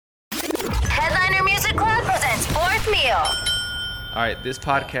Music Club presents Fourth Meal. All right, this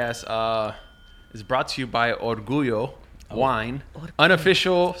podcast is brought to you by Orgullo Wine,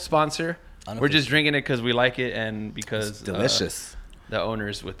 unofficial sponsor. We're just drinking it because we like it and because it's delicious. The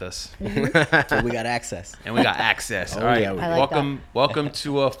owner's with us. So we got access. And we got access. All right, yeah, welcome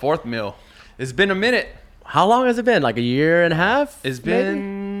to Fourth Meal. It's been a minute. How long has it been? Like a year and a half? It's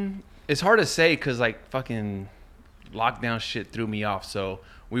been. It's hard to say because like fucking lockdown shit threw me off. So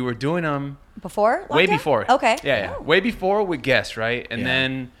we were doing them before. Way lockdown? before. Okay. Yeah. Oh. Way before with guests, right? And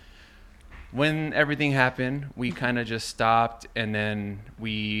then when everything happened, we kind of just stopped, and then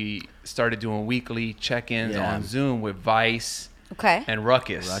we started doing weekly check-ins on Zoom with Vice. Okay. And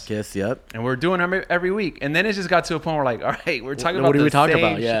Ruckus. Yep. And we're doing them every week. And then it just got to a point where like, all right, we're talking about what are we the talking same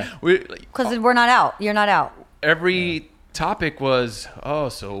about? Yeah. shit. Because we're not out. You're not out. Every topic was,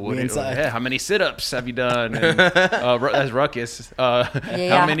 so what how many sit-ups have you done? And, that's Ruckus. How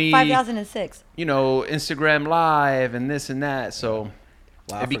many 5,006. Instagram Live and this and that. So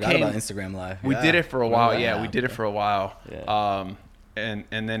wow, I forgot about Instagram Live. We did it for a while. We did it for a while. Yeah. And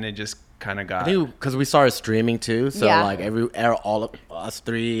then it just kind of got. I think because we started streaming too, so like all of us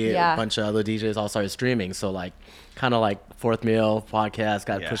three, a bunch of other DJs all started streaming. So like, kind of like Fourth Meal podcast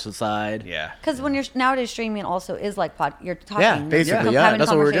got pushed aside. Yeah. Because when you're nowadays streaming, also is like you're talking. Yeah, basically, that's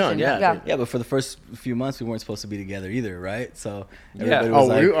what we're doing. Yeah, but for the first few months, we weren't supposed to be together either, right? So everybody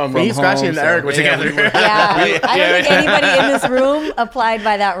was me, Scratchy, and Eric were together. I don't think anybody in this room applied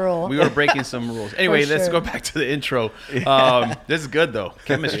by that rule. We were breaking some rules. Anyway, let's go back to the intro. This is good though.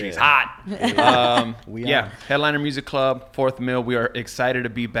 Chemistry's hot. Headliner Music Club, Fourth Meal. We are excited to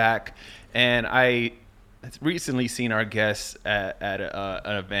be back, and I recently seen our guests at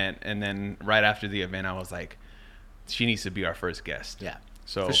an event, and then right after the event, I was like, she needs to be our first guest. Yeah,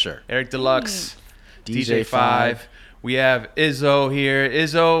 so for sure. Eric Deluxe, DJ 5. We have Izzo here.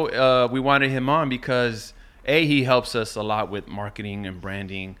 Izzo, we wanted him on because he helps us a lot with marketing and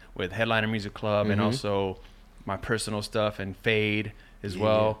branding with Headliner Music Club, and also my personal stuff and Fade as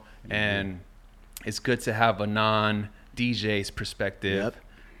well. And it's good to have a non-DJ's perspective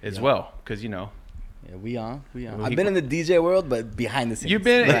as well, because Yeah, we on. I've been in the DJ world, but behind the scenes. You've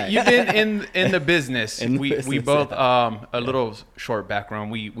been in the business. We both a little short background.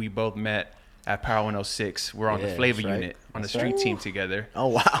 We both met at Power 106. We're on the Flavor Unit on the street team together. Oh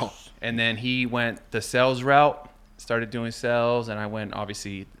wow! And then he went the sales route, started doing sales, and I went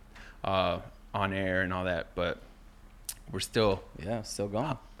obviously on air and all that. But we're still going.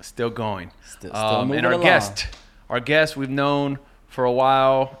 Still moving and our guest we've known for a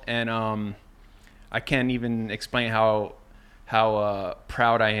while, and I can't even explain how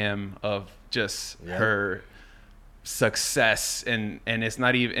proud I am of just her success, and it's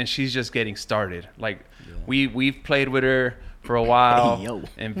not even, and she's just getting started. Like we've played with her for a while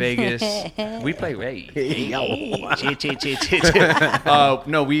in Vegas. We played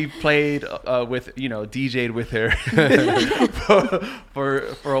no, we played with DJ'd with her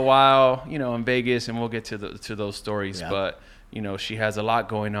for a while, in Vegas, and we'll get to those stories. But she has a lot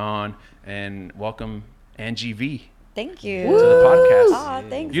going on. And welcome, Angie V. Thank you. To the podcast. Oh,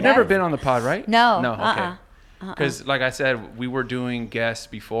 thanks. You've never been on the pod, right? No. Okay. Because, like I said, we were doing guests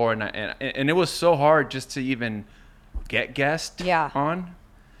before, and it was so hard just to even get guests on.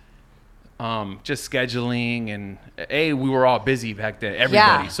 Just scheduling, and we were all busy back then.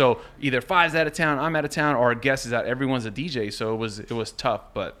 Everybody. So either Five's out of town, I'm out of town, or a guest is out. Everyone's a DJ, so it was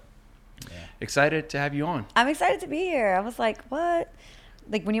tough, but excited to have you on. I'm excited to be here. I was like, what?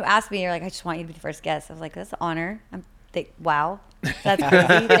 Like when you asked me, you're like, I just want you to be the first guest. I was like, that's an honor. Wow, that's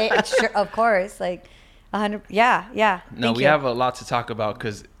crazy. Sure, of course, like 100. Yeah. No, we have a lot to talk about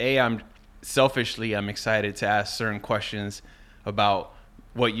because I'm excited to ask certain questions about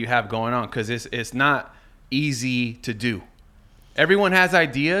what you have going on, because it's not easy to do. Everyone has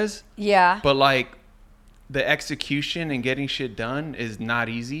ideas. Yeah. But like the execution and getting shit done is not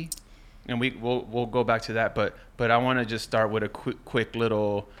easy. And we'll go back to that, but I want to just start with a quick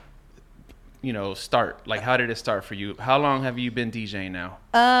little, start. Like, how did it start for you? How long have you been DJing now?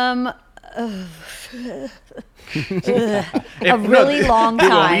 A really long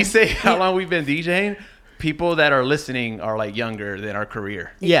time. When we say how long we've been DJing, people that are listening are like younger than our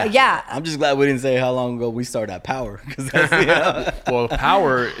career. Yeah. I'm just glad we didn't say how long ago we started at Power, because well,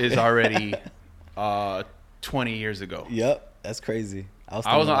 Power is already 20 years ago. Yep, that's crazy. I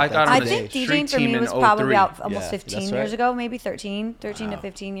think DJing for me was probably about almost 15 years ago, maybe 13 to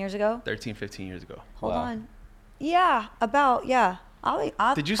 15 years ago. 13, 15 years ago. Hold on. Yeah,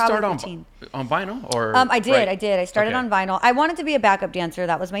 Did you start on vinyl or? I did. I started on vinyl. I wanted to be a backup dancer.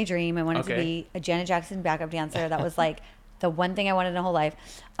 That was my dream. I wanted to be a Janet Jackson backup dancer. That was like the one thing I wanted in a whole life.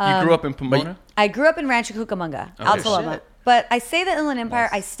 You grew up in Pomona? I grew up in Rancho Cucamonga, Altaloma. Shit. But I say the Inland Empire.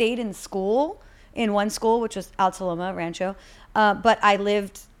 I stayed in school, in one school, which was Altaloma, Rancho. But I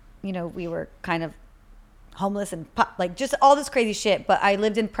lived, we were kind of homeless and like just all this crazy shit. But I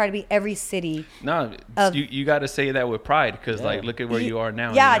lived in probably every city. No, you got to say that with pride because like look at where you are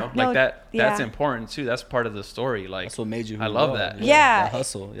now. Yeah, you know? no, like that. yeah. That's important too. That's part of the story. Like that's what made you. I love that. Yeah, that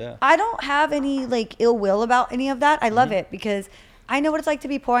hustle. Yeah. I don't have any like ill will about any of that. I love it because I know what it's like to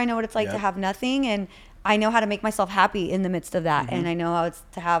be poor. I know what it's like to have nothing, and I know how to make myself happy in the midst of that. And I know how it's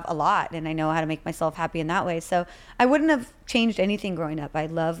to have a lot, and I know how to make myself happy in that way. So I wouldn't have changed anything growing up. I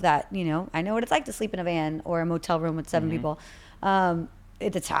love that, I know what it's like to sleep in a van or a motel room with 7 people. At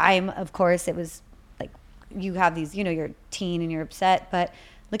the time, of course, it was like you have these, you're a teen and you're upset. But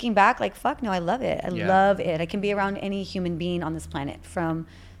looking back, like, fuck no, I love it. I love it. I can be around any human being on this planet, from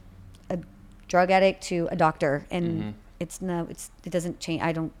a drug addict to a doctor. And it doesn't change.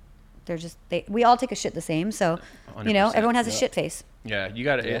 We all take a shit the same. So, 100%. everyone has a shit face. Yeah, you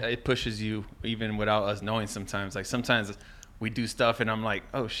got to. It pushes you even without us knowing. Sometimes, like sometimes we do stuff, and I'm like,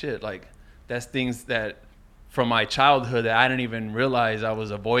 oh shit, like that's things that from my childhood that I didn't even realize I was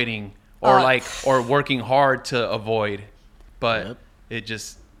avoiding, or working hard to avoid, but it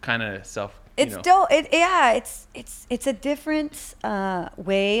just kind of It's still it's a different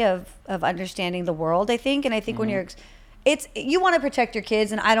way of understanding the world, I think. And I think when you want to protect your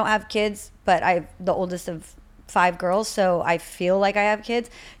kids, and I don't have kids, but I'm the oldest of 5 girls, so I feel like I have kids.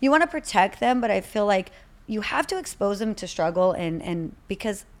 You want to protect them, but I feel like you have to expose them to struggle, and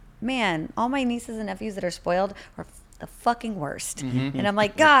because, man, all my nieces and nephews that are spoiled are the fucking worst. And I'm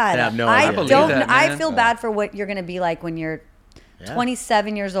like, God, I have no I idea. don't. That, I man. feel bad for what you're gonna be like when you're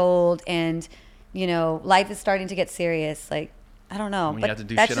 27 years old, and life is starting to get serious. Like, I don't know. When but you have to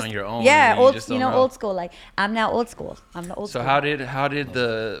do that's shit just, on your own. Yeah, and you old. just don't know. Old school. Like, I'm now old school. I'm the old So school. how did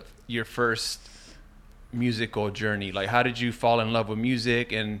your first musical journey? Like, how did you fall in love with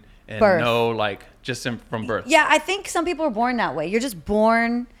music and Birth. know, like, just from birth? Yeah, I think some people are born that way. You're just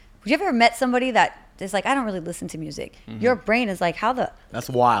born. Have you ever met somebody that is like, I don't really listen to music? Your brain is like, That's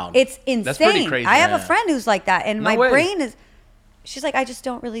wild. It's insane. That's pretty crazy. I have a friend who's like that, and my way. brain is. She's like, I just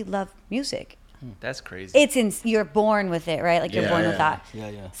don't really love music. That's crazy. You're born with it, right? Like, you're born with that.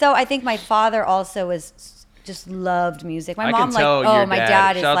 Yeah. So I think my father also just loved music. My mom, can tell like, your my dad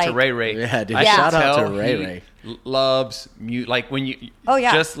dad is shout out like, to Ray Ray. Yeah, dude. I can Shout out to tell Ray he Ray. loves music. Like when you. Oh,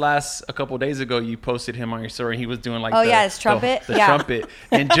 yeah. Just a couple days ago, you posted him on your story. And he was doing like. His trumpet. The trumpet,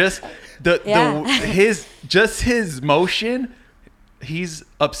 and just his motion. He's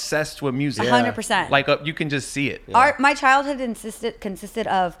obsessed with music. 100%. Like you can just see it. My childhood consisted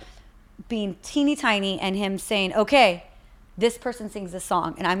of being teeny tiny and him saying, okay, this person sings this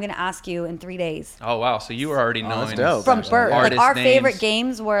song, and I'm going to ask you in 3 days. Oh wow! So you were already knowing dope. From birth. Like, artist our names. favorite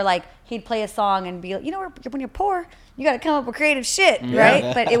games were like, he'd play a song and be like, when you're poor, you got to come up with creative shit,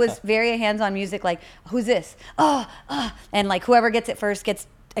 right? But it was very hands-on music, like, who's this? And like, whoever gets it first gets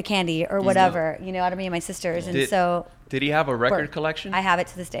a candy or whatever. You know what I mean? My sisters. And so. Did he have a record birth. collection? I have it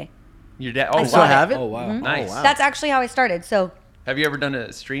to this day. Your dad? I Oh, still wow. have it? Oh wow. Nice. Oh, wow. That's actually how I started. So. Have you ever done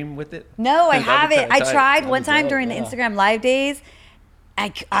a stream with it? No, I That'd be haven't. kinda I tight. tried one be time dope, during the yeah. Instagram live days.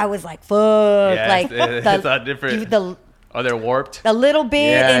 I was like, fuck. Yeah, like, it's a different. Oh, they're warped. a little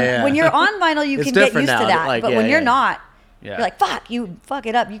bit. Yeah, and yeah. when you're on vinyl, you It's can get different used to now, that. like, but yeah, when you're yeah. not, Yeah. you're like, fuck, you fuck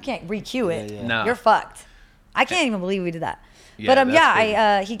it up. You can't re-cue it. Yeah. No. You're fucked. I can't even believe we did that. Yeah, But that's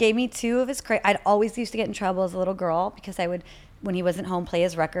crazy. he gave me 2 of his crates. I'd always used to get in trouble as a little girl because I would, when he wasn't home, play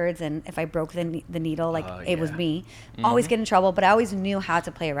his records, and if I broke the needle, like, it was yeah. me. Always get in trouble, but I always knew how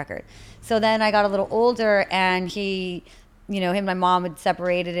to play a record. So then I got a little older, and he, him and my mom had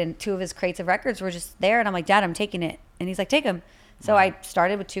separated, and 2 of his crates of records were just there, and I'm like, Dad, I'm taking it. And he's like, take them. So I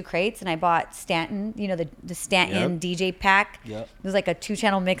started with 2 crates, and I bought Stanton, the Stanton DJ pack. Yep. It was like a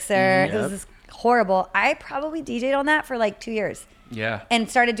 2-channel mixer. It was just horrible. I probably DJ'd on that for like 2 years. Yeah. And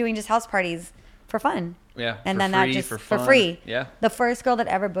started doing just house parties for fun. Yeah, And for then free, that just for for fun. free. Yeah. The first girl that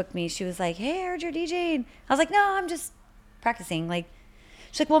ever booked me, she was like, hey, I heard you're DJing. I was like, no, I'm just practicing. Like,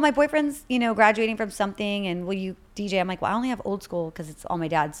 she's like, well, my boyfriend's, graduating from something, and will you DJ? I'm like, well, I only have old school because it's all my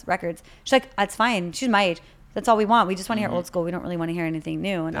dad's records. She's like, that's fine. She's my age. That's all we want. We just want to hear old school. We don't really want to hear anything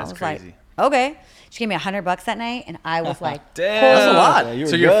new. And That's I was crazy. like, okay. She gave me $100 that night, and I was like, Damn. That's a lot. Yeah, you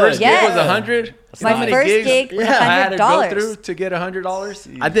So were your good. first gig Yes. was 100. My first gig was I had to go $100. through to get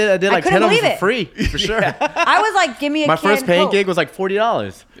 $100. I did like couldn't 10 of them believe for it. free for sure. I was like, give me a My can first paying Coke. gig was like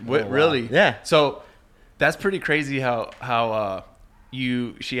 $40. Really? Yeah. So that's pretty crazy how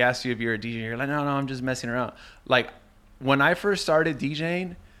she asked you if you're a DJ. You're like, no, I'm just messing around. Like when I first started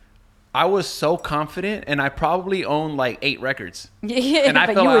DJing, I was so confident, and I probably owned like 8 records. Yeah, and I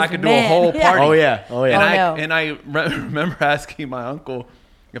but felt you like I was could mad. do a whole Yeah. party. Oh yeah. And I remember asking my uncle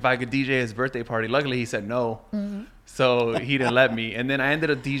if I could DJ his birthday party. Luckily, he said no. Mm-hmm. So he didn't let me. And then I ended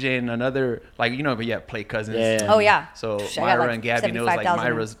up DJing another, like, you know, but yeah, Play Cousins. Yeah, yeah. Oh yeah. So I got, Myra like, and Gabby, and it was like 75,000.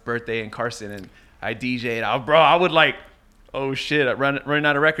 Myra's birthday and Carson, and I DJ'd. I would like, oh shit, running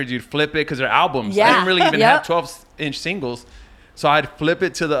out of records. You'd flip it because they're albums. Yeah. I didn't really even Yep. have 12-inch singles. So I'd flip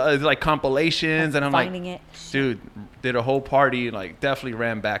it to the like compilations, and I'm Finding like, it. dude, did a whole party, like definitely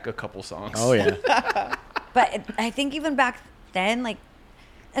ran back a couple songs. Oh yeah. But I think even back then, like,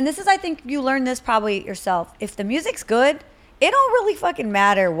 and this is, I think you learned this probably yourself. If the music's good, it don't really fucking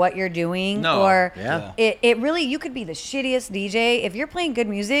matter what you're doing. No. Or Yeah. it really, you could be the shittiest DJ. If you're playing good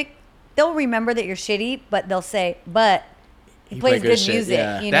music, they'll remember that you're shitty, but they'll say, but he play plays good good shit, music,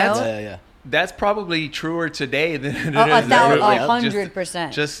 yeah. you That's- know? Yeah. That's probably truer today than it is.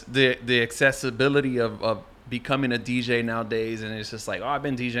 100%. Just the accessibility of becoming a DJ nowadays, and it's just like, oh, I've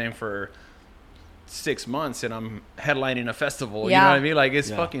been DJing for 6 months and I'm headlining a festival. You Yeah. know what I mean? Like, it's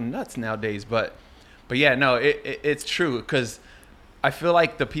Yeah. fucking nuts nowadays. But yeah, no, it's true, because I feel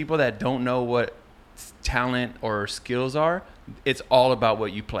like the people that don't know what talent or skills are, it's all about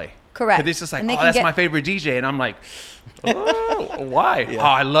what you play. Correct. 'Cause it's just like, And they oh, can that's get- my favorite DJ, and I'm like, oh, why? Oh,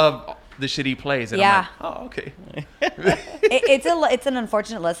 I love the shit he plays, and Yeah. I'm like, oh, okay. It's an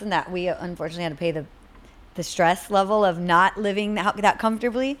unfortunate lesson that we unfortunately had to pay the stress level of not living that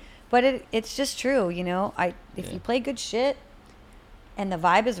comfortably. But it's just true, you know. If you play good shit and the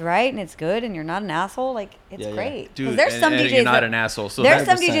vibe is right and it's good and you're not an asshole, like, it's Yeah. great. 'Cause Dude, there's some and DJs you're not that- an asshole. So there's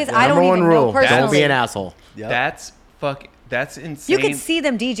some 100%, DJs yeah. I don't Number one even rule: know personally. don't be an asshole. Yep. that's insane. You can see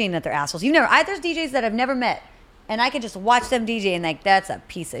them DJing that they're assholes. There's DJs that I've never met, and I could just watch them DJ and like, that's a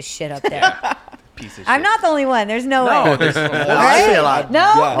piece of shit up there. piece of shit. I'm not the only one. There's no, No, way. there's I see a lot. No,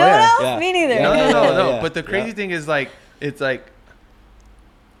 Yeah. no Oh, one yeah. else. Yeah. Me neither. No. Yeah. But the crazy thing is, like, it's like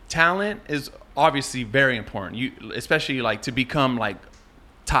talent is obviously very important. You, especially like to become like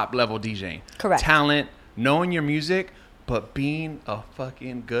top level DJing. Correct. Talent, knowing your music, but being a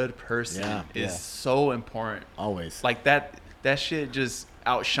fucking good person Yeah. is Yeah. so important. Always. Like that shit just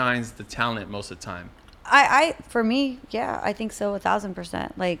outshines the talent most of the time. For me, yeah, I think so,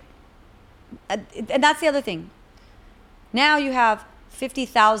 1,000%. Like, and that's the other thing. Now you have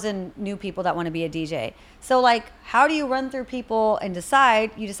 50,000 new people that want to be a DJ. So, like, how do you run through people and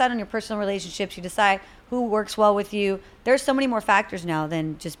decide? You decide on your personal relationships. You decide who works well with you. There's so many more factors now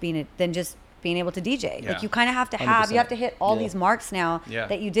than just being able to DJ. Yeah. Like, you kind of have to 100%. you have to hit all Yeah. these marks now Yeah.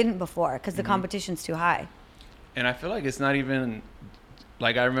 that you didn't before because the competition's too high. And I feel like it's not even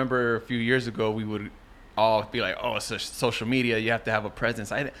like, I remember a few years ago we would all be like, oh, it's social media, you have to have a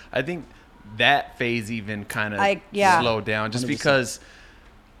presence. I think that phase even kind of slowed down just 100%. because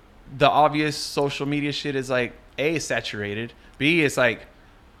the obvious social media shit is like, A, is saturated. B, it's like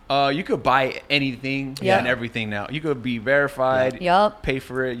you could buy anything Yeah. and everything now. You could be verified, Yup. pay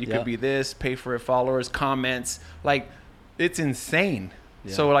for it. You Yeah. could be this, pay for it, followers, comments. Like, it's insane.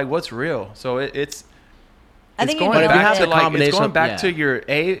 Yeah. So like, what's real? So it's I it's think you going nailed back it. to like, it's combination going of- back yeah. to your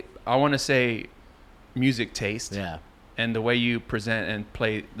I want to say music taste, Yeah. and the way you present and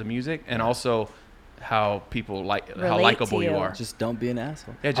play the music, and also how people how Relate likable to you you. are. Just don't be an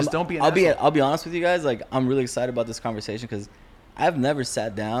asshole. Yeah, just don't be an I'll asshole. I'll be honest with you guys. Like, I'm really excited about this conversation because I've never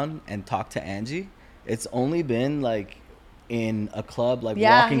sat down and talked to Angie. It's only been like in a club, like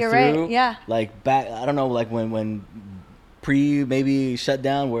Yeah, walking you're through. right. Yeah. Like back, I don't know, like when pre maybe shut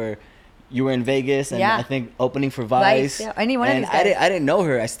down where you were in Vegas and Yeah. I think opening for Vice, Vice. yeah. Any one of and these guys. I didn't know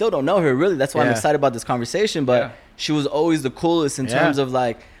her. I still don't know her really. That's why I'm Yeah. excited about this conversation. But Yeah. she was always the coolest in Yeah. terms of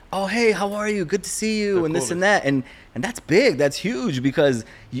like, oh hey, how are you? Good to see you, The and this and coolest. that. And that's big. That's huge because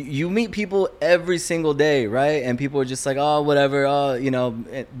you meet people every single day, right? And people are just like, oh, whatever, oh, you know.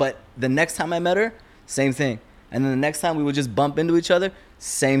 But the next time I met her, same thing. And then the next time we would just bump into each other,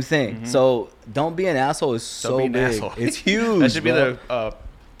 same thing. So don't be an asshole is Don't so be an big. asshole. It's huge. That should be bro. the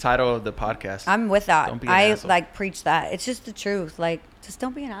title of the podcast. I'm with that. Don't be an I asshole. like preach that. It's just the truth. Like, just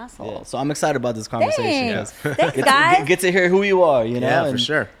don't be an asshole. Yeah, so I'm excited about this conversation. Thanks. guys. Thanks, Get guys. to, get to hear who you are, you know? Yeah, for and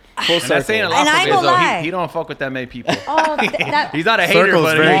sure. Full and that's saying a circle. lot And I from ain't his, gonna though. lie. He don't fuck with that many people. Oh, He's not a hater, Circle's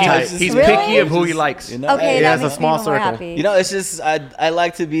but very tight. he's Really? picky of who he likes. You know? okay, He that has a makes small me even more circle. happy. You know, it's just I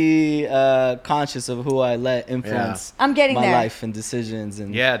like to be conscious of who I let influence I'm getting my there. life and decisions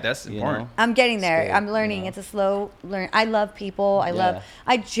and Yeah, that's you important. know. I'm getting there. Straight, I'm learning. you know? It's a slow learn. I love people. Yeah.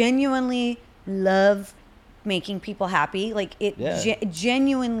 I genuinely love making people happy. Like it Yeah.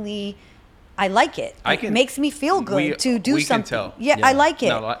 genuinely, I like it. I It can- makes me feel good we- to do we can something. tell. Yeah, Yeah. I like it.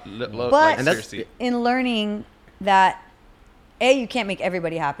 No, But- like, And that's- seriously. In learning that you can't make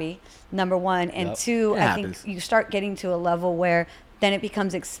everybody happy, number one. And two, I think you start getting to a level where then it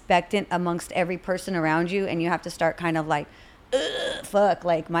becomes expectant amongst every person around you. And you have to start kind of like, fuck,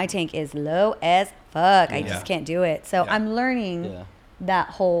 like my tank is low as fuck. I just can't do it. So I'm learning that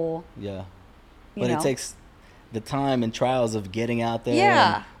whole, but it takes the time and trials of getting out there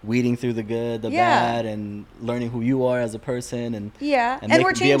and weeding through the good, the bad, and learning who you are as a person, and we're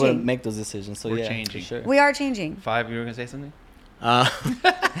changing. Be able to make those decisions. So we're changing. For sure. We are changing. 5, you were gonna say something?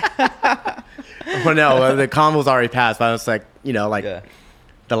 Well, no, the convo's already passed. But I was like, the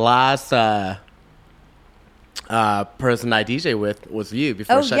last person I DJ with was you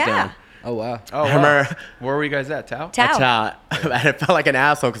before shutdown. Oh, wow. Oh, I remember, where were you guys at? Tao? Tao. I felt like an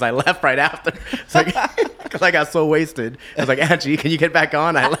asshole because I left right after. It's like, because I got so wasted. I was like, Angie, can you get back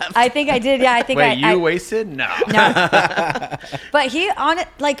on? I left. I think I did. Yeah, I think Wait, wasted? No. But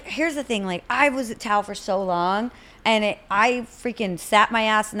here's the thing. Like, I was at Tao for so long. And I freaking sat my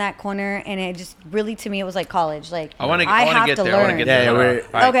ass in that corner, and it just really, to me, it was like college. Like, I want to get there. I want to get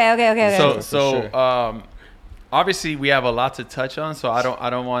there. Okay. So, obviously, we have a lot to touch on. So I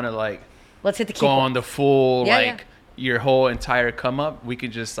don't want to like let's hit the go on the full your whole entire come up. We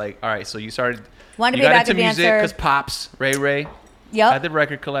could just like, all right. So you started. Wanted to you be got a into music dancer. because Pops Ray. Yep. Had the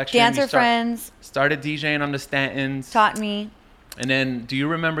record collection. Dancer friends. Started DJing on the Stantons. Taught me. And then, do you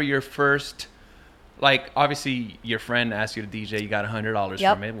remember your first? Like, obviously, your friend asked you to DJ. You got $100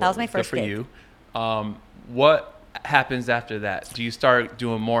 from it. That was my first gig. Good for you. What happens after that? Do you start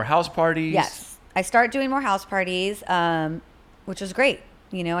doing more house parties? Yes. I start doing more house parties, which was great.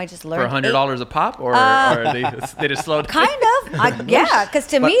 I just learned. For $100 a pop? Or they just slowed down? Kind of. Yeah, because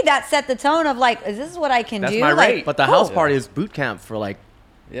to me, that set the tone of like, is this what I can do? That's my rate. But the house party is boot camp for like...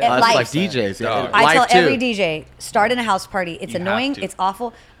 like DJs. I tell every DJ, start in a house party. It's annoying. It's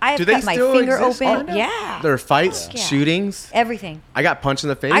awful. I have cut my finger open. Yeah. There are fights, shootings. Everything. I got punched in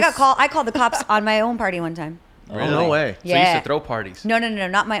the face. I called the cops on my own party one time. Really? No way. So you used to throw parties? No,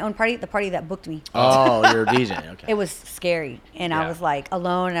 not my own party. The party that booked me. Oh, you're a DJ. Okay. It was scary. And I was like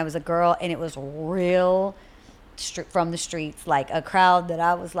alone, and I was a girl, and it was real from the streets, like a crowd that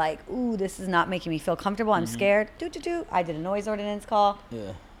I was like, ooh, this is not making me feel comfortable. I'm scared. I did a noise ordinance call.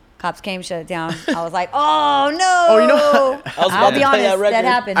 Yeah. Cops came, shut it down. I was like, oh no. Oh, I'll be honest, that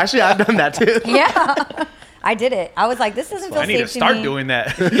happened. Actually, I've done that too. Yeah. I did it. I was like, this doesn't feel safe to me. I need to start doing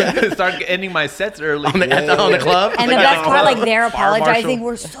that. Start ending my sets early. On the club. And the best part, like, they're apologizing.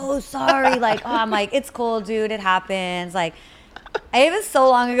 We're so sorry. Like, I'm like, it's cool, dude. It happens. Like, it was so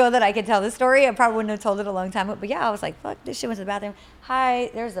long ago that I could tell this story. I probably wouldn't have told it a long time ago. But yeah, I was like, fuck, this shit went to the bathroom.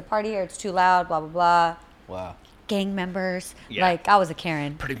 Hi, there's a party here. It's too loud, blah, blah, blah. Wow. Gang members. Yeah. Like, I was a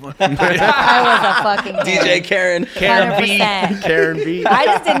Karen. Pretty much. I was a fucking DJ Karen. 100%. Karen B. I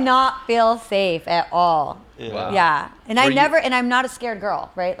just did not feel safe at all. Wow. Yeah. And and I'm not a scared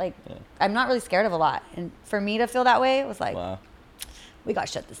girl, right? Like, I'm not really scared of a lot. And for me to feel that way, it was like, we got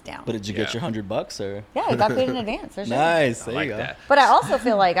to shut this down. But did you get your $100 or? Yeah, I got paid in advance. For sure. Nice. There I you go. that. But I also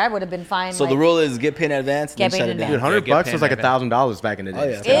feel like I would have been fine. So the rule is get paid in advance and then shut it down. Dude, $100 was like $1,000 back in the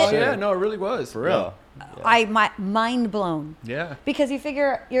day. Oh, yeah. No, it really was. For real. My mind blown. Yeah. Because you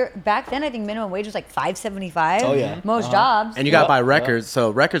figure back then I think minimum wage was like $5.75. Oh yeah. Most jobs. And you got to buy records.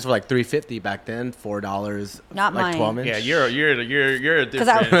 So records were like $3.50 back then, $4. Not like mine. 12 inch. Yeah, you're a different.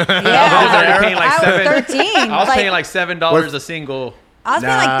 I was paying like I was 13. I was paying like $7 a single. I was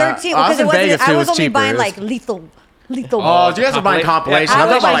paying like 13 I was because in Vegas, I it was was only cheaper. buying like lethal. Oh, you guys are buying compilations. Yeah, I'm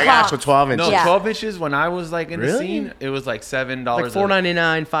talking about like like actual 12 inches. No, 12 inches when I was like in the scene, it was like $7. Like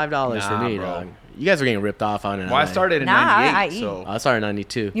 $4.99, $5 for me, bro. dog. You guys are getting ripped off on it. Well, I started in 98, so I started in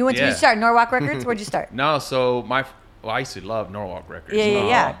 92. You went to start Norwalk Records? Where'd you start? No, so I used to love Norwalk Records.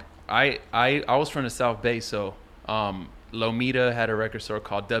 Yeah. I was from the South Bay, so Lomita had a record store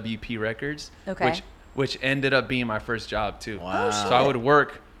called WP Records, which ended up being my first job too. Wow. Oh, so I would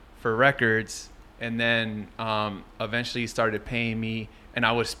work for records, and then eventually started paying me, and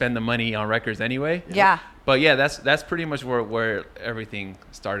I would spend the money on records anyway. Yeah. But yeah, that's pretty much where everything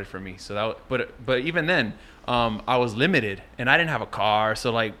started for me. So but even then, I was limited, and I didn't have a car.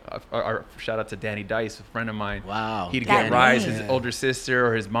 So like, our shout out to Danny Dice, a friend of mine. Wow. He'd get rides. His older sister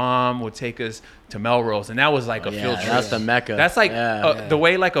or his mom would take us to Melrose, and that was like a field trip. That's the mecca. That's like the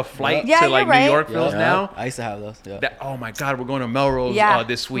way like a flight to like New York feels now. I used to have those. Yeah. Oh my God, we're going to Melrose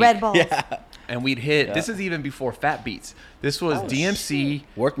this week. Red Balls. Yeah. And we'd hit. Yeah. This is even before Fat Beats. This was DMC.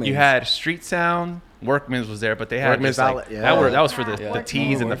 Workman's. You had Street Sound. Workman's was there, but they had Workman's like, that was for the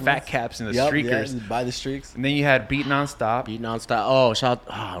tees and the fat caps and the streakers. Yeah, buy the streaks. And then you had Beat Nonstop.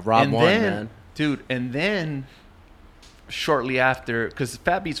 Oh, Rob and One, then, man. Dude, and then shortly after, because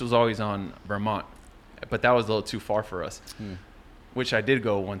Fat Beats was always on Vermont, but that was a little too far for us. which I did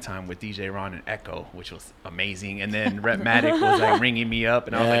go one time with DJ Ron and Echo, which was amazing. And then Rep Matic was like ringing me up,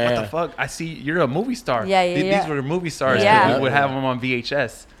 and I was like, "What the fuck? I see you're a movie star. These were movie stars. Yeah. We would have them on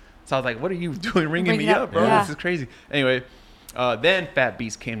VHS." So I was like, "What are you doing, ringing me up, bro? This is crazy." Anyway, then Fat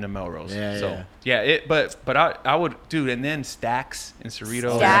Beats came to Melrose. But I would, dude, and then Stacks and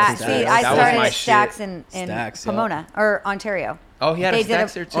Cerritos. Stacks. See, I That was started my at Stacks shit. in Stacks, Pomona or Ontario. Oh, he had They a did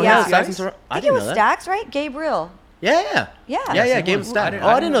Stacks there too. Oh, Yeah. Stacks in I think it was Stacks, right? Gabriel. Yeah. Game Stacks. didn't- Oh,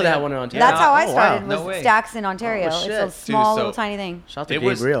 I didn't know I they had didn't- one in Ontario. That's how I Oh, wow. started. No Was way. Stacks in Ontario. Oh, It's shit. a small Dude, little so- tiny thing. Shout out to It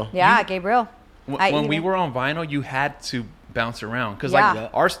was- Gabriel. Yeah, Gabriel. When we were on vinyl, you had to bounce around because Yeah. like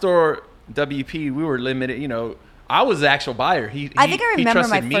our store WP, we were limited. You know, I was the actual buyer. I think I he remember my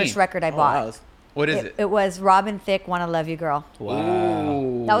trusted me. first record I Oh, bought. wow. What is it? It was Robin Thicke, "Wanna Love You, Girl."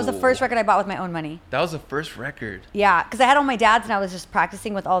 Ooh. That was the first record I bought with my own money. That was the first record. Yeah, because I had all my dad's and I was just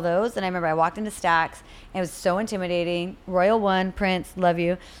practicing with all those. And I remember I walked into Stacks and it was so intimidating. Royal One, Prince, love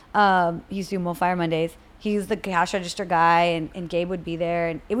you. He used to do Fire Mondays. He was the cash register guy, and Gabe would be there.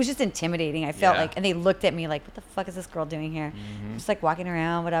 And it was just intimidating. I felt Yeah. like, and they looked at me like, what the fuck is this girl doing here? Just like walking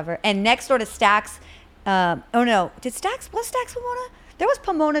around, whatever. And next door to Stacks, was Stacks Pomona? There was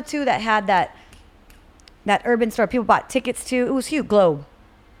Pomona too that had that urban store. People bought tickets to. It was huge. Globe.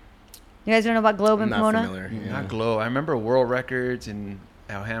 You guys don't know about Globe in I'm not Pomona? familiar. Yeah. Not Glow. I remember World Records in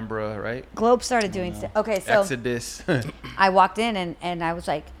Alhambra, right? Globe started doing stuff. Okay, so Exodus. I walked in and I was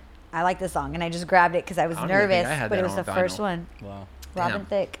like, I like this song, and I just grabbed it because I was I don't even think nervous, I had but that it was the on first vinyl. one. Wow. Robin Damn.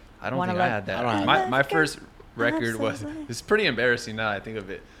 Thicke. I don't Wanna think I Love- had that. I don't have My that. first record so was. sorry. It's pretty embarrassing now that I think of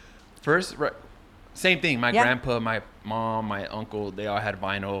it. Same thing. My Yeah. grandpa, my mom, my uncle, they all had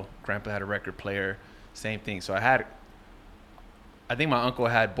vinyl. Grandpa had a record player. Same thing. So I think my uncle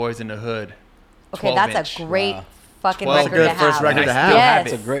had Boys in the Hood. Okay, that's 12-inch. a great Wow. fucking 12 record good to have. first record And to I have. still Yes. have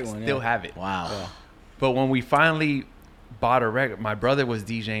it. It's a great one, Still yeah. have it. Wow. But when we finally bought a record, my brother was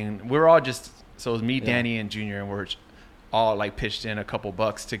DJing. We were all so it was me, Danny, and Junior, and we're all like pitched in a couple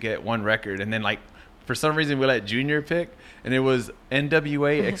bucks to get one record. And then like for some reason we let Junior pick, and it was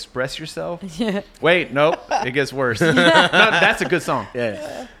NWA Express Yourself. Wait, nope, it gets worse. No, that's a good song.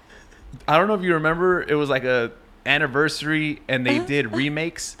 Yeah. I don't know if you remember, it was like a anniversary and they did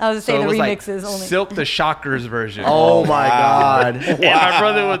remakes. I was gonna say it the was remixes like only. Silk the Shockers version. Oh my God. And my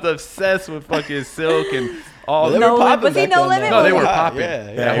brother was obsessed with fucking Silk and all Well, they No were Limit. popping Was he back No then, Limit? though. No, they were Yeah, popping. Yeah,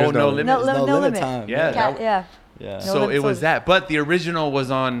 That yeah. whole No Limit. No Limit. No Limit. time. Yeah, Cat- yeah. Yeah. No So Limit it was was- that, but the original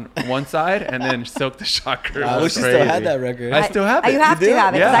was on one side, and then Silk the Shocker. I was wish you crazy. still had that record. I still have it. You have You to do?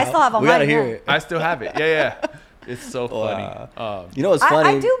 have it because Yeah. I still have on We mine. gotta hear yeah. it. I still have it. Yeah. It's so funny. Wow. You know what's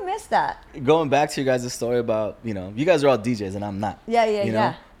funny? I do miss that. Going back to you guys' story about, you guys are all DJs and I'm not. Yeah, you know?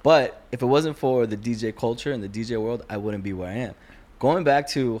 yeah. But if it wasn't for the DJ culture and the DJ world, I wouldn't be where I am. Going back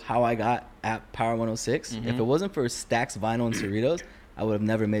to how I got at Power 106, if it wasn't for Stacks, Vinyl, and Cerritos, I would have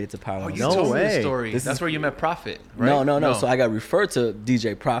never made it to Power Oh, you 106. told me the way. story. This That's is- where you met Prophet, right? No. So I got referred to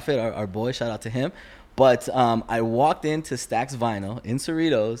DJ Prophet, our boy. Shout out to him. But I walked into Stacks Vinyl in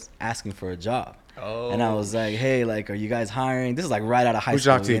Cerritos asking for a job. Oh, And I was like, hey, like, are you guys hiring? This is like right out of high Who's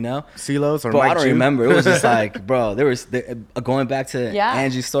school, talking to you know? CeeLo's or Bro, Mike I don't Jude? remember. It was just like, bro, going back to Yeah.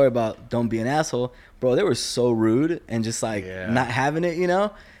 Angie's story about don't be an asshole. Bro, they were so rude and just like Yeah. not having it, you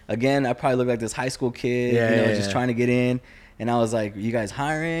know? Again, I probably looked like this high school kid, just trying to get in. And I was like, you guys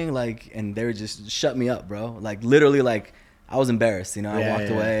hiring? Like, and they were just shut me up, bro. Like, literally, like, I was embarrassed, you know? I walked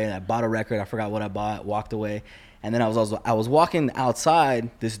away and I bought a record. I forgot what I bought, walked away. And then I was walking outside.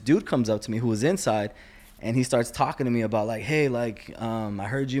 This dude comes up to me who was inside. And he starts talking to me about like, hey, like, I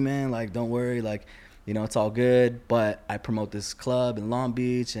heard you, man. Like, don't worry. Like, it's all good. But I promote this club in Long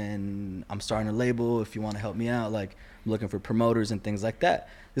Beach, and I'm starting a label. If you want to help me out, like, I'm looking for promoters and things like that.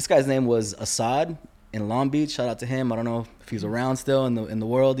 This guy's name was Assad in Long Beach. Shout out to him. I don't know if he's around still in the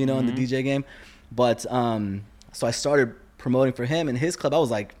world, in the DJ game. But so I started promoting for him in his club. I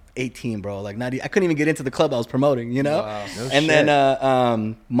was like 18, bro. Like, I couldn't even get into the club I was promoting, Wow. And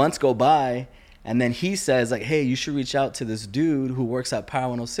then months go by. And then he says, like, hey, you should reach out to this dude who works at Power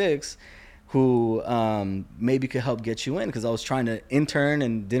 106 who maybe could help get you in, because I was trying to intern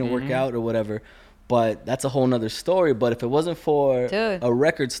and didn't work out or whatever. But that's a whole nother story. But if it wasn't for Dude. a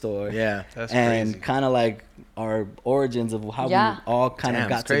record store That's and crazy. kind of like our origins of how Yeah. we all kind of Damn,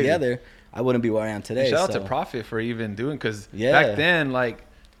 got it's crazy. together, I wouldn't be where I am today. Shout out so. to Prophet for even doing, because Yeah. back then, like,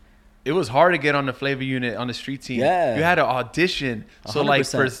 it was hard to get on the flavor unit on the street team. Yeah. You had to audition. So like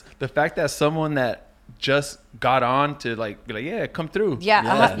 100%. for the fact that someone that just got on to like be like, yeah, come through. Yeah,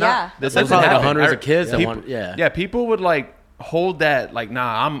 Yeah. yeah. That There's doesn't probably like happen. hundreds of kids that people, want- yeah. Yeah, people would like hold that like,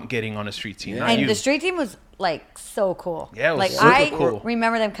 nah, I'm getting on the street team. Yeah. Not And you. the street team was like so cool. Yeah, it was like super I cool.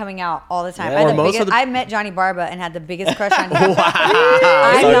 remember them coming out all the time. Yeah. I met Johnny Barba and had the biggest crush on him. Wow.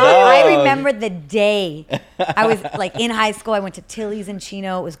 I remember the day I was like in high school. I went to Tilly's in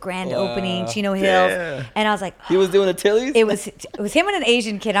Chino. It was grand opening, Chino Hills, and I was like, He was doing a Tilly's? It was him and an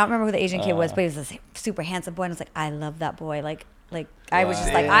Asian kid. I don't remember who the Asian kid was, but he was a super handsome boy. And I was like, I love that boy. Like I was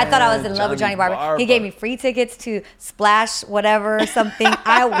just like, I thought I was in love with Johnny Barba. He gave me free tickets to Splash, whatever, something.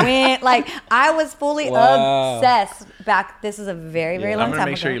 I went, like, I was fully obsessed back. This is a very, very long I'm time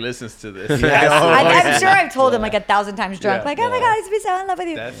gonna make ago. sure he listens to this. I'm sure I've told him like 1,000 times drunk, like, oh my God, I used to be so in love with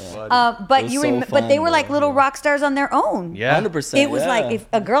you. That's funny. But was you, so but they fun, were like bro. little rock stars on their own. Yeah, 100%. It was yeah. like if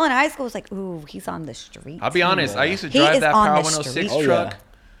a girl in high school was like, ooh, he's on the street. I'll be honest. I used to He drive is that on Power the 106 street. truck.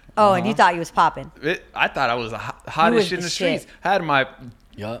 Oh, and you thought he was popping. I thought I was the You hottest was shit in the the shit. streets. I had my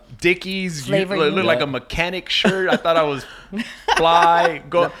Yup. Dickies, Flavor looked Unit. like a mechanic shirt. I thought I was fly.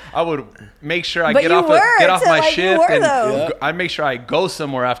 I would make sure I But get you off were, get off too, my like, you shift, were, and though. I'd make sure I go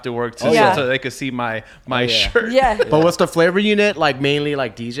somewhere after work too, Yeah. so they could see my yeah. shirt. Yeah. But what's the flavor unit like? Mainly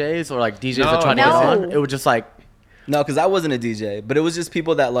like DJs or like DJs that try to get No. on? It was just like No, because I wasn't a DJ, but it was just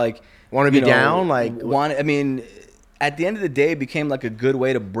people that like Want to be you know, down, like want. I mean, at the end of the day, it became like a good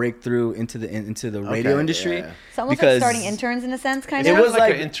way to break through into the radio industry. yeah. It's almost like starting interns in a sense, kind It of. was like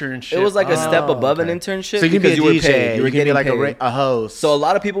like an internship. It was like a step Oh, above an okay. internship. So you can be a because you were DJ. paid. You were can be getting like paid. a host. So a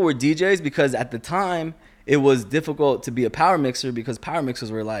lot of people were DJs because at the time it was difficult to be a power mixer because power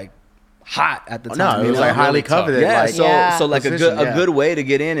mixers were like hot at the time. no, it you was know? like highly really tough. coveted. Yeah, like, so like position, a yeah. good way to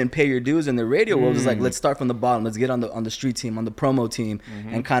get in and pay your dues in the radio world is like let's start from the bottom. Let's get on the street team, on the promo team,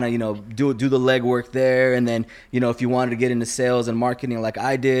 and kind of do the legwork there. And then if you wanted to get into sales and marketing like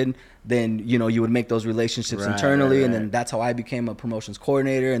I did, then you would make those relationships Right, internally, right, and right. then that's how I became a promotions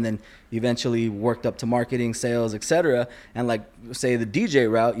coordinator, and then eventually worked up to marketing, sales, etc. And like say the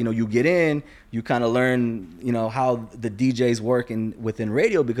DJ route, you get in, you kind of learn how the DJs work within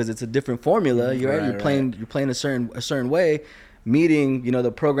radio because it's a different formula. You're playing a certain way, meeting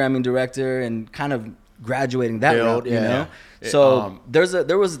the programming director and kind of graduating that route. So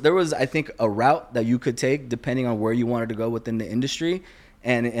there was I think a route that you could take depending on where you wanted to go within the industry.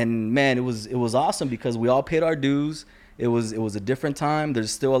 And man, it was awesome because we all paid our dues. It was a different time.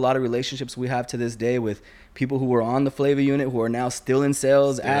 There's still a lot of relationships we have to this day with people who were on the flavor unit who are now still in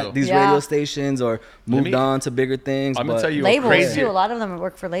sales at these radio stations or moved on to bigger things. I'm gonna tell you labels a crazier. too. A lot of them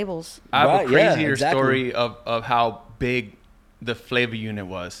work for labels. I have Right, a yeah, crazier exactly. story of how big the flavor unit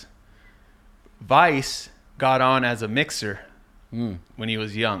was. Vice got on as a mixer when he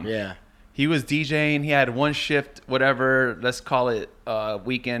was young. Yeah. He was DJing. He had one shift, whatever. Let's call it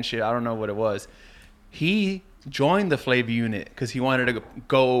weekend shit. I don't know what it was. He joined the flavor unit because he wanted to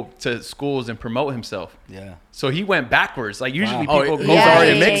go to schools and promote himself. Yeah. So he went backwards. Like usually Oh, people he go was Yeah,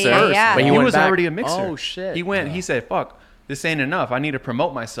 already a yeah, mixer. yeah, yeah. But he went was back- already a mixer. Oh shit. He said, "Fuck, this ain't enough. I need to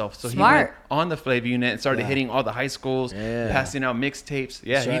promote myself." So Smart. he went on the flavor unit and started hitting all the high schools, passing out mixtapes.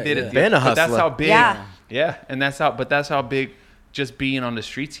 Yeah, That's he right, did yeah. it. Been a But that's hustler. how big. Yeah. And that's how big just being on the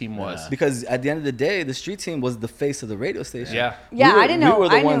street team was. Because at the end of the day, the street team was the face of the radio station. Yeah. Yeah, I didn't know. We were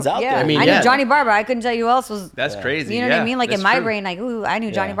the I ones knew, out yeah. there. I mean, I yeah. knew Johnny Barber. I couldn't tell you who else was. That's crazy. You know what I mean? Like in that's my true. brain, like, ooh, I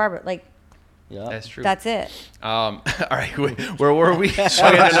knew Johnny Yeah. Barber. Like Yeah. That's true. that's it. All right, where were we?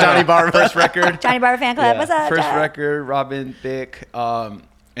 Johnny Barber. First record. Johnny Barber fan club. Yeah. What's up? First John? record, Robin Thicke.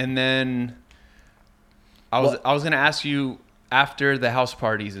 And then I was gonna ask you after the house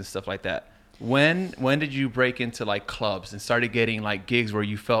parties and stuff like that. When did you break into like clubs and started getting like gigs where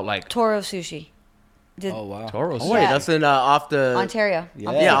you felt like Toro Sushi. Did Oh wow. Toros? Oh wait, Yeah. that's in off the Ontario. Yeah.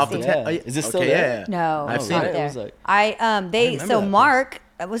 on Yeah, off the 60. Yeah. Is it still okay, there? yeah. No, I've it's seen not it. there. It was like- They remember so that place. Mark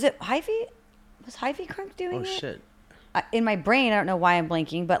was it Hyphy? Was Hyphy Crunk doing Oh it? shit. In my brain, I don't know why I'm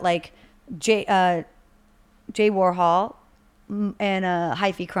blanking, but like Jay Warhol and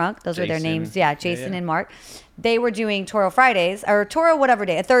Hyphy Crunk, those were their Jason. names. Yeah, Jason yeah. and Mark. They were doing Toro Fridays or Toro whatever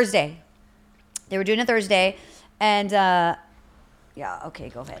day, a Thursday. They were doing a Thursday, and yeah, okay,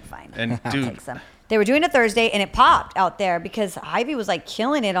 go ahead, fine. And I'll dude, take some. They were doing a Thursday, and it popped out there because Hyphy was like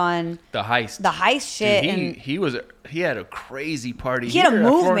killing it on the heist. the heist shit, Dude, and he had a crazy party. he had a here at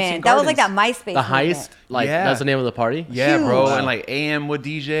Florence movement. That was like that Gardens. MySpace. The heist, movement. like Yeah. that's the name of the party. Yeah, bro, Huge. and like AM would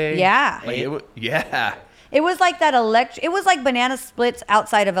DJ. Yeah. Like, yeah. It was like that It was like Banana Splits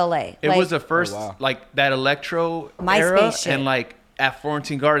outside of LA. It Like, was the first wow. like that electro MySpace era, shit. and like at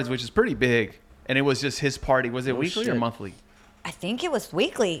Florentine Gardens, which is pretty big, and it was just his party. Was it weekly or shit. monthly? I think it was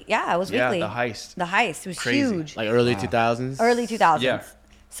weekly. Yeah, it was Yeah, weekly. the heist. The heist was Crazy. huge. Like early 2000s. Early 2000s. Yeah.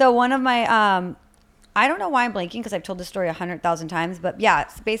 So one of my, I don't know why I'm blanking because I've told this story 100,000 times, but yeah,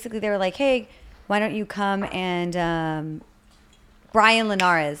 it's basically they were like, hey, why don't you come and Brian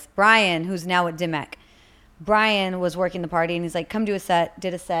Linares, Brian, who's now at DIMEC. Brian was working the party, and he's like, come do a set.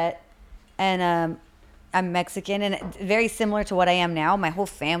 Did a set. And I'm Mexican, and very similar to what I am now. My whole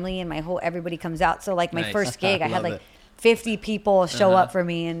family and everybody comes out. So like my first gig, I had like 50 people show up for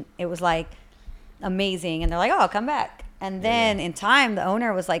me, and it was like amazing. And they're like, oh, come back. And then in time, the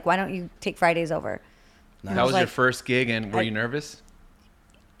owner was like, why don't you take Fridays over? Nice. That was your first gig, and were you nervous?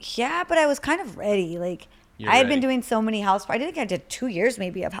 Yeah, but I was kind of ready. Like, I had been doing so many house parties. I think I did 2 years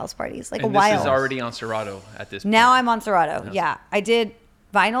maybe of house parties, like a while. This is already on Serato at this point. Now I'm on Serato. Yeah. I did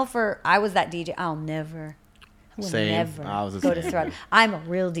vinyl I was that DJ. I will never go to Serato. I'm a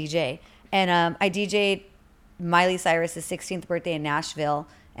real DJ. And I DJ'd Miley Cyrus's 16th birthday in Nashville,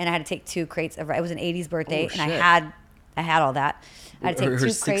 and I had to take 2 crates of, it was an 80s birthday, and I had all that. I had to take her 2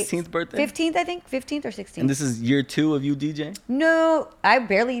 16th crates. birthday? 15th, I think. 15th or 16th. And this is year 2 of you DJing? No, I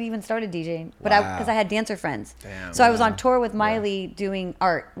barely even started DJing, but because I had dancer friends. Damn, so I was on tour with Miley doing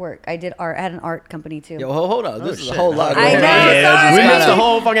art work. I did art. I had an art company too. Yo, hold on. This is a whole lot. I know. Yeah, we missed the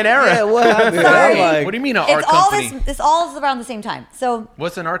whole fucking era. Yeah, what happened? Sorry. Like, What do you mean an art company? This all is around the same time. So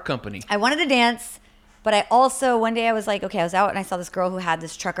What's an art company? I wanted to dance, but I also, one day I was like, okay, I was out and I saw this girl who had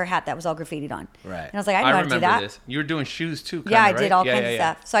this trucker hat that was all graffitied on. Right. And I was like, I know how to do that. This. You were doing shoes too, kinda, Yeah, I right? did all kinds of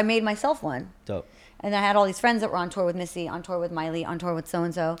stuff. So I made myself one. Dope. And I had all these friends that were on tour with Missy, on tour with Miley, on tour with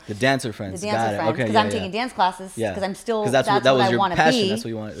so-and-so. The dancer friends. The dancer friends. Because I'm taking dance classes. Because I'm still, that's what I want to be. That's what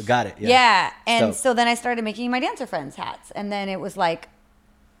you want. Got it. Yeah. And so then I started making my dancer friends hats. And then it was like,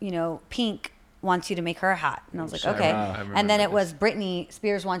 Pink wants you to make her a hat. And I was like, okay. And then it was Britney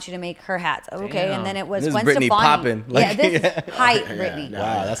Spears wants you to make her hats. Okay. Damn. And then it was This Gwen Britney Stefani. popping. Yeah, this is hype Britney.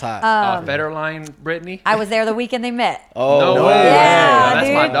 Wow, that's hot. Federline Britney? I was there the weekend they met. Oh, No way. Yeah, That's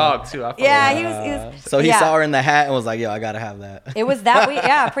dude. my dog too. He was So he saw her in the hat and was like, yo, I got to have that. It was that week.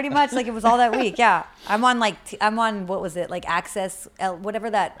 Yeah, pretty much. Like it was all that week. Yeah. I'm on what was it? Like Access,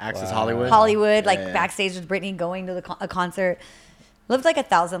 whatever that. Access Hollywood. Hollywood, backstage with Britney going to a concert. Lived like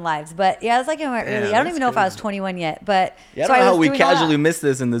 1,000 lives, but yeah, it's like I went early. I don't even know if I was 21 yet, but I don't know how we casually missed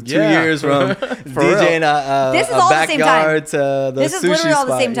this in the 2 years from DJing this is all the same time. to the this is sushi literally all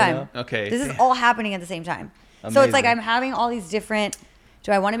the spot, same time. Okay. This is all happening at the same time. So it's like I'm having all these different.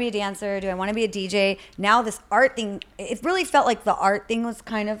 Do I want to be a dancer? Do I want to be a DJ? Now this art thing. It really felt like the art thing was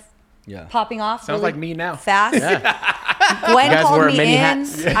kind of popping off. Sounds really like me now. Fast. Gwen called me in.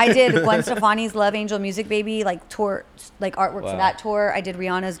 Hats. I did Gwen Stefani's Love Angel Music Baby tour, artwork for that tour. I did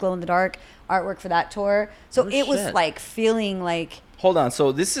Rihanna's Glow in the Dark artwork for that tour. So it was like feeling like. Hold on.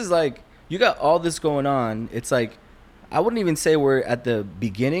 So this is like you got all this going on. It's like I wouldn't even say we're at the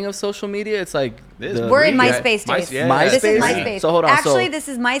beginning of social media. It's like we're in MySpace days. MySpace? This is MySpace. So hold on. Actually, this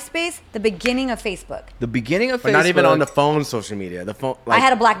is MySpace. The beginning of Facebook. The beginning of Facebook. But not even on the phone social media. The phone. I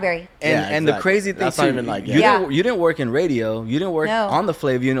had a BlackBerry. And the crazy thing That's too, not even like you didn't work in radio. You didn't work on the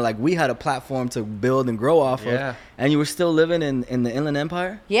Flav unit. Like we had a platform to build and grow off of. And you were still living in the Inland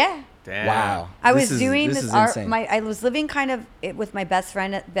Empire. Yeah. Damn. Wow. I was doing this art. Insane. I was living kind of with my best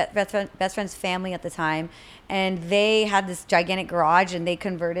friend's family at the time, and they had this gigantic garage, and they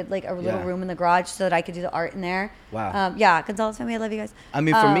converted like a little room in the garage so that I could do the art in there. Wow. Gonzalez family, I love you guys. I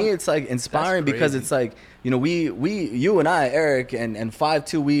mean, for me, it's like inspiring because it's like you and I, Eric, and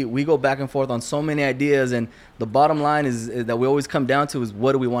 5-2, we go back and forth on so many ideas, and the bottom line is that we always come down to is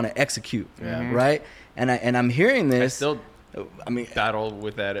what do we want to execute, right? And I'm hearing this. I mean, battle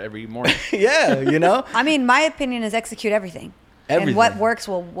with that every morning. I mean, my opinion is execute everything. And what works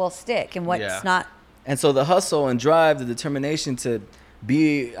will stick, and what's not. And so the hustle and drive, the determination to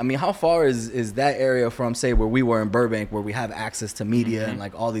be. I mean, how far is that area from, say, where we were in Burbank, where we have access to media and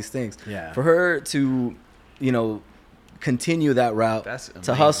like all these things? Yeah. For her to, continue that route, That's amazing,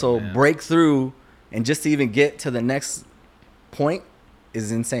 to hustle, man. break through, and just to even get to the next point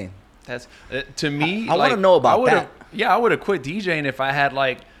is insane. That's to me. I want to know about that. Yeah, I would have quit DJing if I had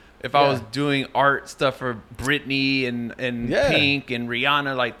I was doing art stuff for Britney and Pink and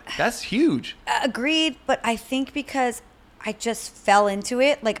Rihanna. Like that's huge. Agreed, but I think because I just fell into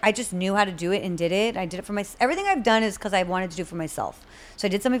it, like I just knew how to do it and did it. I did it for everything I've done is because I wanted to do for myself. So I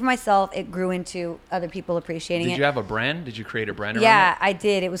did something for myself. It grew into other people appreciating it. Did you have a brand? Did you create a brand? Yeah, I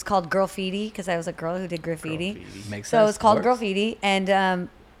did. It was called Girlfeedy because I was a girl who did graffiti. Makes sense. So it was called Girlfeedy, and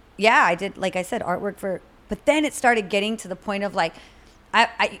I did, like I said, artwork for. But then it started getting to the point of like,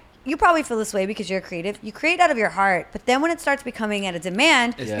 you probably feel this way because you're creative. You create out of your heart, but then when it starts becoming at a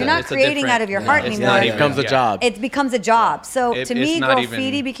demand, you're not creating out of your heart anymore. It becomes a job. It becomes a job. So to me,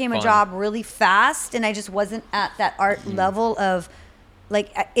 graffiti became fun. a job really fast, and I just wasn't at that art level of,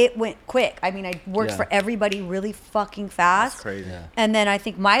 like, it went quick. I mean, I worked for everybody really fucking fast. That's crazy. Yeah. And then I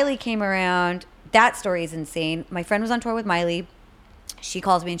think Miley came around. That story is insane. My friend was on tour with Miley. She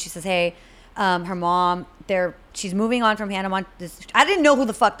calls me and she says, hey, Her mom, she's moving on from Hannah Montana. I didn't know who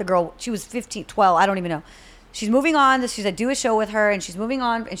the fuck the girl, she was 15, 12, I don't even know. She's moving on. She's like, do a show with her, and she's moving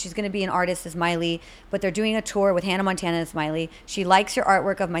on, and she's going to be an artist as Miley, but they're doing a tour with Hannah Montana as Miley. She likes your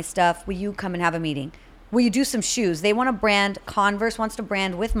artwork of my stuff. Will you come and have a meeting? Will you do some shoes? They want to brand, Converse wants to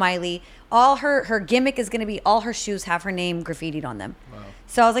brand with Miley. All her gimmick is going to be all her shoes have her name graffitied on them. Wow.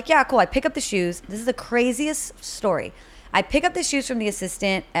 So I was like, yeah, cool. I pick up the shoes. This is the craziest story. I pick up the shoes from the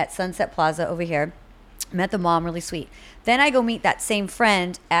assistant at Sunset Plaza over here. Met the mom, really sweet. Then I go meet that same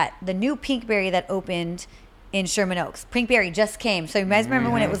friend at the new Pinkberry that opened in Sherman Oaks. Pinkberry just came. So you guys remember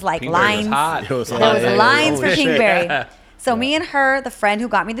when it was like Pinkberry lines? Was hot. It was There hot. was Yeah, lines for holy shit. Pinkberry. So me and her, the friend who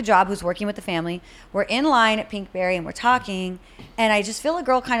got me the job, who's working with the family, we're in line at Pinkberry and we're talking. And I just feel a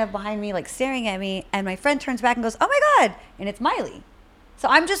girl kind of behind me, like staring at me. And my friend turns back and goes, "Oh my God." And it's Miley. So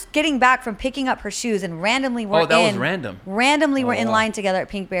I'm just getting back from picking up her shoes, and randomly we're was random. Randomly we're in line together at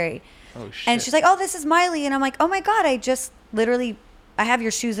Pinkberry. Oh, shit. And she's like, "Oh, this is Miley." And I'm like, "Oh my God, I have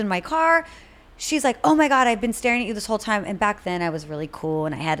your shoes in my car." She's like, "Oh my God, I've been staring at you this whole time." And back then I was really cool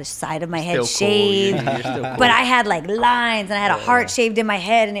and I had a side of my head Still cool. shaved. You're still cool. But I had like lines and I had a heart shaved in my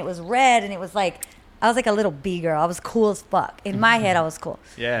head and it was red and it was like, I was like a little B girl. I was cool as fuck. In my head, I was cool.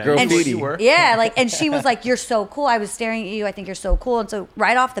 Yeah. Girl And Feedy. you were. Yeah, like, and she was like, "You're so cool. I was staring at you. I think you're so cool." And so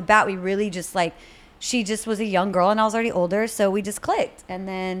right off the bat, we really just like, she just was a young girl and I was already older. So we just clicked. And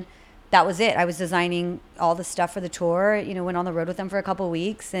then that was it. I was designing all the stuff for the tour, went on the road with them for a couple of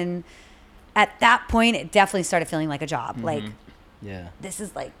weeks. And at that point, it definitely started feeling like a job. Mm-hmm. Like, Yeah. this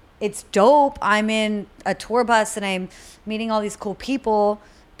is like, it's dope. I'm in a tour bus and I'm meeting all these cool people,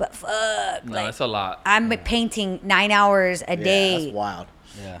 but fuck, No, like, that's a lot. I'm painting 9 hours a day. That's wild.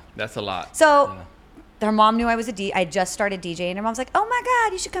 Yeah. That's a lot. So her mom knew I was I just started DJing. Her mom's like, "Oh my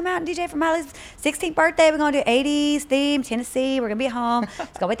God, you should come out and DJ for Miley's 16th birthday. We're going to do 80s theme, Tennessee. We're going to be at home. It's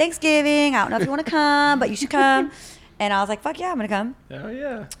going to be Thanksgiving. I don't know if you want to come, but you should come." And I was like, "Fuck yeah, I'm going to come." Oh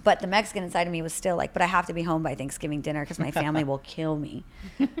yeah. But the Mexican inside of me was still like, but I have to be home by Thanksgiving dinner because my family will kill me.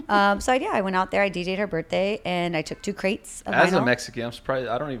 I went out there. I DJ'd her birthday and I took 2 crates of As a vinyl. Mexican, I'm surprised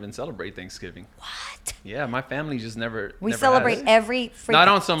I don't even celebrate Thanksgiving. What? Yeah, my family just never. We never celebrate has. every freaking Not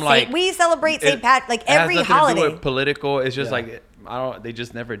on some, like, we celebrate St. Pat like It has every nothing to holiday. do with political. It's just Yeah. like they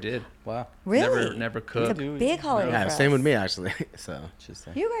just never did. Wow. Really? Never It's could. a big holiday. Yeah, for same us. with me actually. So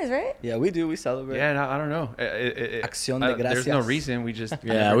Interesting. You guys, right? Yeah, we do. We celebrate. Yeah, no, I don't know. Acción de There's no gracias. reason. We just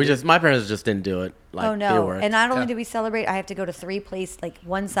yeah, never we did. just my parents just didn't do it. Like, Oh they no! worked. And not only Yeah. do we celebrate, I have to go to 3 places, like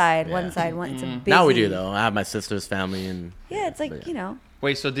one side, one. It's a busy. Now we do though. I have my sister's family and Yeah, it's like but yeah.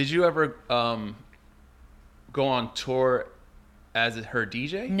 Wait, so did you ever go on tour as her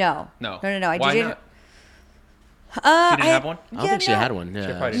DJ? No. No. I Why DJ'd. not? She didn't have one? I don't think she had one. Yeah,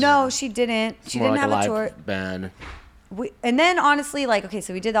 probably didn't. No, she didn't. It's She more didn't like have a live tour. band. And then honestly, like, okay,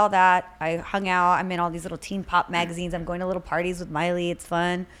 so we did all that. I hung out. I'm in all these little teen pop magazines. I'm going to little parties with Miley. It's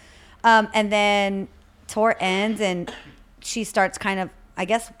fun. And then tour ends and she starts kind of, I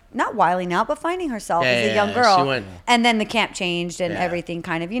guess, not wiling out, but finding herself as a young she girl. went- And then the camp changed and Yeah. everything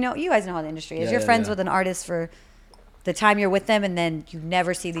kind of, you guys know how the industry is. Yeah, You're yeah, friends yeah. with an artist for the time you're with them and then you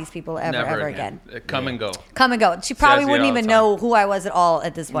never see these people ever again. Come and go. Come and go. She probably Says it wouldn't all the even time. know who I was at all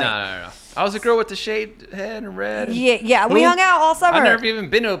at this No, point. no. I was a girl with the shaved head and red. and- Yeah, we Who? hung out all summer. I've never even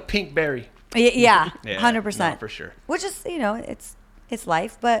been to a Pinkberry. Yeah, Yeah, 100%. no, for sure. Which is, it's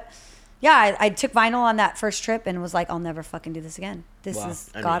life. But yeah, I took vinyl on that first trip and was like, I'll never fucking do this again. This Wow. is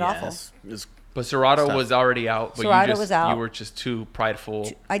I mean, god yeah, awful. it's But Serato Stuff. was already out. But Serato you just, was out. You were just too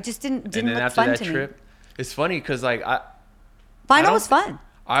prideful. I just didn't And then look after fun that to trip, it's funny because like I me. Vinyl don't was fun.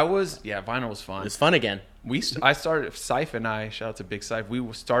 vinyl was fun. it's fun again. I started Syph and I, shout out to Big Syph.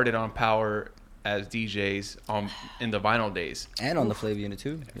 We started on Power as DJs in the vinyl days. And on the Flavor Unit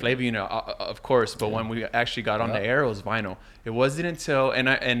too. Flavor, of course, but when we actually got on the air, it was vinyl. It wasn't until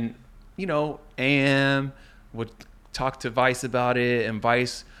AM would talk to Vice about it, and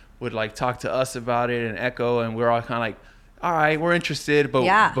Vice would like talk to us about it, and Echo, and we're all kind of like, all right, we're interested, but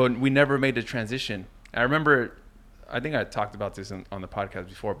Yeah. but we never made the transition. I remember, I think I talked about this on the podcast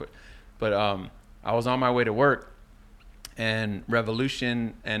before, but I was on my way to work. And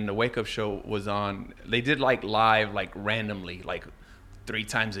Revolution and the Wake Up Show was on. They did like live, like randomly, like 3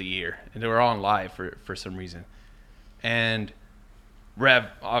 times a year, and they were on live for some reason. And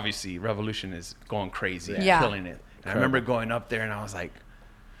obviously Revolution is going crazy, Yeah. killing it. And I remember going up there, and I was like,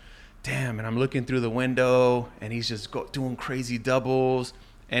 damn. And I'm looking through the window, and he's just doing crazy doubles,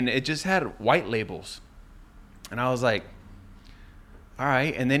 and it just had white labels. And I was like, all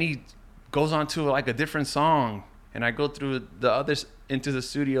right. And then he goes on to like a different song. And I go through into the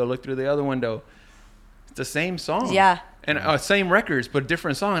studio, look through the other window. It's the same song. Yeah. And same records, but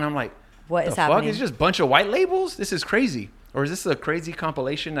different song. And I'm like, what is fuck? happening? It's just a bunch of white labels. This is crazy. Or is this a crazy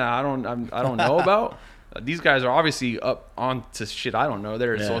compilation that I don't know about? These guys are obviously up on to shit I don't know.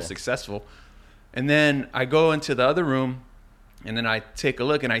 They're so successful. And then I go into the other room, and then I take a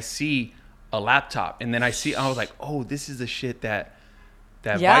look, and I see a laptop, and then I was like, oh, this is the shit that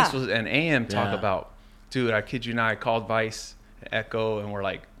Vice was and AM talk about. Dude, I kid you not, I called Vice, Echo, and we're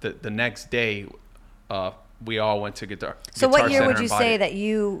like, the next day, we all went to Guitar So what year Center would you and bought say it. that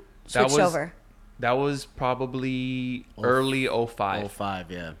you switched over? That was probably early 05. 05,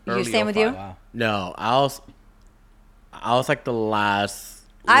 yeah. You same with you? Wow. No, I was like the last.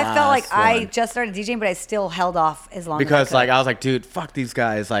 I felt like one. I just started DJing, but I still held off as long Because as I could. like I was like, dude, fuck these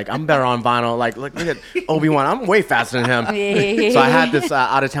guys. Like I'm better on vinyl. Like look at Obi-Wan. I'm way faster than him. So I had this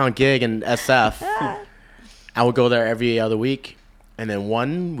out of town gig in SF. I would go there every other week, and then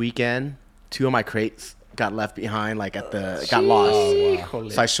one weekend, 2 of my crates got left behind. Like got lost. Oh, wow.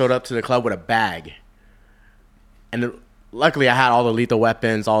 So I showed up to the club with a bag, and luckily I had all the Lethal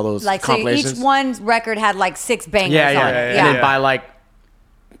Weapons, all those like so compilations. each one record had like 6 bangers Yeah. on it. And then by like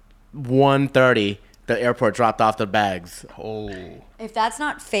 1:30, the airport dropped off the bags. Oh. If that's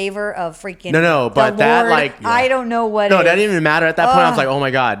not favor of freaking No, but the that, Lord, like- I don't know what No, is. that didn't even matter at that point. I was like, oh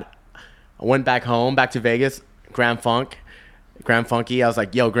my God. I went back home, back to Vegas, Graham Funky. I was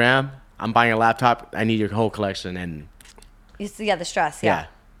like, yo, Graham, I'm buying a laptop. I need your whole collection. And the stress, yeah.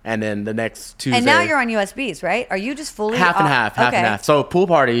 And then the next Tuesday. And now you're on USBs, right? Are you just fully half and half. Okay. So pool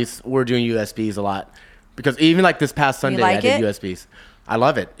parties, we're doing USBs a lot. Because even like this past Sunday, like I did it? USBs. I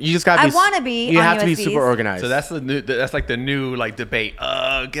love it. You just gotta I be. wanna be You on have to be USBs. super organized. So that's like the new like debate.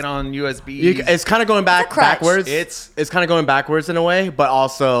 Get on USB. It's kind of going It's a crutch. backwards. It's kind of going backwards in a way, but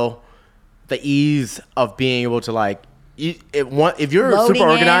also the ease of being able to like, if you're Loading super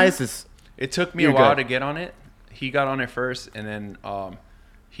in. organized, It took me You're a while good. to get on it. He got on it first, and then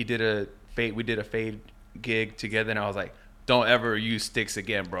he did a fade. We did a fade gig together, and I was like, "Don't ever use sticks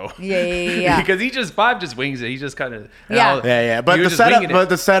again, bro." Yeah. Because Vibe just wings it. He just kind of Yeah. But he the was just setup, winging it.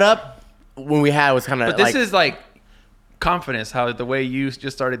 the setup when we had was kind of. But this is like confidence. How the way you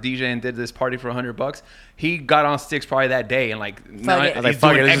just started DJing and did this party for $100. He got on sticks probably that day, and like now it. he's Like,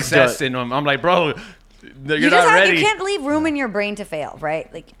 fuck doing it, let's just excess do it. in them. I'm like, bro, you're You not ready. You can't leave room in your brain to fail,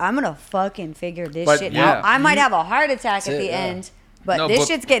 right? Like I'm gonna fucking figure this But shit yeah, out. I might you- have a heart attack at it, the yeah. end, but No, this but-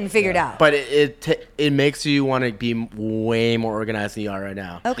 shit's getting figured out. But it makes you want to be way more organized than you are right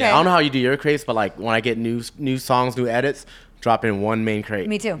now. Okay. I don't know how you do your crates, but like when I get new songs, new edits, drop in one main crate.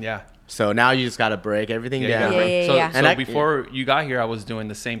 Me too. Yeah. So now you just gotta break everything Yeah, down. you gotta Yeah, break. yeah. So And before you got here, I was doing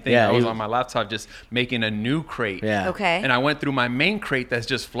the same thing. Yeah, I was you- on my laptop just making a new crate. Yeah. Okay. And I went through my main crate that's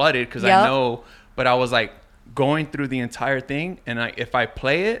just flooded because Yep. I know, but I was like going through the entire thing, and if I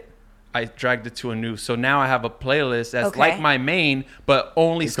play it, I dragged it to a new. So now I have a playlist that's Okay. like my main, but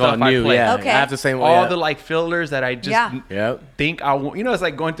only It's stuff called I new, play. yeah. Okay. I have the same All yeah. the like fillers that I just Yeah. Yep. think I want. You know, it's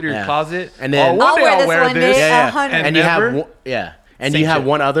like going through your Yeah. closet. And then- one I'll day wear I'll this wear one this. day. Yeah, 100. and you never- have and Same you have shit.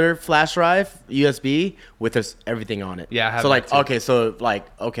 one other flash drive USB with everything on it. Yeah, I have so like that too.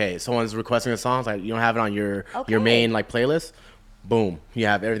 okay, someone's requesting a song, it's like you don't have it on your Okay. main like playlist. Boom, you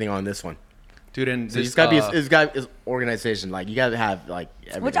have everything on this one. Dude, and So this, it's gotta be it's organization. Like you gotta have like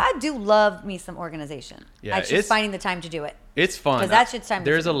everything. Which I do love me some organization. Yeah, It's just it's- finding the time to do it. it's fun. 'Cause that shit's time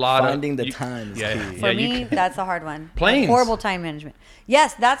There's a consuming. lot Finding of the time is Yeah, key. For yeah, you me, can- that's a hard one. Planes. Horrible time management.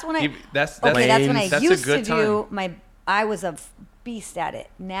 Yes, that's when I. That's okay, that's when I that's a used to good do time. I was a beast at it.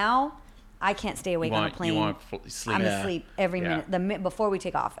 Now, I can't stay awake on a plane. You want sleep. I'm Yeah. asleep every Yeah. minute. Before we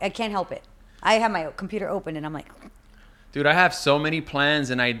take off, I can't help it. I have my computer open and I'm like, Dude, I have so many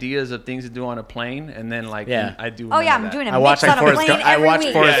plans and ideas of things to do on a plane, and then like Yeah. I do. oh none yeah, of I'm that. doing a I watch mix like on a Forrest plane Gump. I every watch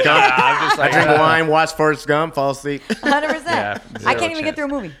week. Forrest Gump. Yeah, I'm just I like, drink wine, watch Forrest Gump, fall asleep. 100%. Yeah, I zero can't even get chance. through a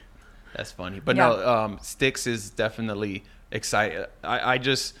movie. That's funny, but Yeah. no, Sticks is definitely excited.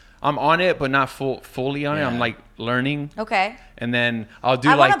 I'm on it, but not fully on it. Yeah. I'm like learning, Okay. and then I'll do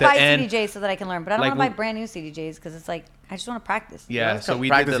I like want to the buy end. CDJs so that I can learn, but I don't like want to buy we- brand new CDJs because it's like I just want to practice. Yeah, so we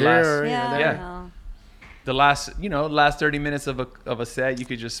did Practice the here last. or- Yeah. Yeah. I know. The last 30 minutes of a set, you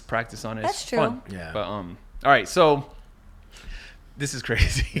could just practice on it. That's It's true. fun. Yeah. But all right, so this is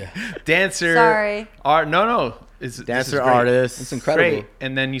crazy. Dancer. Sorry. No. This Dancer is great. artist. It's incredible. Great.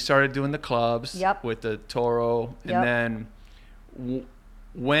 And then you started doing the clubs. Yep. With the Toro, Yep. and then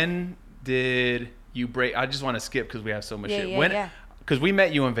when did you break? I just want to skip because we have so much Yeah, shit. yeah, When? yeah. Because we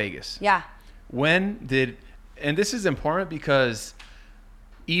met you in Vegas. Yeah. When did? And this is important because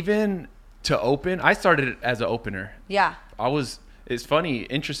even to open, I started as an opener. Yeah. It's funny,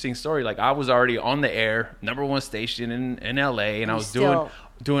 interesting story. Like I was already on the air, #1 station in LA, and I You was still-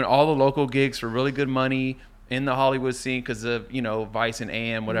 doing all the local gigs for really good money in the Hollywood scene because of Vice and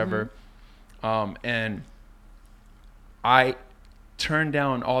AM, whatever. And I turned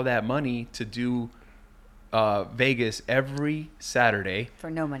down all that money to do Vegas every Saturday. For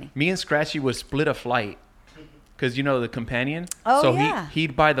no money. Me and Scratchy would split a flight because the companion. Oh, so yeah.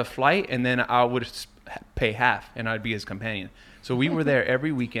 he'd buy the flight and then I would pay half and I'd be his companion. So we were there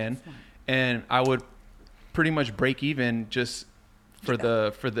every weekend, and I would pretty much break even just for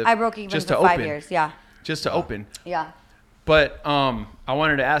the I broke even just for to 5 open. years. Yeah. Just to open. Yeah. But I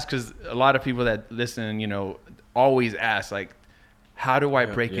wanted to ask, because a lot of people that listen, always ask, like, how do I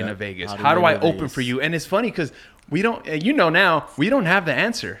break into Vegas? How do I open for you? And it's funny because we don't, now, we don't have the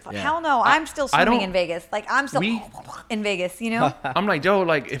answer. Hell no. I'm still swimming in Vegas. Like, I'm still in Vegas, I'm like, Joe,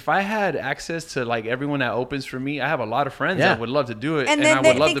 like, if I had access to, like, everyone that opens for me, I have a lot of friends that would love to do it. And I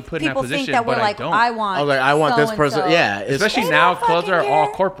would love to put in that position, think that but we're like, I don't. I want this person. Yeah. Especially now, clubs are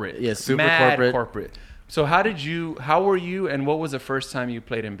all corporate. Yeah, super Mad corporate. So how were you, and what was the first time you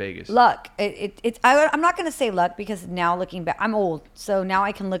played in Vegas? Luck. I'm not going to say luck, because now looking back, I'm old. So now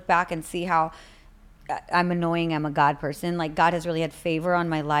I can look back and see how I'm annoying. I'm a God person. Like, God has really had favor on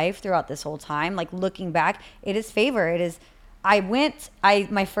my life throughout this whole time. Like, looking back, it is favor. It is.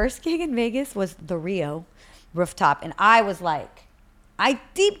 My first gig in Vegas was the Rio rooftop. And I was like, I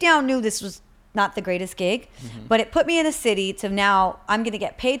deep down knew this was not the greatest gig, but it put me in a city to now I'm going to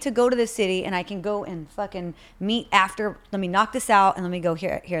get paid to go to the city, and I can go and fucking meet after. Let me knock this out and let me go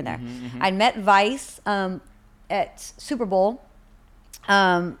here and there. I met Vice at Super Bowl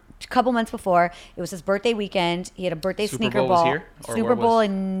a couple months before. It was his birthday weekend. He had a birthday Super sneaker Bowl ball. was here? Or Super where Bowl was-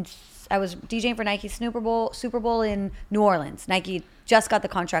 in I was DJing for Nike Super Bowl in New Orleans. Nike just got the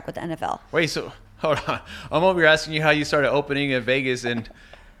contract with the NFL. Wait, so hold on. I'm over here asking you how you started opening in Vegas, and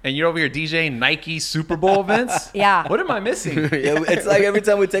you're over here DJing Nike Super Bowl events? Yeah. What am I missing? Yeah, it's like every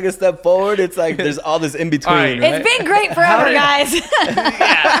time we take a step forward, it's like there's all this in between. All right. Right? It's been great forever, guys.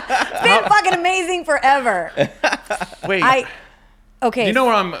 It's been fucking amazing forever. Wait. Okay. You know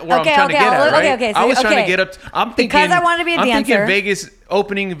where I'm trying to get at, right? Okay. I was trying to okay. get up. I'm thinking Because I wanted to be a I'm dancer. thinking Vegas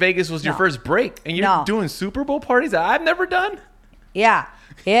opening Vegas was your No. first break, and you're No. doing Super Bowl parties that I've never done. Yeah.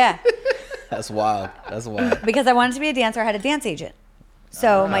 That's wild. That's wild. Because I wanted to be a dancer, I had a dance agent.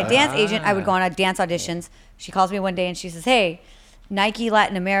 So my dance agent, I would go on dance auditions. She calls me one day and she says, "Hey, Nike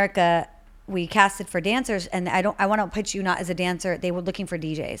Latin America, we casted for dancers, and I want to pitch you not as a dancer. They were looking for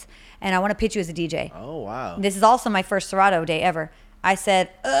DJs, and I want to pitch you as a DJ." Oh, wow. This is also my first Serato day ever. I said,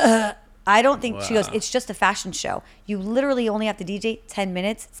 "Ugh, I don't think." She goes, "It's just a fashion show. You literally only have to DJ 10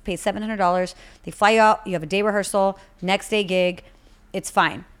 minutes. It's paid $700. They fly you out. You have a day rehearsal, next day gig. It's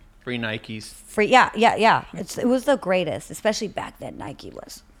fine. Free Nikes. Free, yeah. It was the greatest, especially back then. Nike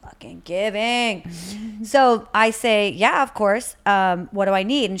was fucking giving. So I say, yeah, of course. What do I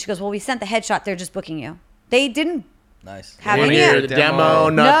need? And she goes, well, we sent the headshot. They're just booking you. They didn't Nice. have They any. didn't hear Here, the the demo. demo,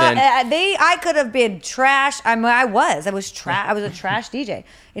 nothing. No, I could have been trash. I was a trash DJ.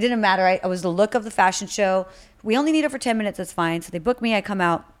 It didn't matter. I was the look of the fashion show. We only need it for 10 minutes. That's fine. So they book me. I come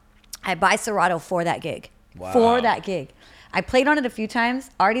out. I buy Serato for that gig. Wow. For that gig. I played on it a few times.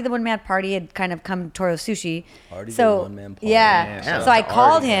 Artie the One Man Party had kind of come to Toro Sushi. Artie the so, One Man Party. Yeah. Yeah, shout So out I to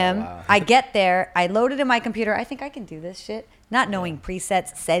called Artie. him. Wow. I get there. I loaded in my computer. I think I can do this shit. Not knowing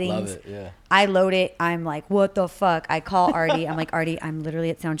presets, settings. Love it, yeah. I load it. I'm like, what the fuck? I call Artie. I'm like, Artie, I'm literally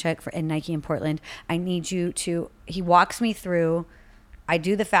at soundcheck in Nike in Portland. I need you to. He walks me through. I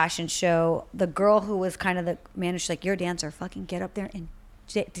do the fashion show. The girl who was kind of the manager, she's like, you're a dancer. Fucking get up there and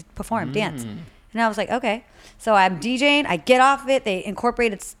perform, dance. And I was like, okay. So I'm DJing. I get off it. They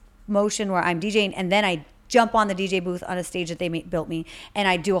incorporated motion where I'm DJing, and then I jump on the DJ booth on a stage that they built me, and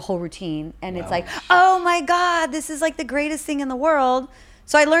I do a whole routine. And it's like, oh my God, this is like the greatest thing in the world.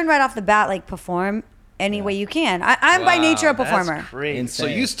 So I learned right off the bat, like, perform any way you can. I'm by nature a performer. That's great. Insane.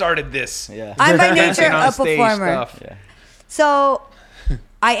 So you started this. Yeah. I'm by nature Dancing on a stage performer. stuff. Yeah. So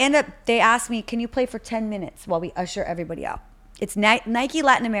I end up, they asked me, can you play for 10 minutes while we usher everybody out? It's Nike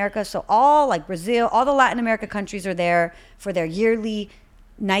Latin America. So all like Brazil, all the Latin America countries are there for their yearly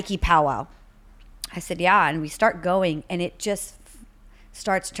Nike powwow. I said, yeah. And we start going, and it just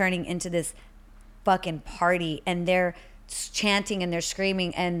starts turning into this fucking party. And they're chanting and they're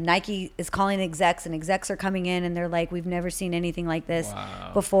screaming, and Nike is calling execs, and execs are coming in, and they're like, we've never seen anything like this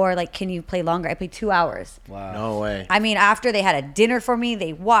before. Like, can you play longer? I played 2 hours. Wow. No way. I mean, after they had a dinner for me,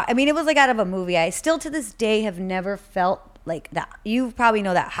 they I mean, it was like out of a movie. I still to this day have never felt like that. You probably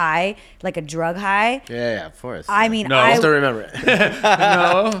know that high, like a drug high. Yeah, of course. I mean, No. I I still remember it.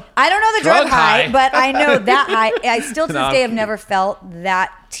 No. I don't know the drug Drug high, high. but I know that high. I still to No, this I'm day have kidding. never felt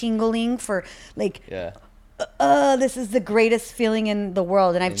that tingling for like, Yeah. this is the greatest feeling in the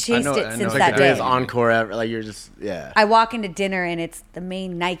world, and I've chased I it know since It's that like the day. greatest encore ever. Like you're just I walk into dinner and it's the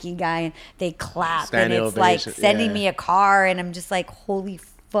main Nike guy, and they clap, Standing and it's like ovation, sending yeah. me a car, and I'm just like, holy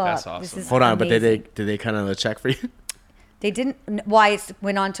fuck, That's this awesome. is Hold on, but amazing. did they kind of check for you? They didn't. Well, I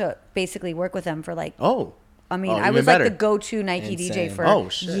went on to basically work with them for like. Oh. I mean, Oh, I even was better. like the go-to Nike DJ Insane. for Oh,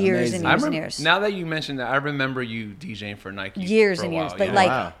 shit. years Amazing. and I years and remember, years. now that you mentioned that, I remember you DJing for Nike. Years for a and years, while, but yeah. like-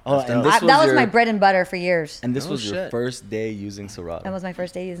 Wow. Oh, That's and dope. this that was your, my bread and butter for years. And this Oh, was your shit. first day using Serato. That was my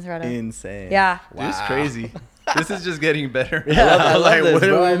first day using Serato. Insane. Yeah. Dude, it's crazy. This is just getting better. I love Like, this, what did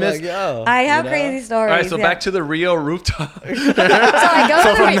bro. we I'm miss? like, yo, I have you know? crazy All stories. right, so yeah. back to the Rio rooftop. So I go So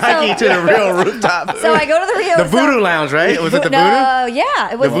to from the Nike to the real rooftop. So I go to the Rio. The Voodoo Lounge, right? Was it the Voodoo? No,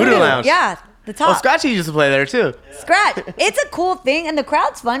 yeah, it was The Voodoo Lounge. Yeah, the top. Oh, Scratchy used to play there too. Scratch. It's a cool thing, and the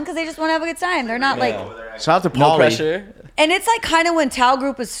crowd's fun because they just want to have a good time. They're not like, Shout out to No Paulie. pressure. and it's like kind of when Tao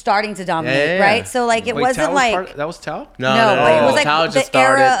Group was starting to dominate, Yeah, yeah, yeah. right? So like it Wait, wasn't Tao was like that was Tao? no, but it was like Tao the just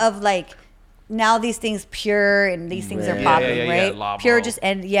era started. of like now these things pure and these things are Yeah, popping, yeah, right? Lavo. Pure just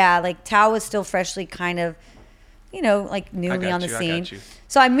and yeah, like Tao was still freshly kind of, like newly got on the you, I scene. got you.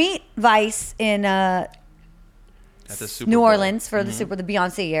 So I meet Vice in At the Super New Bowl. Orleans for the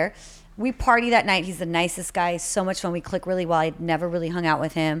Beyonce year. We party that night. He's the nicest guy. So much fun. We click really well. I'd never really hung out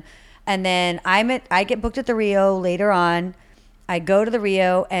with him. And then I get booked at the Rio later on. I go to the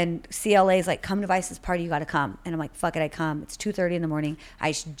Rio and CLA's like, come to Vice's party. You got to come. And I'm like, fuck it. I come. It's 2:30 in the morning.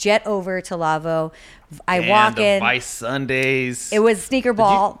 I jet over to Lavo. I And walk the in. Vice Sundays. It was sneaker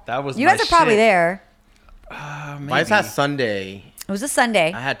ball. that was you my guys are probably shit. there. Vice Maybe. had Sunday. It was a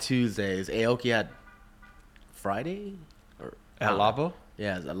Sunday. I had Tuesdays. Aoki had Friday? Or, At Lavo?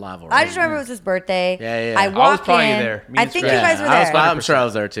 Yeah, it was at Lavo. I just remember it was his birthday. Yeah, yeah. I I was walk probably in. there. Me I and think Scratch. you guys were I was, there. I'm sure I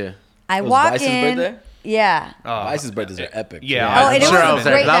was there too. I Was walk Vice's in. birthday? Yeah. Oh, Vice's birthdays are epic. Yeah. Oh, and it sure was I a was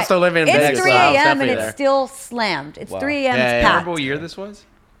there, great 'cause I was night. still living in It's Vegas, 3 so I was a.m. and definitely it's there. still slammed. It's Wow. 3 a.m. Yeah, It's yeah. packed. Remember what year this was?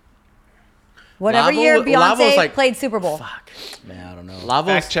 Whatever Lavo- year Lavo Beyonce was like- played Super Bowl. Fuck. Man, I don't know.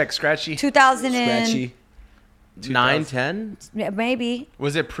 Lavo's Fact check, Scratchy. 2000 and Scratchy. 9, 10? maybe.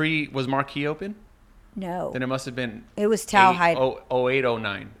 Was it was Marquee open? No. Then it must have been It was Tao Hyde. 08,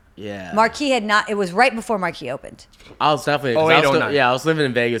 09. Yeah. Marquee had not. It was right before Marquee opened. I was definitely. 'cause 08, I was still, 09. yeah, I was living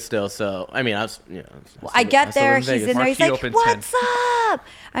in Vegas still, so I mean, I was. Yeah, I get there. live He's in there. He's Marquee like, opened "What's up?"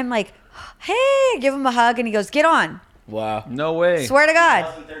 I'm like, "Hey!" Give him a hug, and he goes, "Get on." Wow. No way. Swear to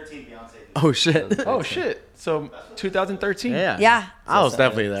God. Oh shit. Oh shit. So 2013. Yeah. Yeah. I was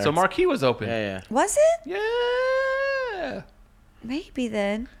definitely there. So Marquee was open. Yeah, yeah. Was it? Yeah. Maybe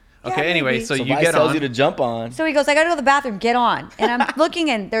then. Okay, Yeah, anyway, maybe. so So you Vice get tells on. you to jump on. So he goes, I gotta go to the bathroom, get on. And I'm looking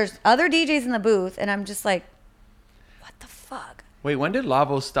and there's other DJs in the booth and I'm just like, what the fuck? Wait, when did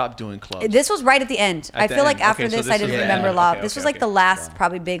Lavo stop doing clubs? This was right at the end. At I the feel like end. after Okay, so this, this I didn't was the remember end. Lavo. Okay, This okay, was like okay. the last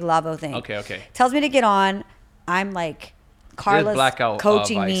probably big Lavo thing. Okay. Tells me to get on. I'm like, Carla's blackout,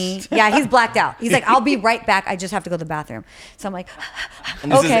 coaching Vice. me. Yeah, he's blacked out. He's like, I'll be right back. I just have to go to the bathroom. So I'm like,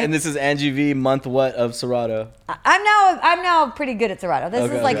 And this okay. is Angie V month what of Serato? I'm now pretty good at Serato. This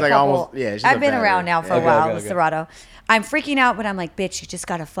Okay, is like okay. a Like couple. almost- yeah, she's I've a been veteran. around now for a Okay, while okay, with okay. Serato. I'm freaking out, but I'm like, bitch, you just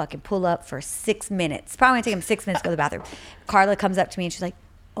gotta fucking pull up for 6 minutes. Probably gonna take him 6 minutes to go to the bathroom. Carla comes up to me and she's like,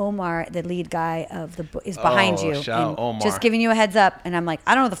 Omar, the lead guy of is behind Oh, you. shout out and Omar. Just giving you a heads up. And I'm like,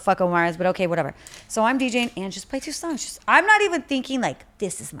 I don't know who the fuck Omar is, but okay, whatever. So I'm DJing and just play 2 songs. I'm not even thinking like,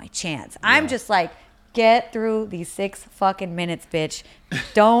 this is my chance. I'm just like, get through these 6 fucking minutes, bitch.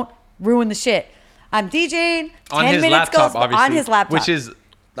 Don't ruin the shit. I'm DJing. On 10 his minutes laptop, goes obviously. on his laptop. Which is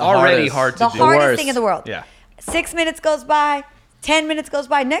already hardest. hard to the do. hardest worst. thing in the world. Yeah. 6 minutes goes by. 10 minutes goes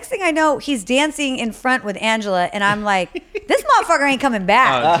by. Next thing I know, he's dancing in front with Angela, and I'm like, this motherfucker ain't coming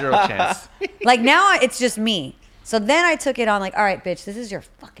back. Zero chance. Like now, it's just me. So then I took it on, like, all right, bitch, this is your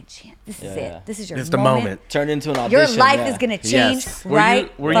fucking chance. This is Yeah. it. This is your It's the moment. moment. Turned into an Your audition. life yeah. is gonna change, Yes.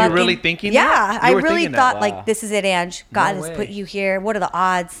 right? Were you really thinking Yeah, that? I You were really thinking that? thought, Wow. like, this is it, Ange. God No has way. put you here. What are the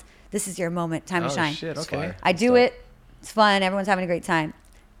odds? This is your moment. Time to Oh shine. shit. Okay. fire. I do it. It's fun. Everyone's having a great time.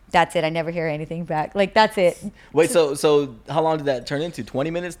 That's it. I never hear anything back. Like, that's it. Wait, so how long did that turn into? 20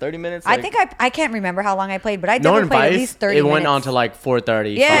 minutes? 30 minutes? I Like- think I can't remember how long I played, but I Knowing definitely played at Vice, least 30 it minutes. went on to like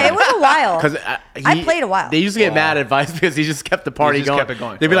 4:30. Yeah, it was a while. Because I played a while. They used to get Wow. mad at Vice because he just kept the party just going. kept it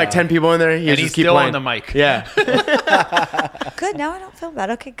going. There'd be like Wow. 10 people in there. He And just he's keep still playing. on the mic. Yeah. Good. Now I don't feel bad.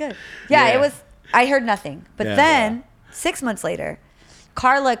 Okay, good. Yeah, Yeah. it was. I heard nothing. But Yeah. then 6 months later,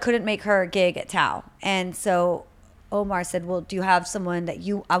 Carla couldn't make her gig at Tao, and so Omar said, "Well, do you have someone that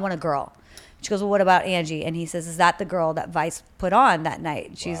I want a girl?" She goes, "Well, what about Angie?" And he says, "Is that the girl that Vice put on that night?"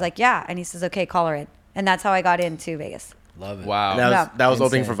 And she's like, "Yeah." And he says, "Okay, call her in." And that's how I got into Vegas. Love it. Wow. That was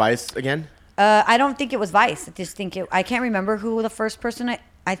opening Insane. for Vice again. I don't think it was Vice. I just think I can't remember who the first person.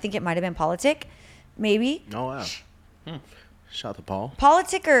 I think it might have been Politic, maybe. Oh wow. Shout out to Paul.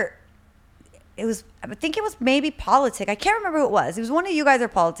 Politic or I think it was maybe Politic. I can't remember who it was. It was one of you guys or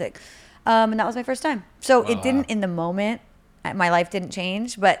Politic. And that was my first time. So it didn't in the moment. My life didn't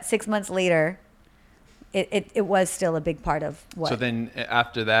change, but 6 months later, it was still a big part of what. So then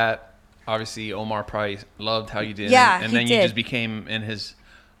after that, obviously Omar probably loved how you did. Yeah, and he then did. you just became in his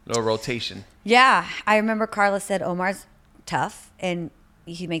little rotation. Yeah, I remember Carla said Omar's tough and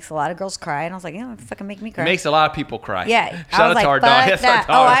he makes a lot of girls cry, and I was like, fucking make me cry. It makes a lot of people cry. Yeah, I Shout was out to our like, dog. fuck That's that.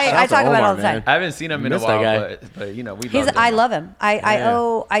 our dog. I Shout out talk to about it all Omar, the time. man. I haven't seen him in a Miss that while, guy. but we love He's him. I love him.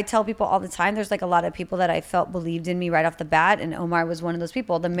 Yeah. I tell people all the time. There's like a lot of people that I felt believed in me right off the bat, and Omar was one of those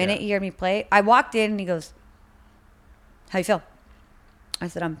people. The minute he heard me play, I walked in and he goes, "How you feel?" I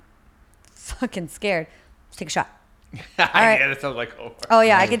said, "I'm fucking scared. Let's take a shot." All right. Yeah, that sounds like Omar. Oh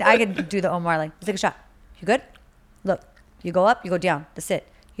yeah, I could do the Omar like, "Let's take a shot. You good? Look, you go up, you go down. That's it.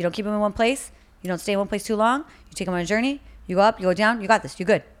 You don't keep him in one place. You don't stay in one place too long. You take him on a journey. You go up, you go down. You got this. You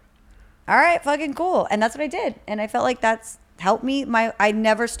good? All right, fucking cool." And that's what I did, and I felt like that's helped me. I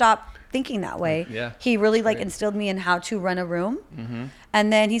never stopped thinking that way. Yeah, he really like instilled me in how to run a room,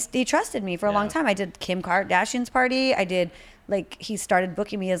 and then he trusted me for a long time. I did Kim Kardashian's party. I did like he started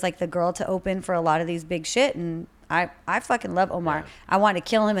booking me as like the girl to open for a lot of these big shit, and I fucking love Omar. Yeah. I want to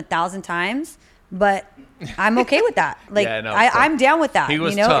kill him 1,000 times, but I'm okay with that. Like Yeah, no, I'm down with that. he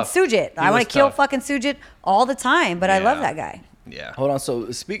was you know, tough. it's Sujit. I He want was to kill tough. fucking Sujit all the time, but I love Yeah. that guy. Yeah. Hold on.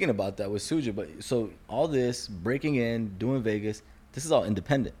 So speaking about that with Suja, but so all this breaking in, doing Vegas, this is all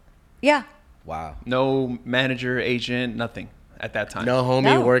independent. Yeah. Wow. No manager, agent, nothing at that time. No homie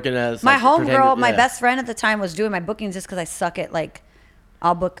No. working as My like, homegirl, pretend- my yeah. best friend at the time was doing my bookings just because I suck at like,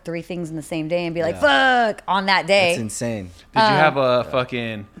 I'll book 3 things in the same day and be like, fuck, on that day. That's insane. Did you have a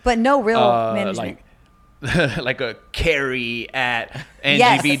fucking But no real management. like a Carrie at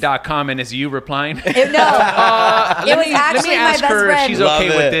Yes. ngb.com and it's you replying? No, it was actually my best her if friend. she's Love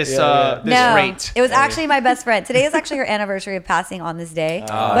okay it. with this this No, rate. it was actually my best friend. Today is actually her anniversary of passing on this day.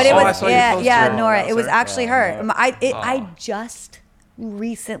 But it I was saw you post her. Nora. Oh, It was that's her. actually her. I just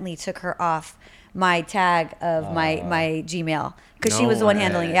recently took her off my tag of my Gmail because she No was the one way.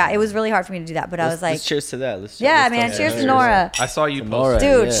 handling it. Yeah, it was really hard for me to do that, but I was like, let's cheers to that. Let's yeah, let's man, talk cheers about to that. Nora. I saw you Nora. post.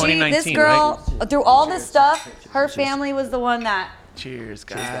 Dude, Yeah. this 2019, girl, through all this stuff, her family was the one that Cheers,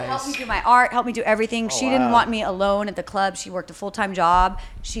 helped me guys. do my art, helped me do everything. She didn't want me alone at the club. She worked a full-time job.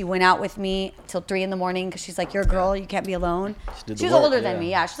 She went out with me till 3 a.m. because she's like, you're a girl, you can't be alone. did the She's work, older than yeah. me.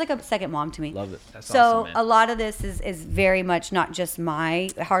 Yeah, she's like a second mom to me. Love it. That's So awesome, man. a lot of this is very much not just my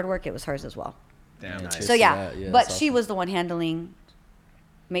hard work; it was hers as well. Damn nice. cheers. So to yeah, that. Yeah, but that's she awesome. was the one handling,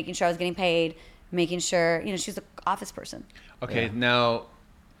 making sure I was getting paid, making sure she's an office person. Okay, now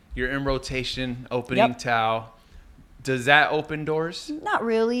you're in rotation, opening Yep. Tao. Does that open doors? Not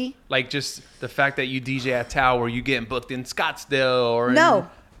really. Like just the fact that you DJ at Tao, or you getting booked in Scottsdale or No,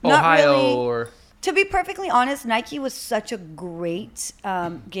 in not Ohio really. or To be perfectly honest, Nike was such a great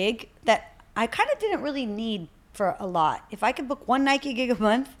gig that I kind of didn't really need for a lot. If I could book one Nike gig a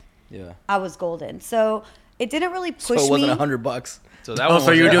month, Yeah. I was golden. So it didn't really push So it wasn't me. $100. so that Oh, one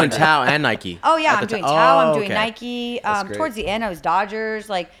so you were was- doing Tao and Nike? Oh yeah, At I'm the doing ti- Tao. I'm Oh, doing okay. Nike. That's great. Towards the end, I was Dodgers.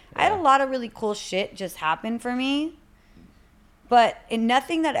 Like I had a lot of really cool shit just happen for me, but in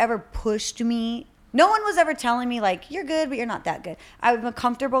nothing that ever pushed me. No one was ever telling me like you're good, but you're not that good. I'm a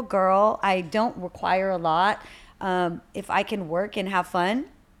comfortable girl. I don't require a lot. If I can work and have fun,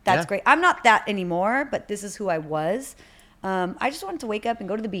 that's Yeah. great. I'm not that anymore, but this is who I was. I just wanted to wake up and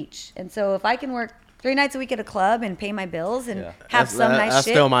go to the beach, and so if I can work 3 nights a week at a club and pay my bills and Yeah. have some nice That's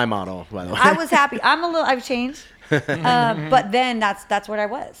shit. still my model, by the way. I was happy. I've changed. But then that's what I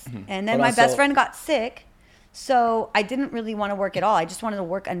was. And then Hold my on, best so- friend got sick. So I didn't really want to work at all. I just wanted to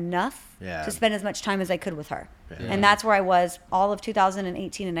work enough Yeah. to spend as much time as I could with her. And that's where I was all of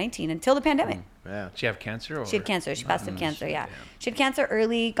 2018 and 19 until the pandemic. Yeah. She have cancer? Or? She had cancer. She passed of cancer, yeah. She had cancer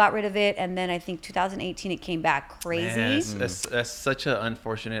early, got rid of it, and then I think 2018 it came back crazy. Man, that's such an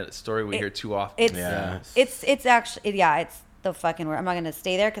unfortunate story we hear too often. It's Yeah. it's actually it's the fucking word. I'm not gonna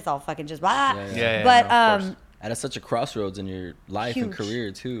stay there because I'll fucking just blah. Yeah, But no, of course. And it's such a crossroads in your life and Huge.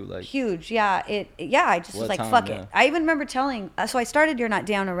 career too. Like Huge, yeah. I just was What like, time, fuck yeah. it. I even remember telling. So I started You're Not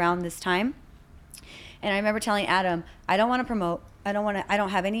Down around this time, and I remember telling Adam, I don't want to promote. I don't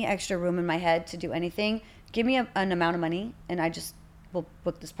have any extra room in my head to do anything. Give me an amount of money, and I just will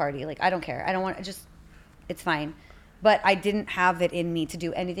book this party. Like I don't care. I don't want just. It's fine, but I didn't have it in me to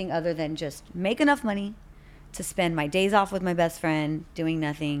do anything other than just make enough money to spend my days off with my best friend doing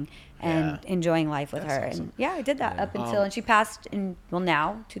nothing and enjoying life with her. And yeah, I did that up until and she passed in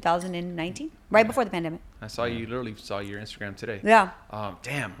now 2019, right before the pandemic. I saw you literally saw your Instagram today. Yeah.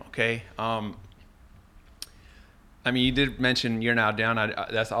 Damn. Okay. I mean, you did mention You're Now Down.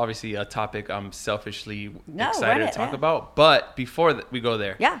 That's obviously a topic I'm selfishly excited run to it, talk yeah. about. But before we go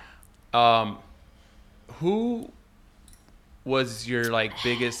there, Yeah. who was your like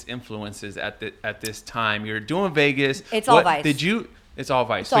biggest influences at this time? You're doing Vegas. It's all Vice. It's all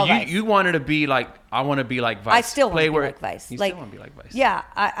Vice. It's all so Vice. you wanted to be like, I want to be like Vice. I still want to be where- like Vice. You Like, still want to be like Vice. Yeah,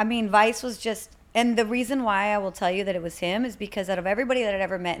 I mean, Vice was just, and the reason why I will tell you that it was him is because out of everybody that I'd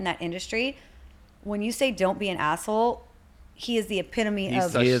ever met in that industry, when you say don't be an asshole, he is the epitome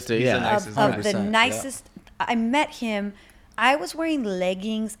of He is the nicest of guy. the 100%, nicest. I met him. I was wearing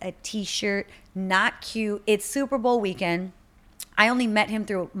leggings, a t-shirt, not cute. It's Super Bowl weekend. I only met him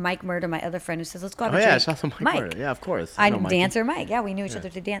through Mike Murder, my other friend, who says, "Let's go have Oh a yeah, drink." shout out to Mike. Murder. Yeah, of course. I know Mikey. dancer Mike. Yeah, we knew each other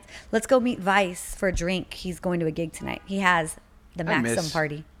to dance. Let's go meet Vice for a drink. He's going to a gig tonight. He has the Maxim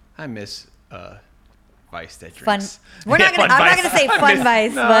party. I miss Vice that Fun. drinks. We're not gonna. Fun I'm not Vice. gonna say I fun miss-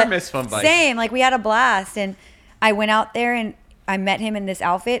 Vice, No, but I miss Fun Vice. same. Like, we had a blast, and I went out there and I met him in this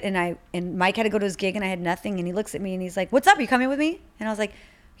outfit, and Mike had to go to his gig, and I had nothing, and he looks at me and he's like, "What's up? You coming with me?" And I was like,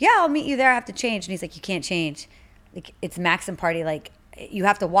 "Yeah, I'll meet you there. I have to change." And he's like, "You can't change. Like, it's Maxim party. Like, you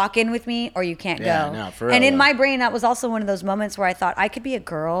have to walk in with me or you can't Yeah, go." no, for real, and in though. my brain, that was also one of those moments where I thought I could be a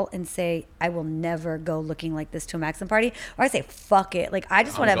girl and say, I will never go looking like this to a Maxim party, or I say, fuck it. Like, I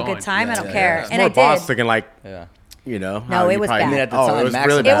just want to have a going. good time. I don't Yeah, care. yeah. It's And more I boss did. thinking like, Yeah. you know. No, how it you was probably- bad. I mean, at the oh, time, it was Maxim-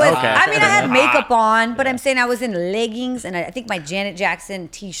 really It bad. was. Okay. I mean, I had makeup on, but I'm saying I was in leggings and I think my Janet Jackson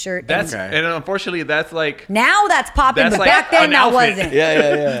T-shirt. That's Okay. and unfortunately that's like Now that's popping, That's but like back then an that outfit. wasn't.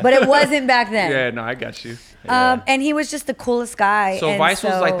 Yeah. But it wasn't back then. yeah. No, I got you. And he was just the coolest guy. So and Vice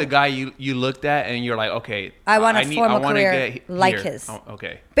was like so the guy you looked at and you're like, okay, I wanna need- form a wanna career get like here. his. Oh,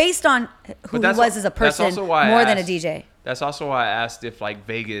 okay. based on who he that's was al- as a that's person, also why I more than a asked- DJ. That's also why I asked if like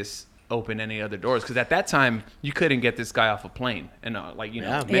Vegas opened any other doors because at that time you couldn't get this guy off a plane and like you know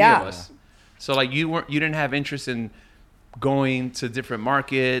Yeah. many Yeah. of us. So like you didn't have interest in going to different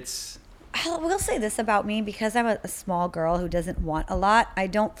markets. I will say this about me, because I'm a small girl who doesn't want a lot. I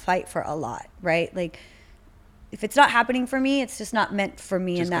don't fight for a lot, right? Like, if it's not happening for me, it's just not meant for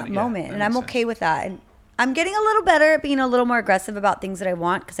me in Just that kinda- yeah, moment, that and I'm makes okay sense. with that. And I'm getting a little better at being a little more aggressive about things that I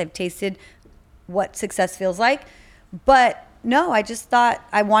want because I've tasted what success feels like. But no, I just thought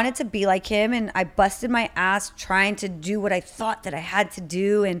I wanted to be like him, and I busted my ass trying to do what I thought that I had to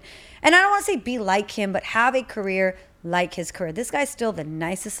do. And I don't want to say be like him, but have a career like his career. This guy's still the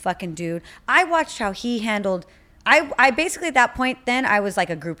nicest fucking dude. I watched how he handled. I basically at that point then I was like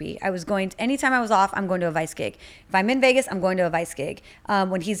a groupie. I was going to, anytime I was off, I'm going to a Vice gig. If I'm in Vegas, I'm going to a Vice gig.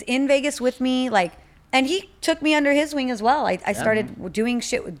 When he's in Vegas with me, like, and he took me under his wing as well. I started doing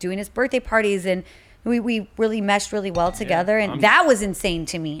shit, doing his birthday parties, and we really meshed really well together, and that was insane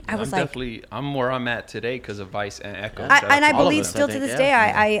to me. I was like, I'm where I'm at today because of Vice and Echo. I Shout out to all of believe us. still to think, this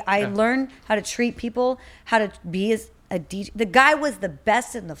yeah. day, I learned how to treat people, how to be as a DJ. The guy was the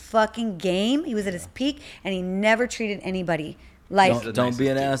best in the fucking game. He was at his peak, and he never treated anybody like Don't be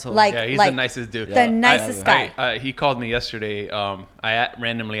an dude. asshole. Like- Yeah, he's the nicest dude. the nicest guy. He called me yesterday.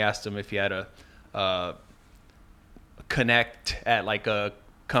 Randomly asked him if he had a connect at like a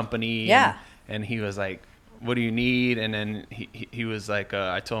company. Yeah. And he was like, "What do you need?" And then he was like,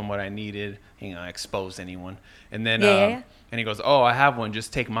 "I told him what I needed." He didn't expose anyone. And then Yeah. and he goes, "Oh, I have one.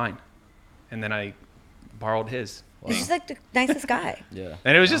 Just take mine." And then I borrowed his. He's just like the nicest guy. Yeah.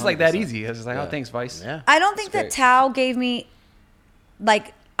 And it was just like that 100%. easy. I was just like, "Oh, Yeah. thanks, Vice." Yeah. I don't think that great. Tao gave me,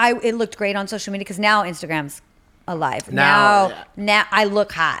 like, it looked great on social media because now Instagram's alive. Now- Now I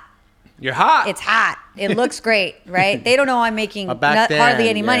look hot. You're hot. It's hot. It looks great, right? They don't know I'm making But back then, hardly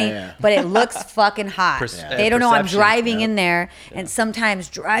any yeah, money, yeah. but it looks fucking hot. They don't know I'm Perception, driving yeah. in there and sometimes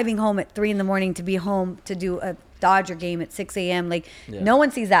driving home at 3 a.m. to be home to do a Dodger game at 6 a.m. Like, Yeah. no one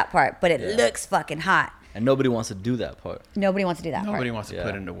sees that part, but it Yeah. looks fucking hot. And nobody wants to do that part. Nobody wants to do that Nobody part. wants to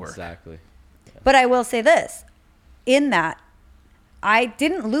put into work. Exactly. But I will say this, in that, I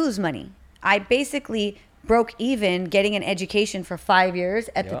didn't lose money. I basically broke even getting an education for 5 years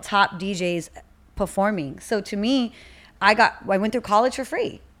at the Yep. top DJs performing. So to me, I went through college for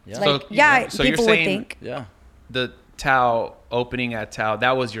free. Yeah. Like, So- yeah, so you're people would saying- think Yeah. The Tao opening at Tao,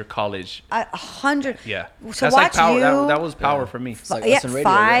 that was your college. 100. Yeah. So That's watch like power. you. That was power for me. It's like Yeah, us in radio.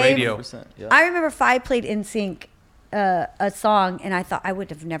 Five. Radio. 100%, Yeah. I remember Five played In Sync, a song, and I thought I would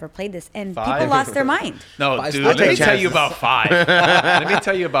have never played this, and Five? people lost their mind. No, Five dude, still let me take tell you chances. about Five. Let me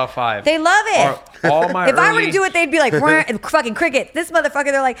tell you about Five. They love it. All my If I were early- to do it, they'd be like, "Wah," and fucking cricket. This motherfucker,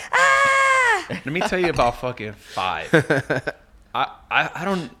 they're like, ah. Let me tell you about fucking Five.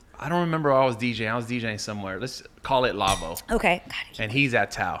 I don't remember I was DJing. I was DJing somewhere. Let's call it Lavo. Okay. And he's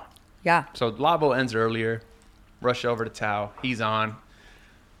at Tao. Yeah. So Lavo ends earlier. Rush over to Tao. He's on.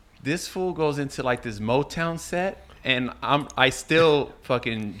 This fool goes into like this Motown set. and I still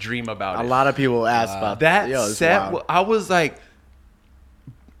fucking dream about A it. lot of people ask about That Yo, it's set, wild. I was like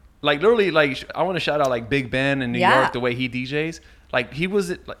literally, like I want to shout out like Big Ben in New Yeah. York, the way he DJs. Like he was,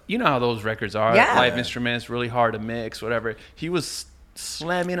 like, you know how those records are, Yeah. live instruments, really hard to mix, whatever. He was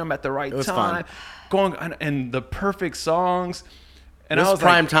slamming them at the right was time, fun. going and the perfect songs. And It I was was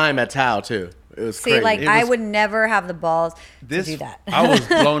prime like, time at Tao too. It was See, crazy. like It I was- would never have the balls this, to do that. I was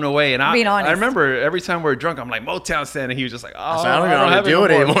blown away, and Being I honest. remember every time we were drunk, I'm like Motown stand, and he was just like, oh, So I don't even know how have to do it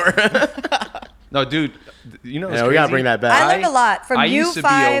no more. anymore. No, dude, you know what's Yeah, we gotta crazy? bring that back. I learned a lot from I you, used to be a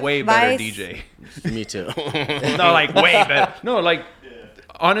Five, way better Vice. DJ. Me too. No, like way better. No, like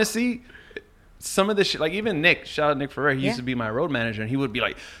honestly, some of the shit, like even Nick, shout out Nick Ferrer, he used Yeah. to be my road manager, and he would be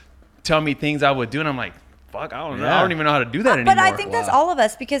like, tell me things I would do, and I'm like, fuck, I don't know, Yeah. I don't even know how to do that anymore. But I think that's all of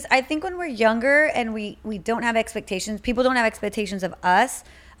us, because I think when we're younger and we don't have expectations, people don't have expectations of us.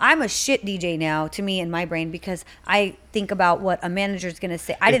 I'm a shit DJ now, to me, in my brain, because I think about what a manager's gonna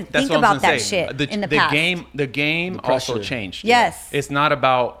say. I didn't That's think what I'm about gonna that say. shit in the past. The game also pressure. changed. Yes. It's not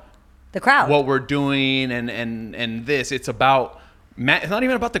about The crowd. what we're doing and this. It's about it's not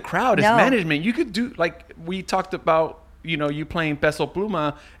even about the crowd. It's No. management. You could do, like we talked about, you know, you playing Peso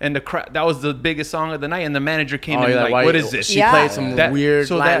Pluma, and the crowd, that was the biggest song of the night, and the manager came Oh, to me yeah, like, why- what is this? She Yeah. played some That- weird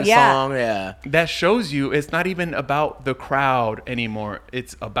so Latin that- Yeah. song. Yeah. That shows you it's not even about the crowd anymore.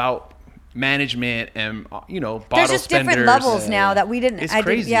 It's about management and, you know, bottle There's just different spenders. levels now that we didn't. It's I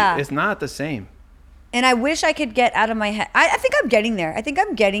crazy. Did, yeah. It's not the same. And I wish I could get out of my head. I think I'm getting there. I think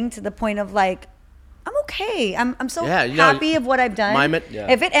I'm getting to the point of like, I'm okay. I'm so Yeah, you know, happy of what I've done.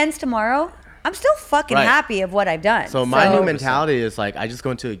 Yeah. If it ends tomorrow, I'm still fucking Right. happy of what I've done. So my new mentality is like, I just go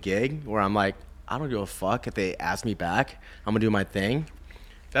into a gig where I'm like, I don't give a fuck if they ask me back. I'm gonna do my thing.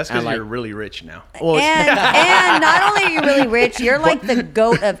 That's because And, like- you're really rich now. Well, and not only are you really rich, you're like the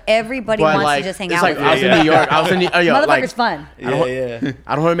goat of everybody but wants like, to just hang it's out like with I was you. in New York. I was in New yo, Motherfucker's like, fun. Yeah, yeah.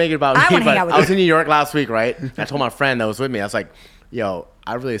 I don't want to make it about I me, wanna hang but out with I was you. in New York last week, right? I told my friend that was with me, I was like, yo,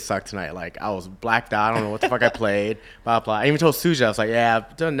 I really sucked tonight. Like, I was blacked out. I don't know what the fuck I played. Blah, blah. I even told Suja, I was like, yeah,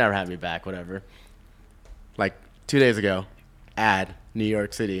 don't never have me back, whatever. Like, 2 days ago, New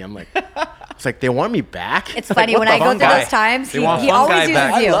York City. I'm like, I was like, they want me back? It's funny what when the I go fun through guy? those times. They He want fun always guy uses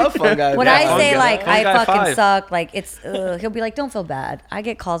back. I you. love fun guy. When Yeah, I fun say guy. like Fun I guy fucking five. suck, like it's he'll be like, don't feel bad. I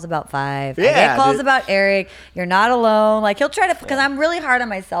get calls about Five. I Yeah, get calls dude. about Eric. You're not alone. Like he'll try to, because I'm really hard on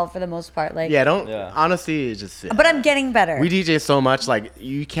myself for the most part. Like Yeah, don't. Yeah. Honestly, it's just. but I'm getting better. We DJ so much, like,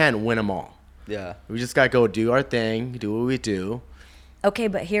 you can't win them all. Yeah. We just got to go do our thing, do what we do. Okay,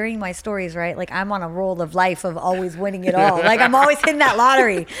 but hearing my stories, right? Like I'm on a roll of life of always winning it all. Like I'm always hitting that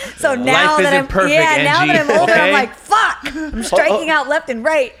lottery. So now Life that isn't I'm perfect, now that Angie, I'm older, I'm okay? like, fuck. I'm striking out left and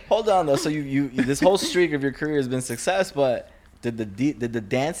right. Hold on though. So you this whole streak of your career has been success, but did the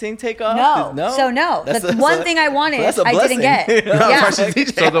dancing take off? No. So no. That's The a- one so- thing I wanted, so that's a I didn't blessing. get. You know? Yeah. She's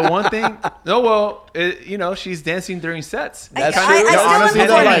DJ. So the one thing, you know, she's dancing during sets. That's I true. still am honestly, though,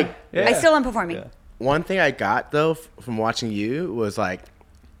 performing. like- Yeah. I still am performing. Yeah. One thing I got, though, from watching you was, like,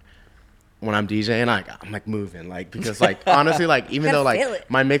 when I'm DJing, I'm like moving, like, because like honestly, like even Gotta though like feel it.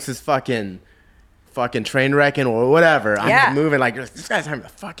 my mix is fucking train wrecking or whatever, I'm Yeah. like moving like this guy's having a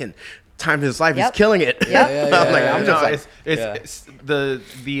fucking time of his life. Yep. He's killing it. Yep. I'm like, I'm No, just like, it's the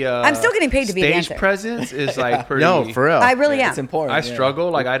I'm still getting paid to be a stage dancer. presence is like pretty. no, for real. I really am. It's important. I yeah. struggle.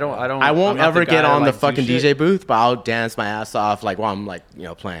 Like I don't. I I'm won't not ever the get guy on to, the like, fucking do shit. DJ booth, but I'll dance my ass off like while I'm like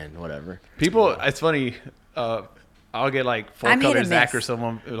playing whatever. People, it's funny. I'll get like full I'm hit color or Zach miss. or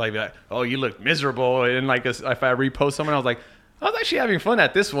someone like, be like, oh, you look miserable, and like if I repost someone, I was like, I was actually having fun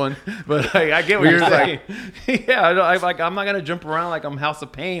at this one, but like I get what you're saying. Yeah, I'm not gonna jump around like I'm House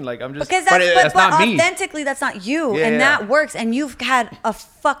of Pain. Like I'm just Because but that's not me. authentically, that's not you, Yeah, and yeah. that works. And you've had a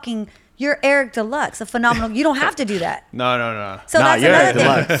fucking. You're Eric Deluxe, a phenomenal. You don't have to do that. No. So Nah, that's you're another Eric thing.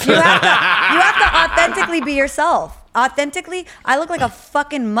 Deluxe. You have to authentically be yourself. Authentically, I look like a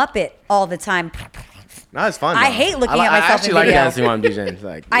fucking Muppet all the time. No, it's fun. I though. hate looking I at I myself actually in like video. dancing while I'm DJing. It's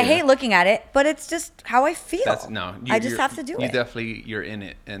like, I yeah. hate looking at it, but it's just how I feel. That's no. I just you're- have to do you it. definitely you're in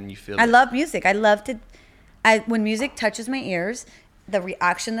it and you feel. I it. love music. I love to. When music touches my ears, the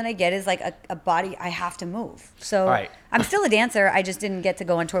reaction that I get is like a body. I have to move. So Right. I'm still a dancer. I just didn't get to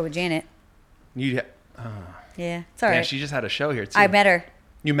go on tour with Janet. You. Yeah, it's all Yeah, right. she just had a show here too. I met her.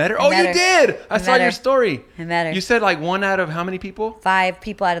 You met her? I Oh, met you her. did. I I saw met your her. story. I met her. You said like one out of how many people? 5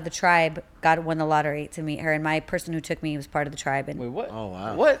 people out of the tribe won the lottery to meet her, and my person who took me was part of the tribe. And Wait, what? Oh,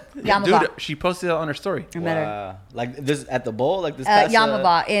 wow. What? Yamava. Dude, she posted it on her story. I met her. Wow. Like this at the bowl, like this past.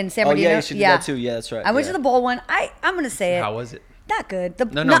 Yamava in San Oh Bernardino. yeah, she did that too. Yeah, that's right. I went yeah. to the bowl one. I'm gonna say it. How was it? Not good.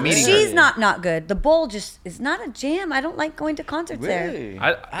 No, meeting her. she's not good. The bowl just is not a jam. I don't like going to concerts there. Really?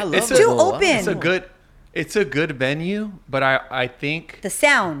 I love it's the a- Too bowl. open. It's a good. It's a good venue, but I think The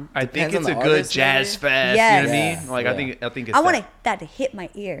sound. I think Depends it's on a the good artist, jazz maybe? fest. Yes. You know what I mean? Yeah. Like Yeah. I think it's I want that. that to hit my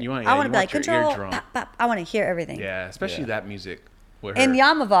ear. You want- I yeah, want to you be like, want your control, eardrum. pop, pop. I want to hear everything. Yeah, especially Yeah. that music. With In her.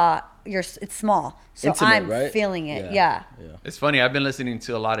 Yamava, it's small, so Intimate, I'm right? feeling it. Yeah. It's funny. I've been listening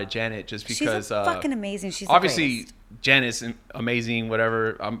to a lot of Janet just She's because. fucking amazing. She's the obviously greatest. Janet's amazing,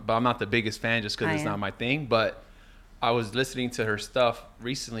 whatever. But I'm not the biggest fan just because I it's am. not my thing. But I was listening to her stuff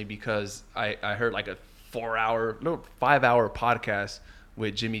recently because I heard like a 5-hour podcast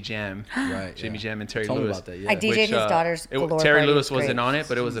with Jimmy Jam, Right, Jimmy yeah. Jam and Terry Told me Lewis. about that, yeah. I DJ'd his daughter's galore Terry party. Lewis It was wasn't great. on it,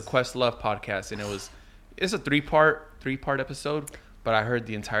 but it was a Questlove podcast, and it's a three-part episode. But I heard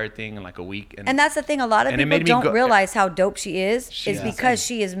the entire thing in like a week, And that's the thing. A lot of And it people made me don't go- realize how dope she is. She's Is because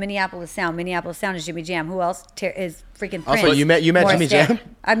she is Minneapolis Sound. Minneapolis Sound is Jimmy Jam. Who else is freaking Prince? Also, you met Morris Jimmy Day. Jam?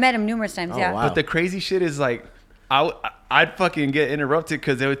 I've met him numerous times. Oh, Yeah. wow. But the crazy shit is like, I'd fucking get interrupted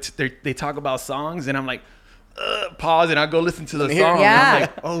because they talk about songs and I'm like, pause and I go listen to the me hear it. song. Yeah. And I'm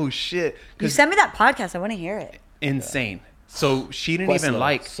like, oh shit, You because send me that podcast. I want to hear it. insane. So she didn't even Questlove,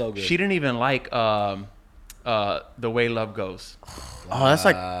 like. so good. She didn't even like The Way Love Goes. Oh, that's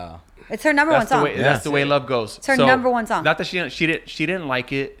like It's her number one That's the song. way. That's the way love goes. It's her number one song. Not that she didn't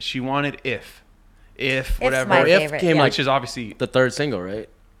like it. She wanted if It's whatever. my If favorite. came yeah. Which is obviously the third single, right?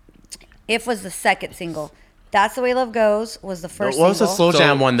 If was the second single. That's the way love goes was the first. What was the single. slow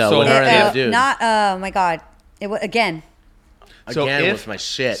jam one though? so with her and the if- other dude. Not. Oh my god. It was again. So Again was my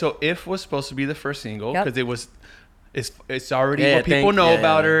shit. So if was supposed to be the first single Yep. because it's already Yeah, what people know yeah.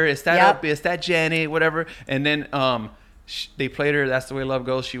 about her. It's that Yep. it's that Janet, whatever. And then they played her. That's the way love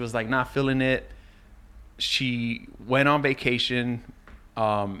goes. She was like not feeling it. She went on vacation,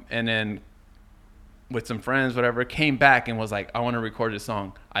 and then with some friends, whatever, came back and was like, I want to record this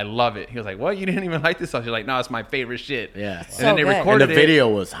song. I love it. He was like, what? You didn't even like this song? She's like, no, it's my favorite shit. Yeah. And So then they good. recorded And the video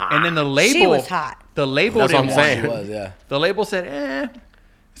was hot. And then the label. She was hot. The label That's what didn't I'm want saying. it. It was, yeah. The label said,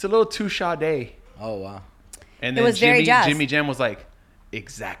 it's a little too Sade. Oh wow. And It then was very jazz. Jimmy Jam was like,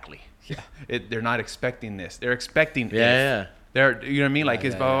 exactly. Yeah. They're not expecting this. They're expecting Yeah, if. yeah. They're, you know what I mean? Like,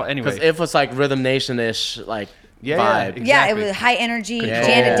 it's about, Because anyway. if was like Rhythm Nation-ish, like Yeah, vibe. exactly. Yeah, it was high energy, Control.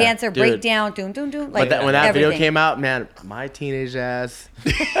 Janet Yeah. dancer, Dude. breakdown, doom, doom, doom. Like But when that video everything. came out, man, my teenage ass.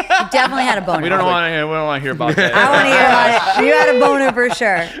 You definitely had a boner. We don't want to hear about that. I want to hear about it. You had a boner for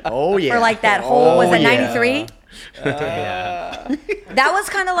sure. Oh yeah. For like that whole, was it yeah. 93? That was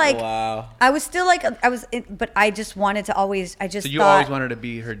kind of like, Wow. I was still like, but I just wanted to always, I just So you thought always wanted to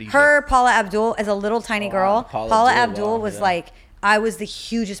be her DJ. her, Paula Abdul, as a little tiny girl. Paula Abdul, Abdul wow, was yeah. like, I was the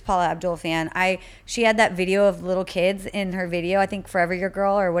hugest Paula Abdul fan. She had that video of little kids in her video, I think Forever Your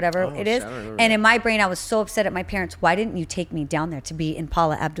Girl or whatever it is. shit, I don't remember And that. in my brain, I was so upset at my parents. Why didn't you take me down there to be in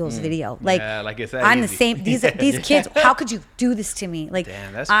Paula Abdul's video? Like, Yeah, like it's that I'm the easy. same. These kids. How could you do this to me? Like,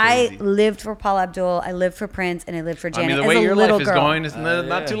 Damn, that's I crazy. lived for Paula Abdul. I lived for Prince, and I lived for I Janet mean, the as way a your little life is girl. going is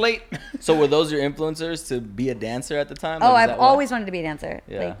not too late. So were those your influencers to be a dancer at the time? Oh, Like, is I've that why? always wanted to be a dancer.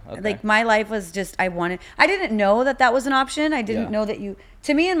 Yeah, Like, okay. like my life was just, I didn't know that was an option. I didn't Yeah. know that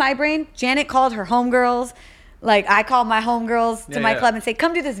to me in my brain, Janet called her homegirls. Like I called my homegirls to Yeah, my yeah. club and say,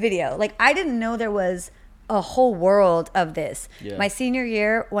 come do this video. Like I didn't know there was a whole world of this. Yeah. My senior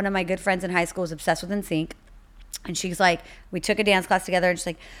year, one of my good friends in high school was obsessed with NSYNC. And she's like, we took a dance class together and she's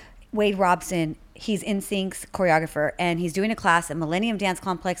like, Wade Robson, he's NSYNC's choreographer and he's doing a class at Millennium Dance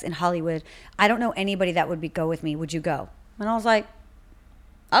Complex in Hollywood. I don't know anybody that would go with me. Would you go? And I was like,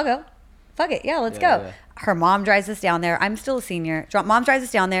 I'll go. Fuck it. Yeah, let's Yeah, go. yeah. Her mom drives us down there. I'm still a senior. Mom drives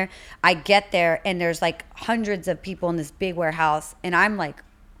us down there. I get there and there's like hundreds of people in this big warehouse. And I'm like,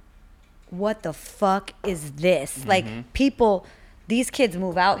 what the fuck is this? Mm-hmm. Like people, these kids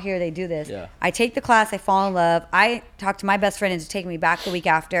move out here. They do this. Yeah. I take the class. I fall in love. I talk to my best friend into taking me back the week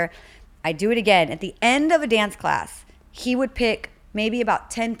after. I do it again. At the end of a dance class, he would pick maybe about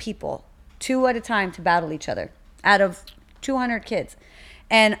 10 people, 2 at a time to battle each other out of 200 kids.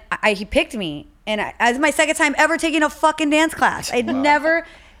 And he picked me. And as my second time ever taking a fucking dance class. I'd never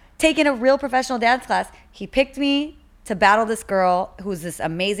taken a real professional dance class. He picked me to battle this girl who's this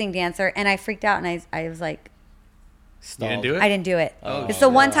amazing dancer. And I freaked out and I was like, You didn't do it? I didn't do it. Oh, It's the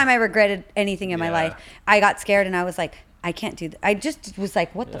one yeah. time I regretted anything in my Yeah. life. I got scared and I was like, I can't do that. I just was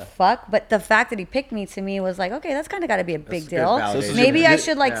like, what the Yeah. fuck? But the fact that he picked me to me was like, okay, that's kind of got to be a big good deal. validation. So this is Maybe your- I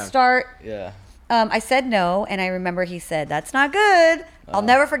should like yeah. start. Yeah. I said no, and I remember he said, that's not good. I'll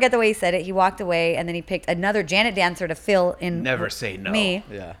never forget the way he said it. He walked away, and then he picked another Janet dancer to fill in. Never say no. Me.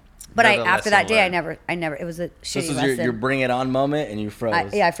 Yeah. But Another after lesson that day, learned. I never, it was a This shitty was lesson. your bring it on moment, and you froze.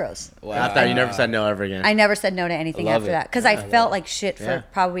 I froze. Wow. I thought you never said no ever again. I never said no to anything Love after it. that because Yeah, I I felt love like shit for Yeah.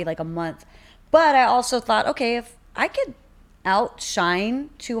 probably like a month. But I also thought, okay, if I could outshine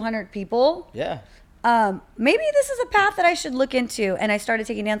 200 people, Yeah. Maybe this is a path that I should look into, and I started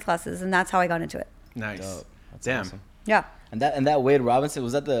taking dance classes, and that's how I got into it. Nice. Dope. That's Damn. awesome. Yeah. And that Wade Robinson,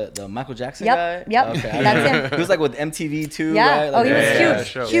 was that the Michael Jackson Yep, guy? yep. Okay. That's him. He was like with MTV too, Yeah. right? Oh, he was Yeah, huge.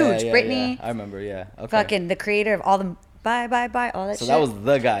 sure. Huge. Yeah, Britney. I remember, yeah. Okay. Fucking the creator of all the bye, all that So shit. that was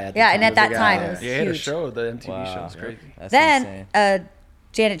the guy at the Yeah, time. and at that The time guy. it was Yeah, he had a huge. show. The MTV show Wow. was crazy. That's Then insane.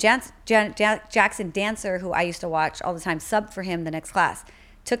 Janet Jackson Dancer, who I used to watch all the time, subbed for him the next class.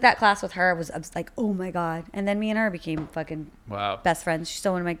 Took that class with her. I was like, oh my god. And then me and her became fucking Wow. best friends. She's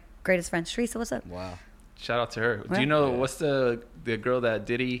still one of my greatest friends. Teresa, what's up? Wow. Shout out to her. Do What? you know what's the girl that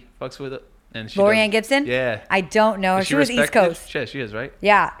Diddy fucks with? And she Lorianne does- Gibson? Yeah. I don't know. Is She was East respected? Coast. Yeah, she is, right?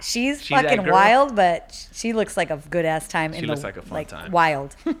 Yeah, she's She's that fucking girl? wild, but she looks like a good ass time. She looks like a fun time.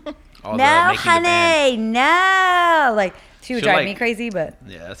 Wild. All the No, making the band. honey, no. Like she would She'll, drive like- me crazy, but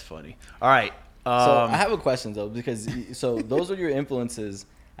Yeah, that's funny. All right. So I have a question though, because so those were your influences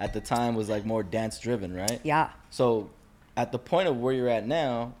at the time, was like more dance driven, right? yeah. So at the point of where you're at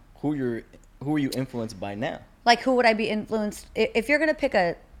now, who are you influenced by now? Like who would I be influenced? If you're gonna pick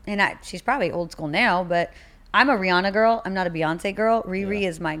she's probably old school now, but I'm a Rihanna girl. I'm not a Beyonce girl. Riri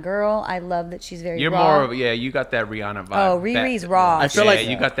is my girl. I love that she's very You're raw. more of you got that Rihanna vibe. Oh, Riri's raw. I feel yeah, like-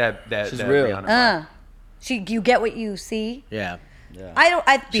 you got that She's that real. Rihanna vibe. You get what you see. Yeah. Yeah.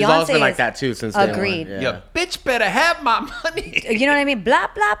 Beyonce She's always been like is- that too since day one. Agreed. Yeah. Yeah, bitch better have my money. You know what I mean? Blah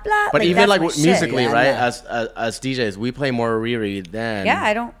blah blah. But even that's like my shit. musically, Yeah, right? yeah. As DJs, we play more Riri than Yeah,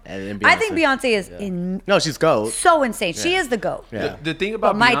 I don't. and I think Beyonce is No, she's goat. so insane. She is the goat. Yeah. The thing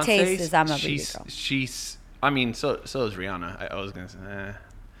about But my Beyonce, taste is I'm a Riri she's girl. she's. I mean, so is Rihanna. I was gonna say.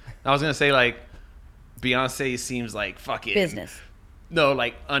 I was gonna say like Beyonce seems like fucking Business. No,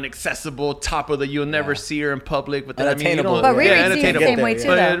 like unaccessible, top of the. You'll never see her in public. But Unattainable. But Riri seems the unattainable. same way too,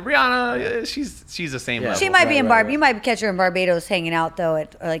 But though. Rihanna, yeah, she's the same Yeah. level. She might be Right, in right, You might catch her in Barbados hanging out though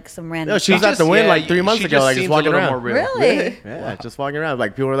at like some random. No, she was spot. at the win Yeah, like 3 months she ago, like seems just a walking little around. more real. Really? Yeah, just walking around.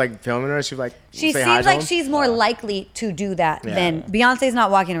 Like people were like filming her. She was like, She say hi seems to like them. she's more likely to do that Yeah. than Beyonce's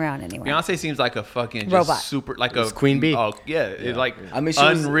not walking around anywhere. Beyonce seems like a fucking just Robot. super, like a It's Queen Bee. Oh yeah, it's like I mean, she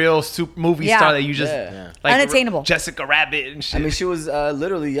was- unreal super movie Yeah. star that you just Yeah. like Unattainable. Jessica Rabbit and shit. I mean, she was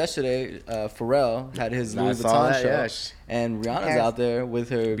literally yesterday. Pharrell had his I Louis saw Vuitton that, show, yeah. and Rihanna's Paris. out there with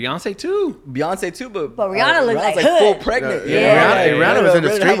her Beyonce too. Beyonce too, but Rihanna looks Rihanna's like full hood. pregnant. Yeah, Yeah. Rihanna was in the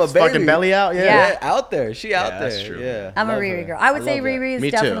ready to have a streets, fucking baby. belly out. Yeah. Yeah. out there. She out Yeah, there. that's true. Yeah, I'm a love Riri her. girl. I would say love that. Riri is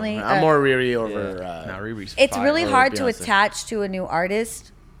Me definitely. too. I'm more Riri over. Nah, Riri's It's fire. really Or hard to Beyonce. attach to a new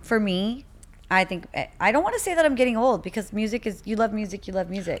artist for me. I think I don't want to say that I'm getting old because music is you love music.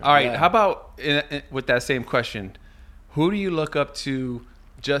 All right, Yeah. how about with that same question? Who do you look up to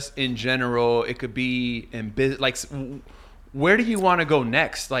just in general? It could be in business. Like, where do you want to go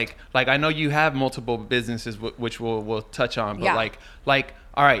next? Like I know you have multiple businesses, which we'll touch on. But Yeah. like,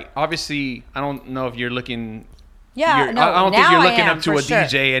 all right. Obviously, I don't know if you're looking. Yeah, no, I don't think now you're I looking am, up to for a sure.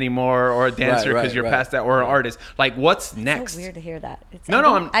 DJ anymore or a dancer because right, you're right. past that, or an artist. Like, what's It's next? so weird to hear that. It's, No, I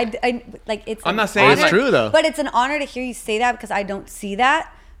no, don't- I like it's. I'm an not saying honor, it's It's true, though. But it's an honor to hear you say that because I don't see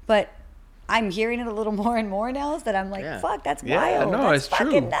that. But I'm hearing it a little more and more now. That I'm like, Yeah. fuck, that's Yeah, wild. no, That's it's true.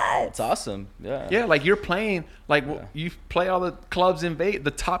 fucking nuts. It's awesome. Yeah. Yeah, like you're playing, like you play all the clubs in Vegas,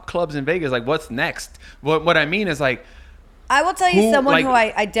 the top clubs in Vegas. Like, what's next? What I mean is like, I will tell you Who, someone like- who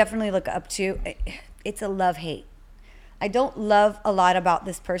I definitely look up to. It's a love-hate. I don't love a lot about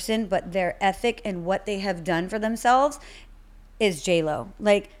this person, but their ethic and what they have done for themselves is J-Lo.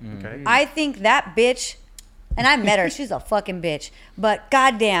 Like, Okay. I think that bitch, and I met her. She's a fucking bitch. But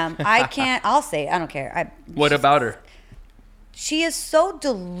goddamn, I can't. I'll say it. I don't care. what about her? She is so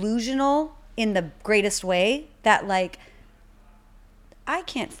delusional in the greatest way that like I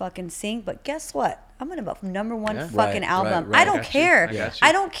can't fucking sing, but guess what? I'm gonna have a number one Yeah. fucking Right, album. right, I right. don't I got you. care. I got you.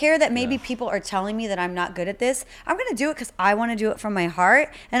 I don't care that maybe people are telling me that I'm not good at this. I'm gonna do it because I want to do it from my heart,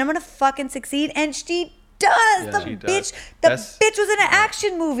 and I'm gonna fucking succeed. And she does. The she bitch, does. the That's- bitch was in an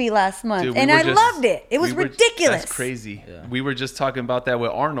action movie last month, Dude, we and were I just- loved it. It was we were- ridiculous. That's crazy. Yeah. We were just talking about that with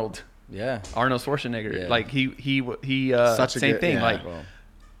Arnold Yeah. Schwarzenegger. Yeah. Like he Such a same good- thing. yeah. Like Bro.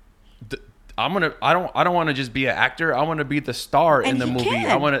 I don't want to just be an actor. I want to be the star in And the he movie. can.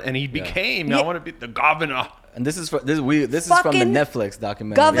 I want to, and he became. I Yeah. want to be the governor. And this is from this is from the Fucking Netflix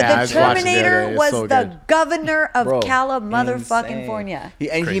documentary. Governor, Yeah, I the was watching it the other Terminator day. It's was so the good. governor of Bro, California.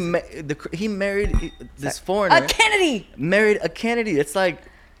 insane. He married this foreigner. A Kennedy. Married a Kennedy. It's like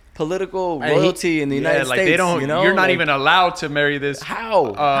political And he- royalty in the United like States. they don't. You know? You're not Like, even allowed to marry this.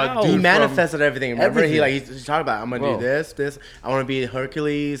 How? How? Dude He from- manifested everything. Remember, Everything. he's talking about, I'm gonna Bro. do this. I want to be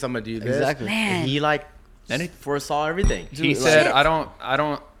Hercules. I'm gonna do this. Exactly. Man. And he like, And and he foresaw everything. He Dude, said, like- I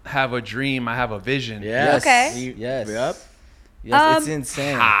don't have a dream. I have a vision. Yes. Okay. He- Yes. Yep. Yes, it's Um,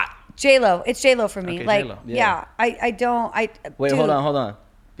 insane. Hot. J-Lo. It's J-Lo for me. Okay, Like, J-Lo. yeah. I don't. Wait, dude, hold on. Go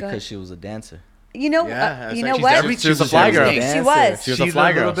Because ahead. she was a dancer. You know, Yeah, it's you like know she's what? every- She was a fly girl. Dancer. She was. She was a She's fly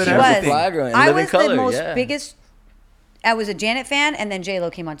a little girl. bit She of was. everything. Fly girl in I living was color, the most yeah. biggest. I was a Janet fan, and then J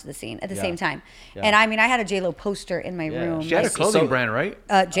Lo came onto the scene at the Yeah. same time. Yeah. And I mean, I had a J Lo poster in my Yeah. room. She had a Like, clothing So- brand, right?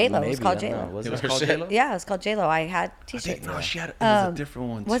 J Lo. It was Maybe, called I J don't know. Lo. Was It it? was her called shit? J-Lo? Yeah, it was called J Lo. I had I T-shirts. think, no, she had it was a different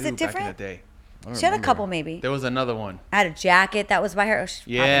one, too, was it back in different? the day. She had a couple, maybe. There was another one. I had a jacket that was by her. Oh,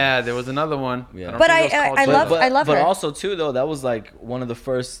 Yeah, there was another one. Yeah. don't But think it was I called love- J-Lo. I love but her. also too though, that was like one of the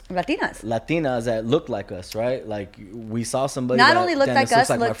first Latinas. Latinas that looked like us, right? Like we saw somebody Not that, only looked "Damn, like this looks us,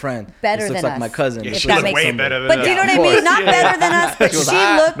 like my looked friend. better this looks than like my us. cousin. Yeah, This If she that was makes way sense. better than But us. do you know what Of I mean? course. Not better than us, but She was she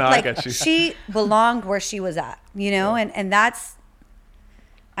hot. looked No, I like got you. she belonged where she was at, you know? And that's,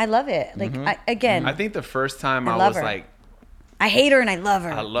 I love it. Like, again, I think the first time I I, love was her. like, I hate her and I love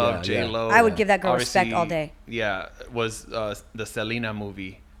her. I love Yeah, yeah. J-Lo. I would give that girl respect Obviously, all day. Yeah, was the Selena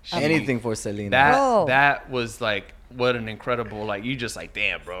movie. She- Anything for Selena. That Bro. that was like what an incredible like you just like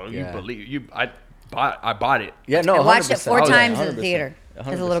damn bro you Yeah. believe you I bought it. yeah, no, I watched it 100%. 4 Oh, yeah, times in the 100%. theater as a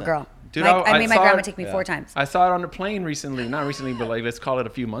little 100%. girl. Dude, I made my saw grandma it- take me yeah. 4 times. I saw it on the plane recently, not recently, but like let's call it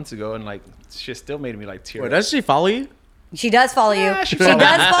a few months ago, and like shit still made me like tear. Wait, up. does she follow you? She does follow you. Yeah, she she follows-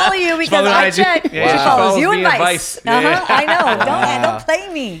 does follow you because follows I IG. checked. Yeah, she she follows follows you me and and Vice. Vice. Yeah. I know. Don't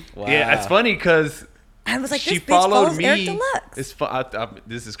play me. Wow. Yeah, it's funny because I was like, she this bitch followed follows me. Eric Deluxe.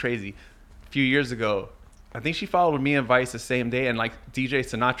 This is crazy. A few years ago, I think she followed me and Vice the same day, and like DJ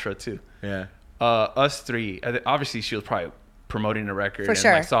Sinatra too. Yeah. Us three. Obviously, she was probably promoting the record For and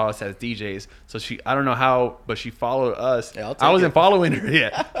sure. like saw us as DJs. So I don't know how, but she followed us. Yeah, I'll take I wasn't it. following her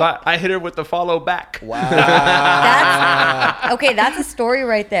yet, but I hit her with the follow back. Wow. That's okay. That's a story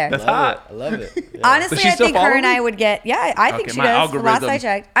right there. That's Love hot. it. I love it. Yeah. Honestly, Does she I still think her follow and me? I would get. Yeah, I think Okay, she my does. The last I algorithm.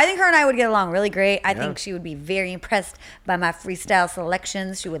 checked, I think her and I would get along really great. I think she would be very impressed by my freestyle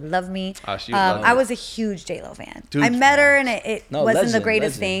selections. She would love me. Oh, she would love I it. was a huge J-Lo fan. Dude. I met her and it No, wasn't the legend,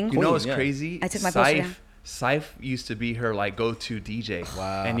 greatest legend. thing. You know what's Queen, yeah. crazy? I took my poster down. Syph used to be her like go-to DJ.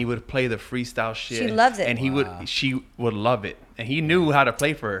 Wow. And he would play the freestyle shit. She loves it. And she would love it. And he knew how to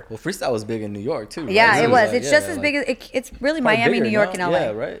play for her. Well, freestyle was big in New York too. Right? Yeah, So it was. like, It's yeah, just as like, big as it's really probably Miami, bigger New York, now. and LA.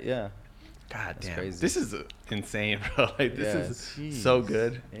 Yeah, right. Yeah. God damn. crazy. This is insane, bro. Like this Yeah, is so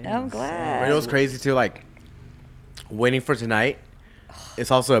good. I'm glad. You know what's crazy too? Like, Waiting for Tonight.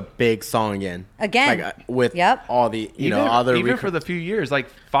 It's also a big song again. Again. Like, with Yep. all the other even for the few years, like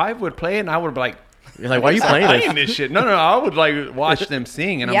Five would play it, and I would be like, You're like, why are you playing playing this? this shit. No, I would like watch them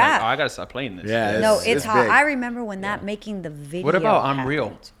sing, and I'm Yeah. like, oh, I gotta stop playing this. Yeah. No, It's- it's it's hot. big. I remember when that making the video. What about I'm happened.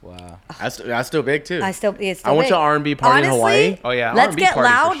 Real? Wow. That's still big too. It's still I went big. to R&B party in Honestly, Hawaii. Oh, yeah, Let's R&B Get party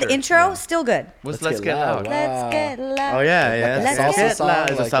for Loud. sure. The intro still good. What's Let's Let's Get Get Loud. Loud? Wow. Let's get loud. Oh yeah, yeah. Let's Salsa get song. loud.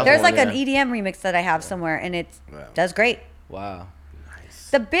 It's a Like salsa There's one, like an yeah. EDM remix that I have somewhere, and it does great. Wow.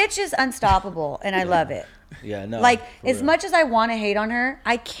 The bitch is unstoppable, and I love it. Yeah. No. Like for as real. much as I want to hate on her,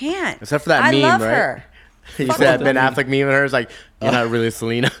 I can't. Except for that I meme, love right? her. You Fuck said that with Ben them. Affleck meme and her is like, you're not really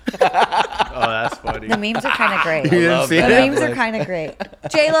Selena. Oh, that's funny. The memes are kind of great. You didn't love see Ben The it? memes are kind of great.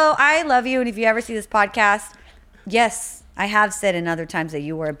 J-Lo, I love you. And if you ever see this podcast, yes, I have said in other times that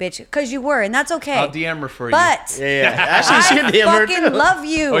you were a bitch. Because you were, and that's okay. I'll DM her for you. But Yeah, yeah. Actually, she I can DM her fucking too. love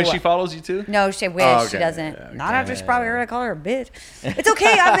you. Oh, she follows you too? No, she wish. Oh, She okay. doesn't. Yeah, Not after she probably heard I call her a bitch. It's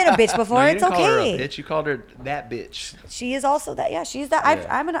okay. I've been a bitch before. No, you It's didn't call her a okay. bitch. You called her that bitch. She is also that. Yeah, she's that.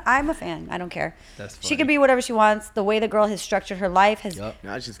 Yeah. I'm a fan. I don't care. That's She funny. can be whatever she wants. The way the girl has structured her life has. Yup.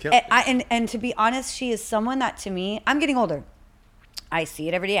 No, she's killed. And to be honest, she is someone that to me, I'm getting older. I see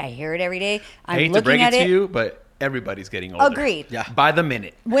it every day. I hear it every day. I'm I hate to looking break at it it. to you, but everybody's getting older. Agreed. Yeah. By the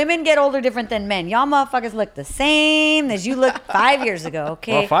minute. Women get older different than men. Y'all motherfuckers look the same as you looked 5 years ago.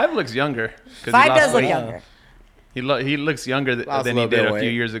 Okay. Well, Five looks younger. 'cause he Five lost does look weight. younger. He looks younger Lost a than he little bit did of a few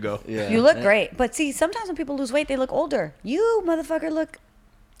weight. years ago. Yeah. You look great, but see, sometimes when people lose weight, they look older. You motherfucker look.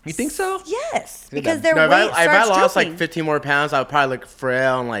 You think so? Yes, Look at because that. their No, weight if I starts lost drooping. like 15 more pounds, I would probably look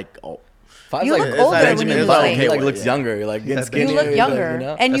frail and like, oh. Five's You like, look it's older like when Benjamin you lose Button. weight. He like Okay, looks yeah. younger. You're like getting You skinnier. You look like, younger, you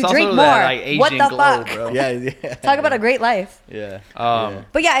know? and you That's drink also more. that, like, What aging the glow, fuck? bro. Yeah. Talk about a great life. Yeah.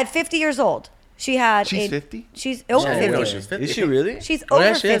 But yeah, at 50 years old, she had. She's a- 50? She's over Yeah, I 50. didn't know she was 50. Is she really? She's Oh over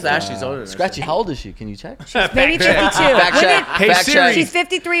yeah, she 50. is. Actually, she's older than Scratchy, how old is she? Can you check? Maybe 52. Fact When check. did- Hey, Fact Siri. check. She's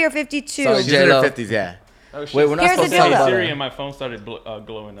 53 or 52. Sorry, She's in her J-Lo. 50s, yeah. Oh, shit. Wait, we're not Here's the supposed to talk deal, about though. Siri her. and my phone started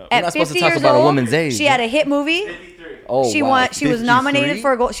glowing up. At not supposed to 50 talk years about a old, woman's age. she had a hit movie. Oh, She wow. won. She was 53? nominated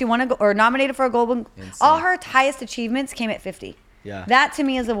for a gold. She won or nominated for a Golden. All her highest achievements came at 50. Yeah. That to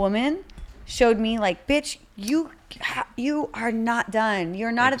me as a woman showed me like, bitch, you are not done.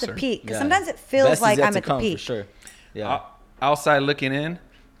 You're not Thank at you, the sir. peak. 'Cause Yeah. sometimes it feels Best is like yet I'm to at the come, peak. For sure. Yeah. Outside looking in,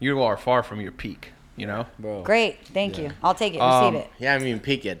 you are far from your peak. You know, Bro. Great. Thank you. I'll take it. Receive it. You haven't even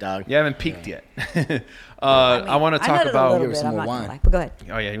peaked yet, dog. you haven't peaked yet. I want to I talk nutted a about. little Give her bit, some I'm more not gonna wine. lie, but go ahead.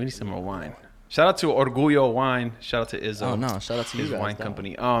 Oh yeah, we need some more wine. Shout out to Orgullo Wine. Shout out to Izzo. Oh no! Shout out to you His guys. wine dog.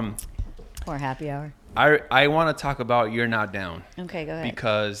 company. Or happy hour. I want to talk about You're Not Down Okay, go ahead.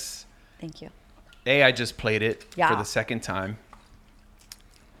 because Thank you. I just played it for Yeah. the second time.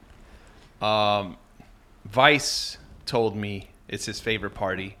 Vice told me it's his favorite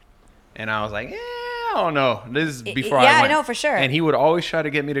party, and I was like, I don't know. This is before yeah, I I went. know for sure. And he would always try to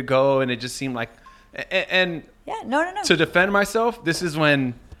get me to go, and it just seemed like, and Yeah, no. to defend myself, this is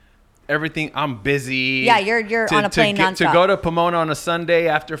when everything I'm busy. Yeah, you're on a plane to nonstop. go to Pomona on a Sunday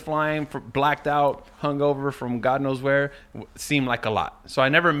after flying, blacked out, hungover from God knows where, seemed like a lot. So I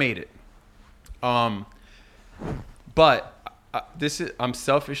never made it. But I'm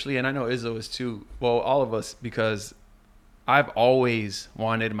selfishly, and I know Izzo is too. Well, all of us, because I've always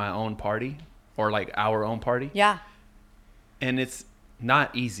wanted my own party or like our own party. Yeah. And it's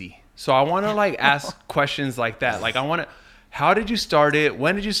not easy. So I want to like ask questions like that. Like I want to, how did you start it?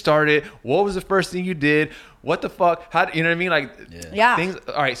 When did you start it? What was the first thing you did? What the fuck? How, you know what I mean? Like Yeah. things.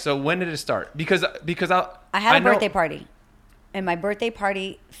 All right. So when did it start? Because I had a know- birthday party, and my birthday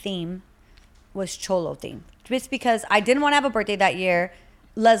party theme was Cholo theme. Just because I didn't want to have a birthday that year.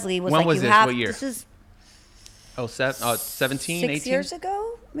 Leslie was When like, was "You this? have." What year? This is 17, 6 18? years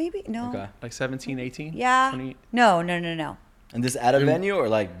ago, maybe. No. Okay. Like 17, 18? Yeah. 20? No. And this at a venue or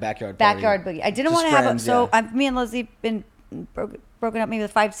like backyard? Party? Backyard boogie. I didn't Just want to have friends, a. So yeah. me and Leslie been broken up maybe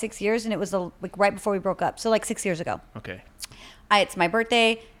 5-6 years, and it was like right before we broke up. So like 6 years ago. Okay. It's my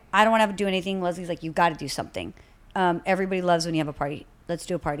birthday. I don't want to do anything. Leslie's like, "You've got to do something. Everybody loves when you have a party. Let's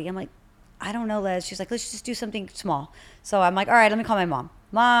do a party." I'm like, "I don't know, Les." She's like, "Let's just do something small." So I'm like, "All right, let me call my mom.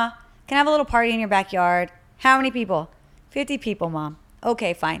 Ma, can I have a little party in your backyard? How many people? 50 people, Mom.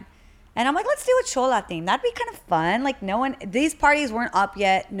 Okay, fine." And I'm like, "Let's do a Chola theme. That'd be kind of fun." Like these parties weren't up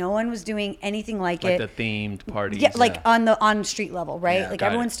yet. No one was doing anything like Like it. the themed parties. Yeah, like on street level, right? Yeah, like got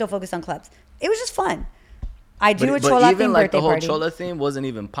everyone's it. still focused on clubs. It was just fun. I do a But Chola even theme like birthday the whole party. Chola theme wasn't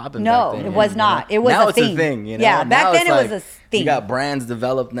even popping. No, back then, it was not. You know? It was now a it's theme. a thing. You know? Yeah, back Now then it's it was like, a theme. You got brands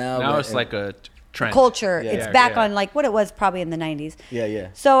developed now. Now but- it's like a trend. Culture. Yeah. It's Yeah, back yeah. on like what it was probably in the 90s. Yeah.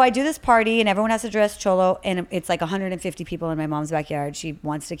 So I do this party and everyone has to dress cholo and it's like 150 people in my mom's backyard. She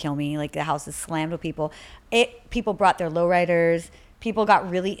wants to kill me. Like the house is slammed with people. People brought their lowriders. People got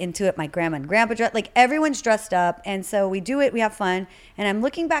really into it. My grandma and grandpa dressed. Like everyone's dressed up. And so we do it. We have fun. And I'm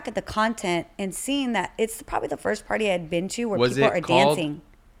looking back at the content and seeing that it's probably the first party I had been to where Was people it are called dancing.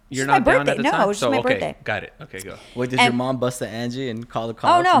 You're It's Not my Down birthday. at the No, time? it was just my okay, birthday. Got it. Okay, go. Wait, did your And- mom bust to Angie and call the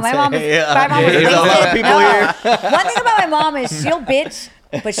cops? Oh no, and my say, mom is. "Hey, My mom was there's a lot of amazing. people No. here." One thing about my mom is she'll bitch,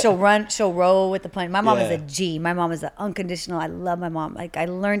 but she'll roll with the punch. My mom is Yeah. a G. My mom is an unconditional. I love my mom. Like I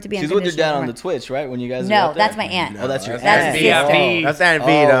learned to be She's with unconditional. your dad on with the her. Twitch, right? When you guys. were No, out there? that's my aunt. Oh, that's your That's aunt. his sister. VIP. That's Aunt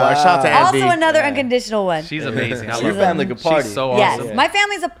V, Oh, though. wow. Shout out to Aunt V. Also another unconditional one. She's amazing. I So love your her. family could party. She's so Yes, awesome. my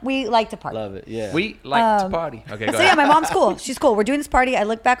family's we like to party. Love it. Yeah. We like to party. Okay, go So ahead. yeah, my mom's cool. She's cool. We're doing this party. I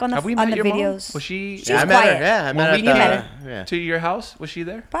look back on the Have we on met the your videos. mom? Was she She's Yeah, I met her. quiet. Yeah, I met When her. we at met the- her. Yeah. to your house? Was she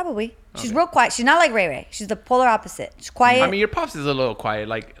there? Probably. She's real quiet. She's not like Ray Ray. She's the polar opposite. She's quiet. I mean, your pops is a little quiet.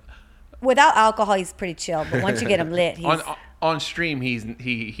 Like Without alcohol, he's pretty chill. But once you get him lit, he's on stream,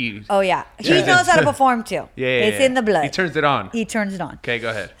 he. oh yeah, he Turns knows it- how to perform too. Yeah, It's yeah. in the blood. He turns it on. He turns it on. Okay, go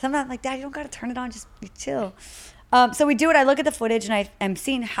ahead. Sometimes I'm like, Dad, you don't got to turn it on. Just be chill. So we do it. I look at the footage and I'm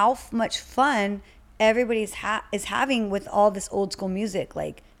seeing how much fun everybody is having with all this old school music,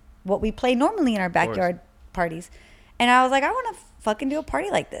 like what we play normally in our backyard parties. And I was like, I want to fucking do a party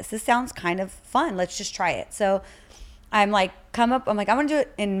like this. This sounds kind of fun. Let's just try it. So I'm like, I want to do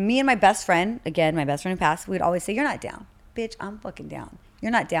it. And me and my best friend, again, my best friend who passed, we'd always say, "You're not down." Bitch, I'm fucking down.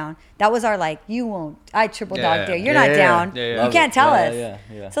 You're not down. That was our like, you won't. I triple Yeah, dog dare. yeah. You're Yeah, not yeah, down. yeah, yeah. You Love can't it. tell Yeah, us.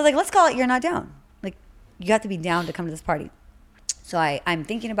 yeah. So like, let's call it You're Not Down. Like, you have to be down to come to this party. So I'm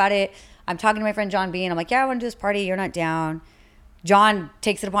thinking about it. I'm talking to my friend John B. And I'm like, yeah, I want to do this party. You're not down. John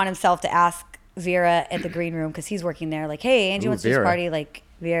takes it upon himself to ask Vera at the green room because he's working there. Like, hey, Angie Ooh, wants to do this Vera. party. Like,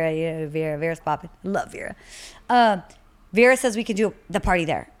 Vera, yeah, Vera's popping. Love Vera. Vera says we can do the party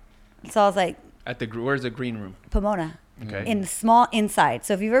there. So I was like, Where's the green room? Pomona. Okay. In the small inside.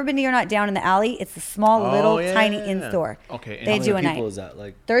 So if you've ever been to You're Not Down in the alley, it's a small Oh, little yeah. tiny in-store. Okay, and They how do How a many people night. is that?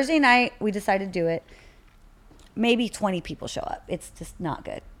 Like, Thursday night, we decided to do it. Maybe 20 people show up. It's just not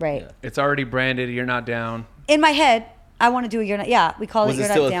good, right? Yeah. It's already branded. You're not down. In my head, I want to do a You're Not. Yeah, we call was it it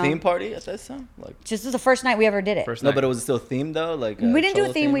You're still Not a Down. theme party at that time? Like, Just this is the first night we ever did it. First no, night. but it was still themed though. Like, We didn't do a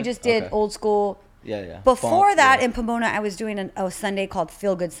Cholo theme. We themed? just did Okay. old school Yeah. Before Funk, that, yeah. in Pomona, I was doing a Sunday called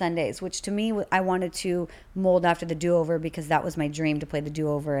Feel Good Sundays, which to me, I wanted to mold after the do-over because that was my dream to play the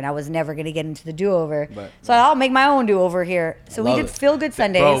do-over, and I was never going to get into the do-over. So I'll make my own do-over here. So we love did it. Feel Good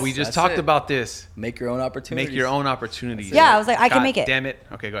Sundays. Bro, we just That's talked it. about this. Make your own opportunities. Make your own opportunities. Yeah, I was like, I can God make it. Damn it.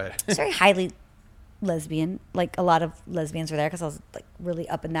 Okay, go ahead. It's very highly lesbian. Like a lot of lesbians were there because I was like really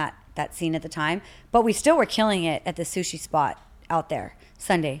up in that scene at the time. But we still were killing it at the sushi spot out there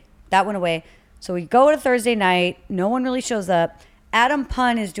Sunday. That went away. So we go to Thursday night. No one really shows up. Adam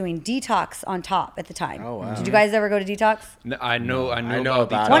Pun is doing Detox on top at the time. Oh, wow. Did you guys ever go to Detox? No, I know about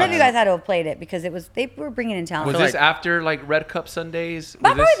about it. One of you guys had to have played it because they were bringing in talent. Was feel this like- after like Red Cup Sundays?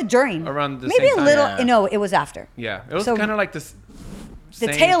 But Was probably this during. around the Maybe same a time? little. Yeah. No, it was after. Yeah, it was So- kind of like this. The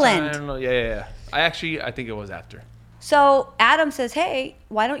same tail end. time. Yeah. I think it was after. So Adam says, hey,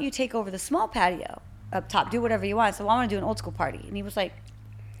 why don't you take over the small patio up top? Do whatever you want. So I want to do an old school party. And he was like,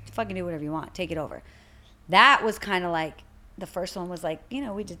 fucking do whatever you want. Take it over. That was kind of like, the first one was like,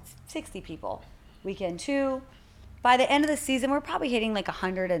 we did 60 people. Weekend 2. By the end of the season, we're probably hitting like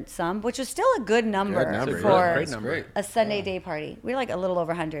 100 and some, which was still a good number, Good number, for Great number. a Sunday day party. We were like a little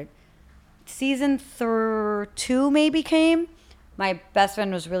over 100. Season 2 maybe came. My best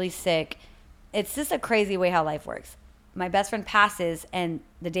friend was really sick. It's just a crazy way how life works. My best friend passes, and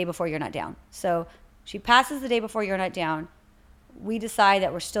the day before you're not down. So she passes the day before you're not down. We decide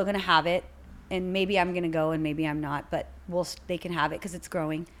that we're still going to have it, and maybe I'm going to go and maybe I'm not, but they can have it because it's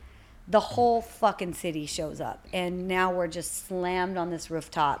growing. The whole fucking city shows up, and now we're just slammed on this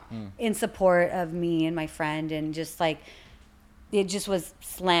rooftop in support of me and my friend, and just like it just was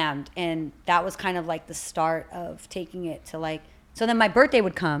slammed. And that was kind of like the start of taking it to like, so then my birthday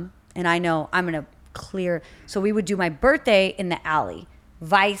would come, and I know I'm going to clear. So we would do my birthday in the alley.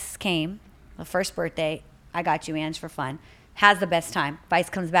 Vice came, the first birthday. I got you, Ange, for fun. Has the best time. Vice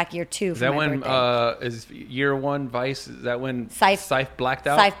comes back year 2 Is for that my when birthday. is year 1 Vice? Is that when Scythe blacked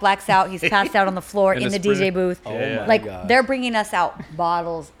out? Scythe blacks out. He's passed out on the floor In in the the DJ spring. booth. Oh my Like gosh. they're bringing us out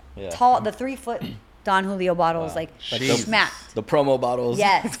bottles, Yeah. tall, the 3-foot Don Julio bottles, like the- smacked. The promo bottles.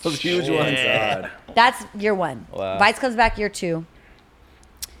 Yes. Those huge ones. That's year 1. Wow. Vice comes back year 2.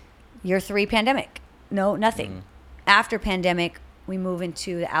 Year 3, pandemic. No, nothing. After pandemic, we move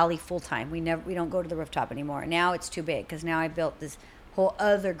into the alley full time. We don't go to the rooftop anymore. Now it's too big because now I built this whole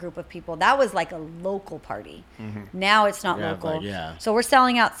other group of people. That was like a local party. Now it's not Yeah, local. like, yeah. So we're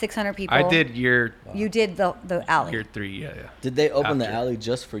selling out 600 people. I did year You did the alley. 3. Yeah. Did they open the After. alley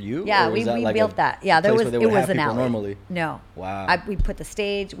just for you? Yeah, or we was that like built a that. Yeah, there place was where they it would was have an people alley. normally? No. Wow. We put the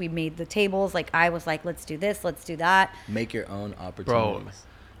stage. We made the tables. Like I was like, let's do this. Let's do that. Make your own opportunities.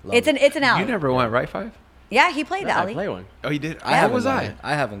 Love It's it. an alley. You never went, right, Five? Yeah, he played the I alley. play one. Oh, you did. I How haven't was gone.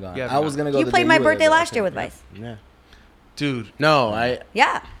 I? I haven't gone. You haven't I was gone. gonna go. You the played day my were there, birthday but I last year with couldn't. Vice. Yeah. Dude, No,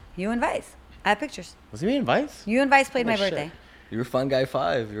 Yeah, you and Vice. I have pictures. was he in Vice? You and Vice played Oh, my shit. birthday. You're Fun Guy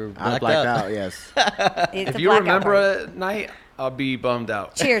 5. You're I blacked, blacked out. out. Yes. It's if a you blackout remember party. a night, I'll be bummed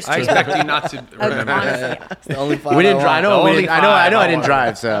out. Cheers I to expect you. you not to remember. Honestly. that. It's the only 5 We didn't I drive. I want. know. Only I know. I five. know. I didn't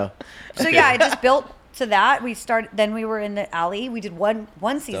drive. So So yeah, I just built to that. We started. Then we were in the alley. We did one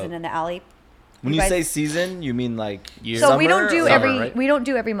season Dope. in the alley. When You you guys- say season, you mean like Year. So we summer don't do or- every right? we don't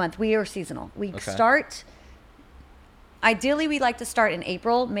do every month. We are seasonal. We Okay. start. Ideally, we like to start in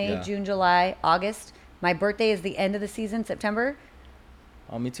April, May, Yeah. June, July, August. My birthday is the end of the season, September.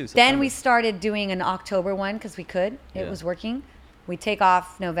 Oh, me too. Then we September. started doing an October one because we could. It Yeah. was working. We take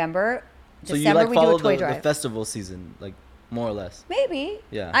off November. So you December like we do follow a toy the drive. festival season, like more or less. Maybe.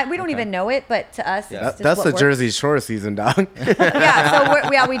 Yeah, We don't okay. even know it, but to us, Yeah. it's just that's what the works. Jersey Shore season, dog. Yeah,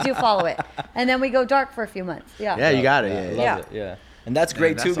 so we do follow it, and then we go dark for a few months. Yeah. Yeah, you got it. I Yeah, love yeah. it. Yeah, and that's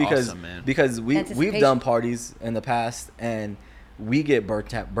great that's too because awesome, man. we've Anticipation. done parties in the past and we get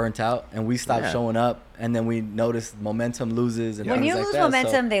burnt out and we stop Yeah. showing up and then we notice momentum loses and When things you like lose that, so-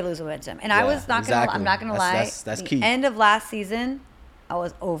 momentum, they lose momentum. And I Yeah, was not gonna. I'm exactly. not gonna That's- lie. that's the key. End of last season, I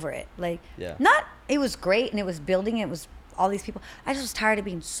was over it. Like, Yeah. not. It was great and it was building. It was all these people. I just was tired of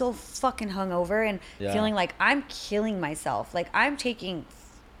being so fucking hungover and Yeah. feeling like I'm killing myself. Like I'm taking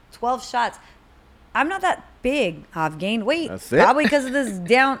 12 shots. I'm not that big. I've gained weight, That's it? probably because of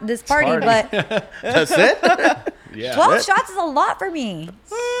this party. But That's it. Yeah. 12 shots is a lot for me.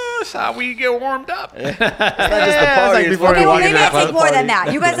 That's how we get warmed up. It's not just the Yeah, party, it's like it's before what Okay, we well, walk in maybe that I take club more than party.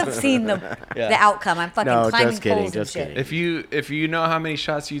 that. You guys have seen the outcome. I'm fucking No, climbing just kidding, poles and just shit. kidding. If you know how many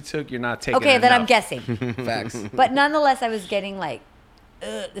shots you took, you're not taking. Okay, then I'm enough. guessing. Facts. But nonetheless, I was getting like,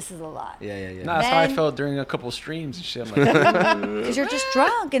 this is a lot. Yeah. Nah, that's how I Then- felt during a couple streams and shit. I'm like, Because you're just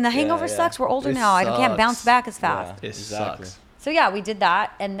drunk and the hangover yeah. sucks. We're older It now. I can't bounce sucks. back as fast. it Exactly. sucks. So yeah, we did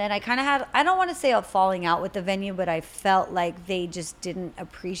that, and then I kind of had, I don't want to say a falling out with the venue, but I felt like they just didn't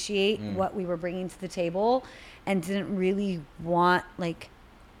appreciate what we were bringing to the table, and didn't really want, like,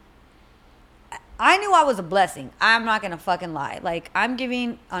 I knew I was a blessing. I'm not gonna fucking lie. Like, I'm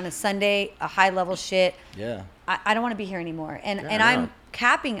giving on a Sunday a high level shit. Yeah. I don't want to be here anymore, and Yeah, and I I'm know.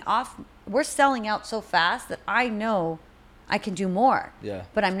 capping off. We're selling out so fast that I know I can do more. Yeah.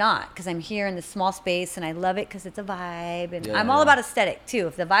 But I'm not, because I'm here in this small space and I love it because it's a vibe. And Yeah, I'm all yeah. about aesthetic too.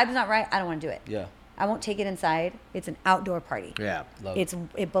 If the vibe's not right, I don't want to do it. Yeah. I won't take it inside. It's an outdoor party. Yeah. Love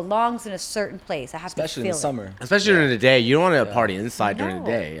It belongs in a certain place. I have Especially to in feel the summer. Especially during the day. You don't want to party inside during the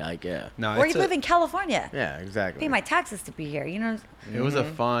No. day. Like, yeah. No, Or it's you live in California. Yeah, exactly. Pay my taxes to be here. You know, it it was a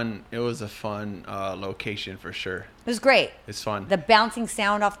fun location for sure. was great. It's fun. The bouncing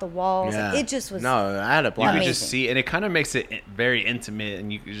sound off the walls. Yeah. It just was. No, I had a You blast. could just Amazing. see, and it kind of makes it very intimate,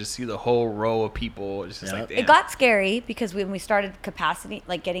 and you could just see the whole row of people. It's just Yeah. like, damn. It got scary because when we started capacity,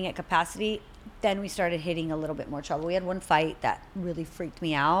 like getting at capacity, then we started hitting a little bit more trouble. We had one fight that really freaked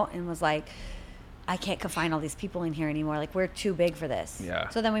me out and was like, I can't confine all these people in here anymore. Like, we're too big for this. Yeah.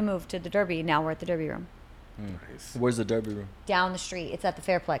 So then we moved to the Derby. Now we're at the Derby room Where's the Derby room? down the street. It's at the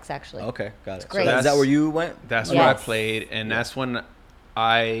Fairplex, actually. Okay, got it. great. So is that where you went? That's Yes. where I played, and that's when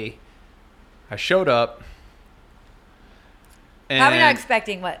I showed up. And Probably not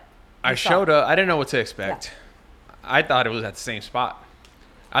expecting what I you saw. showed up. I didn't know what to expect. I thought it was at the same spot.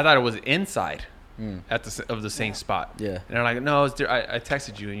 I thought it was inside at the same spot. Yeah. And they're like, no, it's I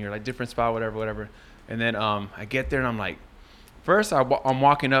texted you, and you're like, different spot, whatever. And then I get there, and I'm like, first I'm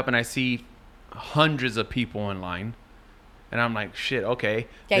walking up, and I see hundreds of people in line, and I'm like, shit, okay.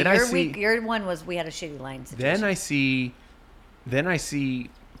 Yeah, Then your one was we had a shitty line situation. Then I see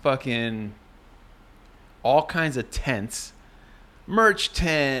fucking all kinds of tents, merch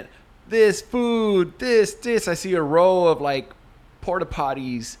tent, this food, this. I see a row of like porta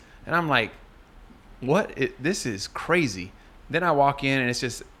potties, and I'm like, what? This is crazy. Then I walk in, and it's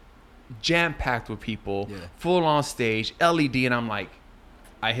just jam packed with people, Yeah. full on stage, LED, and I'm like,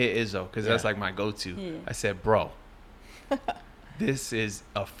 I hit Izzo because that's like my go-to. Yeah. I said, bro, this is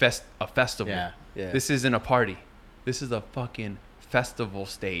a festival. Yeah. Yeah. This isn't a party. This is a fucking festival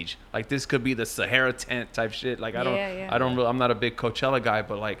stage. Like, this could be the Sahara tent type shit. Like, I'm not a big Coachella guy,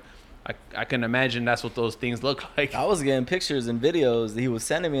 but like I can imagine that's what those things look like. I was getting pictures and videos that he was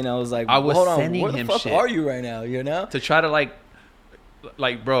sending me, and I was like, I was hold on, sending where the him fuck shit. are you right now? You know? To try to like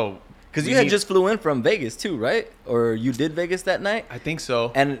bro, Because we you had need- just flew in from Vegas too, right? Or you did Vegas that night? I think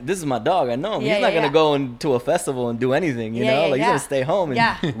so. And this is my dog. I know him. Yeah, he's not yeah, gonna yeah. go into a festival and do anything, you Yeah, know? yeah, Like he's yeah. gonna stay home and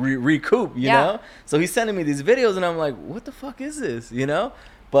Yeah. recoup, you Yeah. know? So he's sending me these videos, and I'm like, what the fuck is this, you know?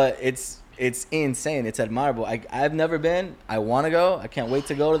 But it's insane. It's admirable. I've never been. I want to go. I can't wait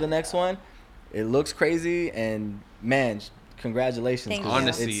to go to the next one. It looks crazy, and man, congratulations. Thank 'cause you.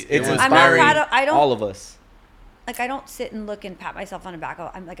 Honestly, it's it was- I'm not inspiring proud of- I don't- all of us. Like, I don't sit and look and pat myself on the back.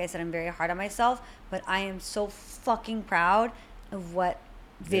 I'm like I said, I'm very hard on myself, but I am so fucking proud of what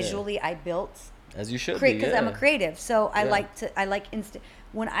visually I built. As you should be. Because I'm a yeah. creative, so I Yeah. like instant.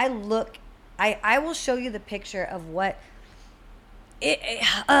 When I look, I will show you the picture of what.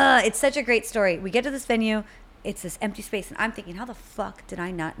 It's such a great story. We get to this venue, it's this empty space, and I'm thinking, how the fuck did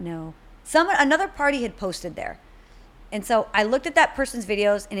I not know? Another party had posted there, and so I looked at that person's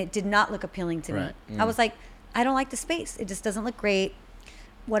videos, and it did not look appealing to Right. me. I was like, I don't like the space. It just doesn't look great.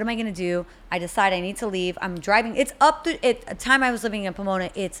 What am I gonna do? I decide I need to leave. I'm driving. It's up to at the time I was living in Pomona.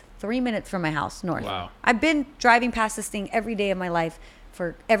 It's 3 minutes from my house north. Wow. I've been driving past this thing every day of my life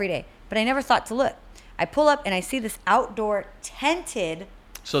for every day, but I never thought to look. I pull up and I see this outdoor tented.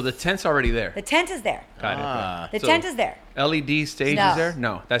 So the tent's already there. The tent is there. Got Ah. it. The So tent is there. LED stage No. is there?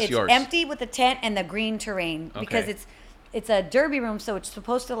 No, that's it's yours. empty with the tent and the green terrain because Okay. it's a derby room, so it's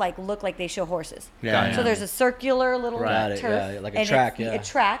supposed to like look like they show horses. Yeah, So yeah. there's a circular little Got it, turf, yeah, like a and track, It's, yeah. a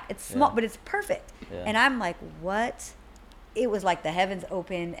track. It's small, Yeah. but it's perfect. Yeah. And I'm like, what? It was like the heavens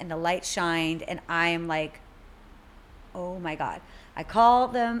opened and the light shined, and I am like, oh my god. I call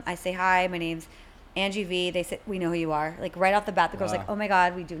them. I say hi. My name's Angie V. They said, we know who you are. Like right off the bat, the girl's Wow. like, oh my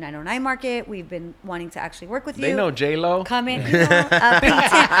god, we do 909 Market. We've been wanting to actually work with you. They know J-Lo. Come in, you know,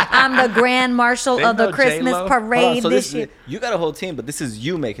 P10. I'm the grand marshal They of the know Christmas J-Lo. Hold on, parade so this this year. you got a whole team, but this is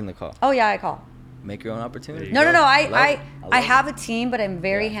you making the call. Oh yeah, I call. Make your own opportunity. No. love I it. I love have it. a team, but I'm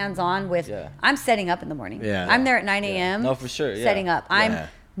very Yeah. hands on with. Yeah. I'm setting up in the morning. Yeah. I'm there at 9 a.m. No, for sure, yeah. Setting up. I'm Yeah.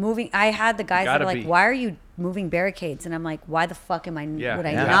 moving. I had the guys that Gotta are like, be. "Why are you moving barricades?" And I'm like, "Why the fuck am I? Yeah, would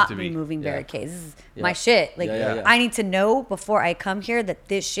I you have not to be be. moving Yeah. barricades? This is Yeah. my shit. Like, Yeah. I need to know before I come here that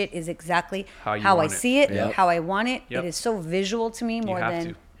this shit is exactly How you how I want it. see it, Yep. how I want it. Yep. It is so visual to me You more have than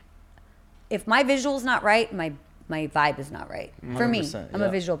to. if my visual's not right, my my vibe is not right. For me, 100%, I'm yeah.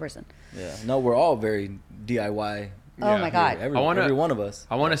 a visual person. Yeah. No, we're all very DIY. Oh Yeah. my God. Every one of us.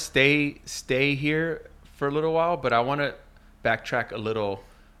 I want to stay here for a little while, but I want to backtrack a little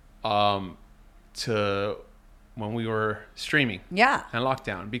to when we were streaming Yeah. and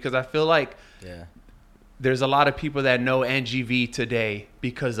lockdown, because I feel like Yeah. there's a lot of people that know Angie V today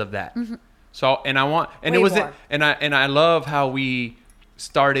because of that. So, and I want, and Way it was, more. and I love how we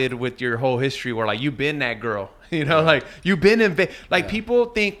started with your whole history where like, you've been that girl, you know, like you've been in, like people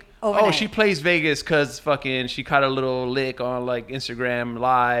think, oh, Overnight. she plays Vegas cause fucking, she caught a little lick on like Instagram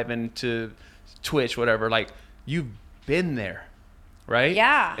live and to Twitch, whatever. Like you've been there, right?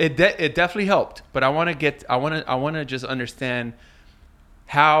 Yeah. It definitely helped, but I want to just understand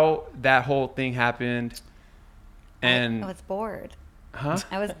how that whole thing happened. And I was bored. huh?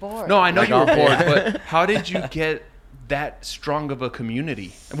 I was bored. No, I know Like you were all- bored, but how did you get that strong of a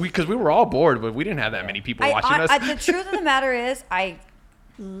community? Because we were all bored, but we didn't have that many people watching us. The truth of the matter is, I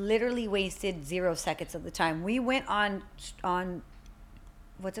literally wasted 0 seconds of the time. We went on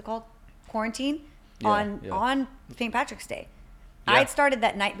what's it called? Quarantine on St. Patrick's Day. Yeah. I started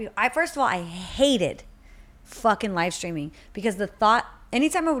that night. First of all, I hated fucking live streaming because the thought,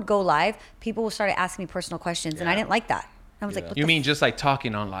 anytime I would go live, people started asking me personal questions, and I didn't like that. I was like, what You the mean just like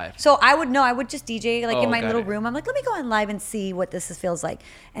talking on live? So I would just DJ like Oh, in my got little it. room. I'm like, let me go on live and see what this feels like.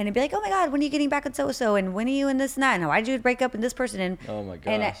 And it'd be like, oh my God, when are you getting back with so-and-so? And when are you in this and that? And why did you break up with this person? And, Oh my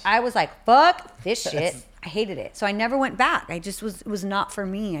and gosh. I was like, fuck this shit. I hated it. So I never went back. I just it was not for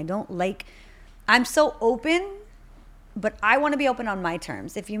me. I don't like, I'm so open, but I want to be open on my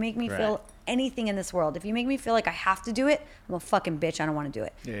terms. If you make me feel anything in this world, if you make me feel like I have to do it, I'm a fucking bitch. I don't want to do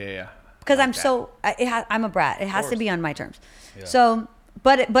it. Yeah. Because I'm a brat. It has to be on my terms. So,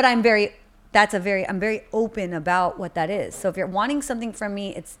 but I'm very open about what that is. So if you're wanting something from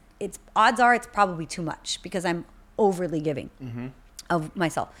me, it's odds are it's probably too much because I'm overly giving of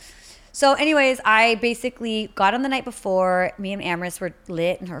myself. So anyways, I basically got on the night before. Me and Amris were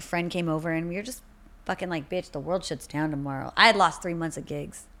lit, and her friend came over, and we were just fucking like, bitch, the world shuts down tomorrow. I had lost 3 months of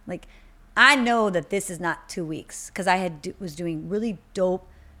gigs. Like, I know that this is not 2 weeks because I was doing really dope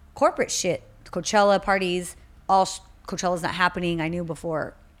corporate shit, Coachella parties, Coachella's not happening. I knew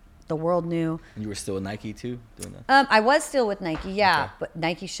before the world knew. And you were still with Nike too, doing that. I was still with Nike, yeah, Okay. but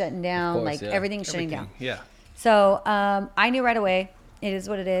Nike's shutting down, course, like yeah. everything's shutting down. Yeah. So I knew right away. It is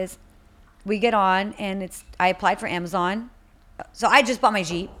what it is. We get on, and I applied for Amazon. So I just bought my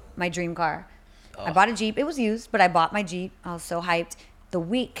Jeep, my dream car. I bought a Jeep. It was used, but I bought my Jeep. I was so hyped. The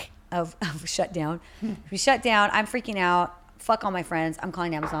week of shutdown, we shut down. I'm freaking out. Fuck all my friends. I'm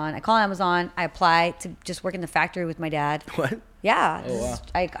calling Amazon. I call Amazon. I apply to just work in the factory with my dad. What? Yeah. Oh,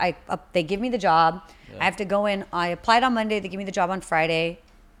 wow. They give me the job. I have to go in. I applied on Monday. They give me the job on Friday.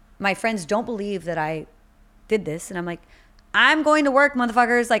 My friends don't believe that I did this. And I'm like, I'm going to work,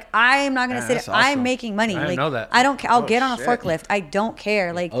 motherfuckers. Like, I'm not going to Man, sit. that's I'm awesome. making money. I didn't like, know that. I don't care. I'll Oh, get on a shit. forklift. I don't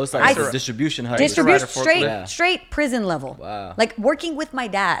care. Like, Oh, it's like I, a distribution hub. distribution, ride a forklift. straight prison level. Wow. Like, working with my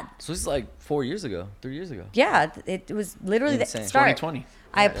dad. So this is like 4 years ago, 3 years ago. Yeah, it was literally the Insane. start. 2020.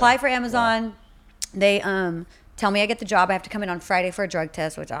 I apply for Amazon. They tell me I get the job. I have to come in on Friday for a drug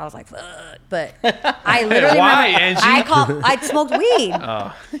test, which I was like, fuck. But I literally Why, remember Angie? I smoked weed.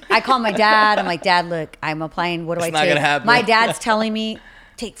 Oh. I called my dad. I'm like, Dad, look, I'm applying. What do It's I not take? gonna happen. My dad's telling me,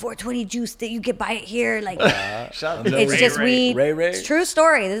 take 420 juice that you can buy it here. Like, Shout out to it's Ray just Ray. weed. Ray Ray. It's true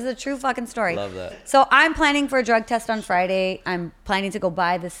story. This is a true fucking story. Love that. So I'm planning for a drug test on Friday. I'm planning to go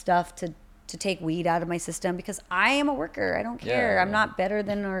buy this stuff to take weed out of my system because I am a worker. I don't care. Yeah. I'm not better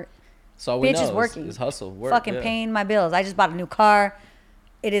than or So all we bitch know is working. Is hustle. Work, fucking yeah. paying my bills. I just bought a new car.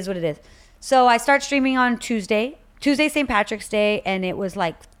 It is what it is. So I start streaming on Tuesday, St. Patrick's Day, and it was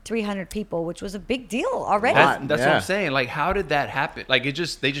like 300 people, which was a big deal already. Lot. That's what Yeah. I'm saying. Like, how did that happen? Like, they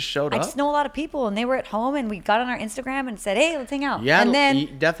just showed I up. just know a lot of people, and they were at home, and we got on our Instagram and said, "Hey, let's hang out." Yeah, and then you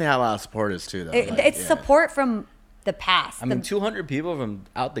definitely had a lot of supporters too, though. it's Like, yeah. support from the past. I mean, The- 200 people from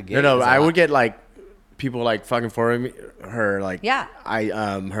out the gate. No, is a I lot. would get like people like fucking forwarding me her like Yeah.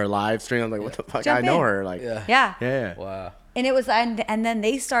 her live stream. I'm like, what the fuck? Jump I know in. her. Like, Yeah. yeah. yeah. Wow. And it was, and then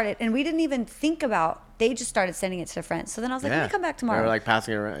they started, and we didn't even think about. They just started sending it to their friends. So then I was like, Yeah. "Let me come back tomorrow." They were like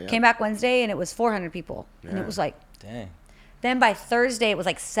passing it around. Yeah. Came back Wednesday, and it was 400 people, and Yeah. it was like. Dang. Then by Thursday, it was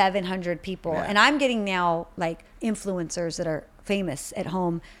like 700 people. Yeah. And I'm getting now like influencers that are famous at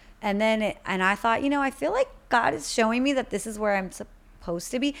home. And then, and I thought, I feel like God is showing me that this is where I'm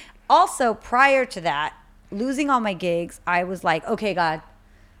supposed to be. Also, prior to that, losing all my gigs, I was like, okay, God,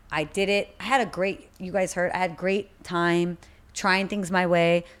 I did it. I had you guys heard, I had great time trying things my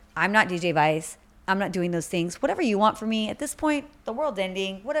way. I'm not DJ Vice. I'm not doing those things. Whatever you want from me at this point, the world's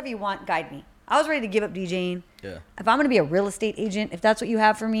ending. Whatever you want, guide me. I was ready to give up DJing. Yeah. If I'm going to be a real estate agent, if that's what you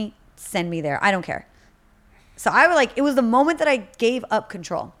have for me, send me there. I don't care. So I was like, it was the moment that I gave up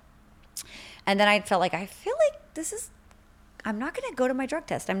control. And then I felt like, I feel like I'm not going to go to my drug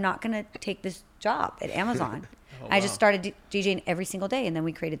test. I'm not going to take this job at Amazon. I just started DJing every single day. And then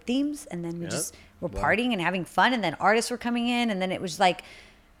we created themes. And then we just were partying and having fun. And then artists were coming in. And then it was like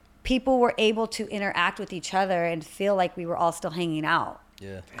people were able to interact with each other and feel like we were all still hanging out.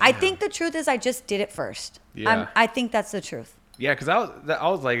 Yeah. I think the truth is I just did it first. Yeah. I think that's the truth. Yeah, because I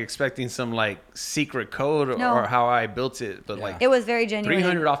was like expecting some like secret code or how I built it, but like It was very genuine.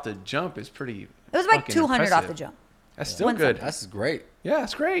 300 off the jump is pretty. It was like fucking 200 off impressive. the jump. That's still One good. second. That's great. Yeah,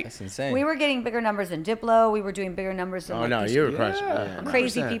 that's great. That's insane. We were getting bigger numbers than Diplo. We were doing bigger numbers than Oh like no, these you were crushing. Yeah. Yeah.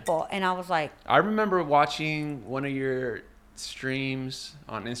 crazy 100%. people. And I was like, I remember watching one of your streams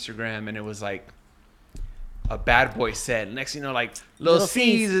on Instagram, and it was like a bad boy set. Next thing you know, like Lil Lil C's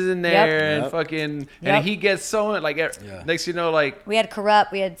C's. is in Yep. there and Yep. fucking, Yep. and he gets so like next thing you know, like we had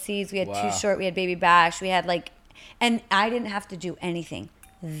Corrupt, we had C's, we had Wow. Too Short, we had Baby Bash, we had like, and I didn't have to do anything.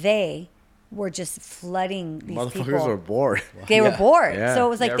 They were just flooding these Motherfuckers people. were bored. They were Yeah. bored. Yeah. So it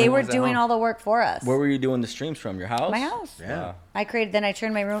was like Yeah, they were everyone's at doing home. all the work for us. Where were you doing the streams from? Your house? My house. Yeah. I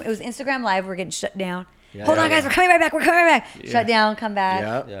turned my room. It was Instagram Live. We're getting shut down. Yeah. Hold on, Yeah. guys. We're coming right back. We're coming right back. Yeah. Shut down. Come back.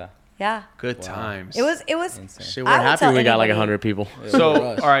 Yeah. Yeah. Yeah. good times. It was Insane. Shit, I we're would happy tell we got like anybody- 100 people. So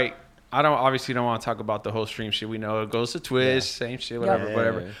Rush. all right, I don't want to talk about the whole stream shit. We know it goes to Twitch, same shit, whatever, Yeah.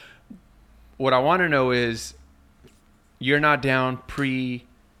 whatever. What I want to know is, you're not down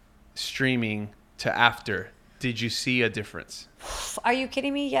pre-streaming to after. Did you see a difference? Are you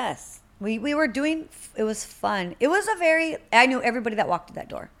kidding me? Yes. We were doing, it was fun. It was I knew everybody that walked through that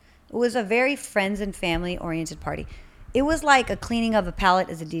door. It was a very friends and family oriented party. It was like a cleaning of a palette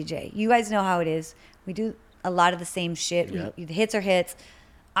as a DJ. You guys know how it is. We do a lot of the same shit. Yep. The hits are hits.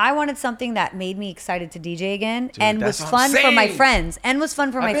 I wanted something that made me excited to DJ again and that's was what I'm fun for my saying. friends and was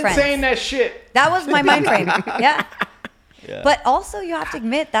fun for my I've been friends. saying that shit. That was my mind frame. Yeah. Yeah. But also you have to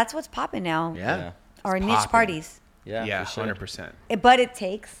admit that's what's popping now. Yeah. Our niche popping. parties. Yeah. Yeah, for sure. 100%. But it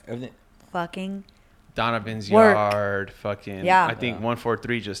takes Everything. fucking Donovan's Work. Yard, fucking. Yeah. I think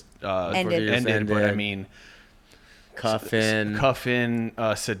 143 just Ended. ended, but I Ended. mean, Cuffin. Cuffin,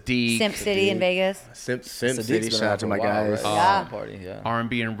 Sadiq, Simp City in Vegas. Simp Sadiq's City. been Shout around out to for a my while, guys. right? Yeah. Party, yeah.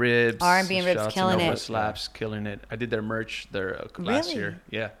 R&B and Ribs. R&B and Ribs Shout out to killing Nova it. Slaps, killing it. I did their merch last Really? year.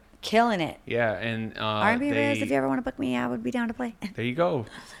 Yeah. Killing it. Yeah, and R&B Ribs, if you ever want to book me, I would be down to play. there you go.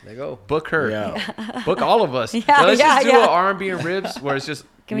 There you go. Book her. Yeah. Book all of us. Yeah, Let's just do yeah. an R&B and Ribs where it's just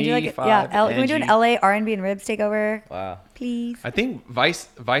Can we me, do like Five, can we do an Angie. LA R&B and Ribs takeover? Wow. Please. I think Vice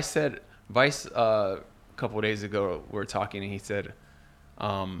said a couple of days ago we were talking and he said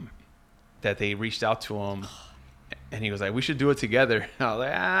that they reached out to him and he was like, we should do it together. I was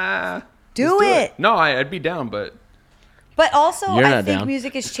like, Do let's it. No, I'd be down, but But also, You're I not think down.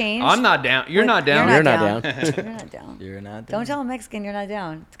 music has changed. I'm not down. You're not down. You're not down. You're not down. You're not. Don't tell a Mexican you're not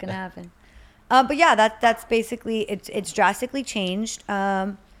down. It's gonna happen. But yeah, that's basically it's drastically changed.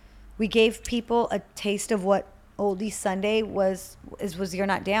 We gave people a taste of what Oldie Sunday was You're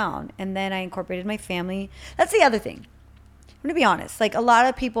Not Down, and then I incorporated my family. That's the other thing. I'm gonna be honest. Like a lot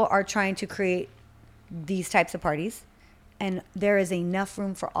of people are trying to create these types of parties, and there is enough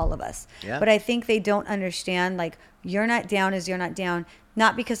room for all of us. Yeah. But I think they don't understand like You're Not Down is You're Not Down,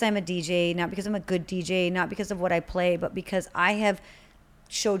 not because I'm a DJ, not because I'm a good DJ, not because of what I play, but because I have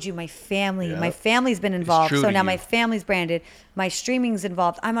showed you my family. Yep. My family's been involved. true So to now you. my family's branded. My streaming's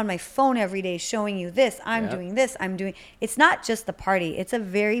involved. I'm on my phone every day showing you this. I'm Yep. doing this. I'm doing. It's not just the party. It's a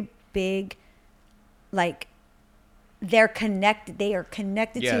very big, like, they're connected. They are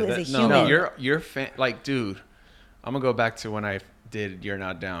connected to you as a human. No, you're like, dude. I'm gonna go back to when I did You're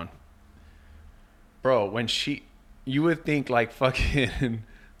Not Down, bro. When you would think like fucking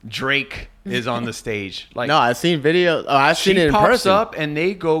Drake is on the stage. Like, No, I've seen video. Oh, I've seen it she in pops person. up and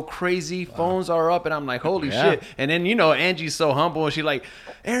they go crazy. Phones are up, and I'm like, holy Yeah. shit. And then Angie's so humble, and she like,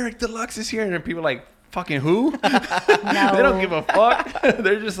 Eric Deluxe is here, and then people like, fucking who? They don't give a fuck.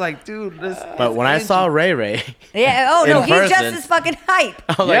 They're just like, dude. But when I saw Ray Ray, Yeah. Oh no, in he's just person. as fucking hype.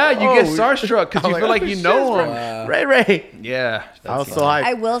 I was yeah, like, you oh, get starstruck because I'm you like, feel like oh, you shit, know bro. him. Ray Ray. Yeah, I was so hyped.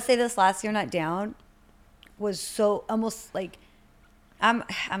 I will say this last You're Not Down was so almost like I'm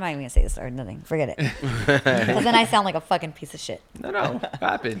not even gonna say this or nothing. Forget it. Because then I sound like a fucking piece of shit. no,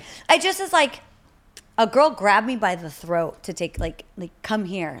 happened. I just is like a girl grabbed me by the throat to take like come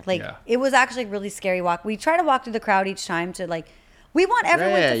here. Like Yeah. it was actually a really scary walk. We try to walk through the crowd each time to like we want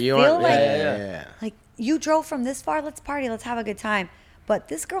everyone Yeah, to you feel want- like yeah. like you drove from this far, let's party, let's have a good time. But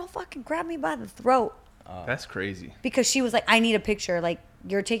this girl fucking grabbed me by the throat That's crazy. because she was like, I need a picture. Like,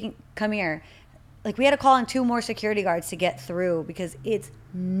 come here. like we had to call in 2 more security guards to get through because it's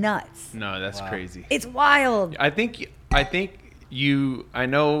nuts. No, that's crazy. It's wild. I think I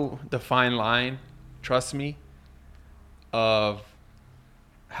know the fine line, trust me, of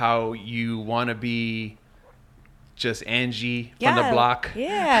how you want to be just Angie from the block.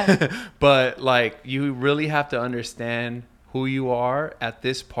 Yeah. But like you really have to understand who you are at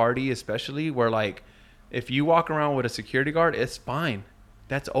this party, especially where like if you walk around with a security guard, it's fine.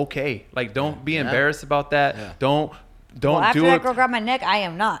 That's okay. Like don't be embarrassed about that. Yeah. Don't Well, after do that it. girl grabbed my neck, I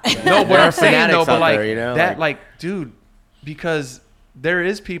am not. No, what I'm saying fanatics though, but out like there, you know, that, like, dude, because there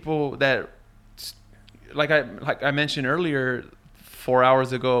is people that, like I mentioned earlier, 4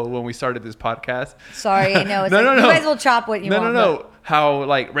 hours ago when we started this podcast. Sorry, I know. It's No, like, no, you no. guys will chop what you want. No. How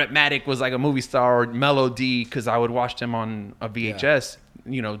like Rhythmatic was like a movie star, or Melody, because I would watch them on a VHS,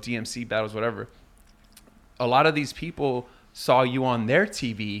 you know, DMC battles, whatever. A lot of these people saw you on their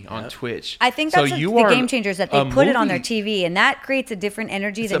TV on Twitch. I think So that's you the are game changers that they a put it on their movie- TV, and that creates a different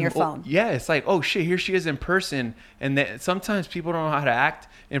energy than your phone. Yeah, it's like, oh shit, here she is in person. And then sometimes people don't know how to act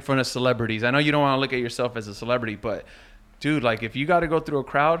in front of celebrities. I know you don't want to look at yourself as a celebrity, but dude, like if you got to go through a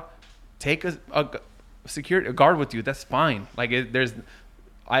crowd, take a guard with you. That's fine. Like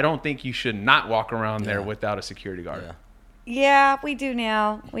I don't think you should not walk around there without a security guard. Yeah, we do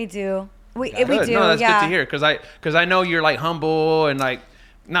now. We do. We Good. do. No, that's yeah. good to hear because I know you're like humble and like,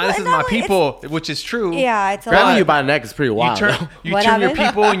 nah, this is no, my it's- people, which is true. Yeah, it's a Grabbing lot. you by the neck is pretty You wild. turn your What happened?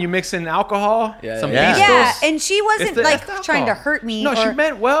 people and you mix in alcohol, Yeah, some yeah. Pistos. Yeah, and she wasn't It's like that's trying to alcohol. hurt me. No, she or-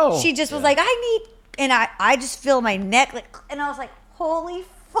 meant well. She just was like, I need, and I just feel my neck, like, and I was like, holy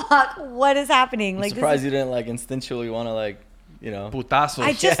fuck, what is happening? I'm Like, this surprised is, you didn't like instinctually want to like, you know. Putazos.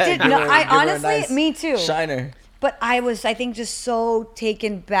 I just didn't give know. her- I give her a honestly, nice me too. Shiner. But I was, I think, just so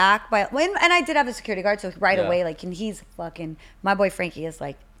taken back by when, and I did have a security guard, so right Yeah. away, like, and he's fucking. My boy Frankie is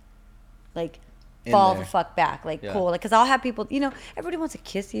like In fall there. the fuck back, like Yeah. cool, like, cause I'll have people, you know, everybody wants to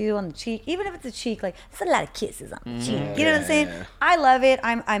kiss you on the cheek, even if it's a cheek, like it's a lot of kisses on the cheek. You know what I'm saying? Yeah. I love it.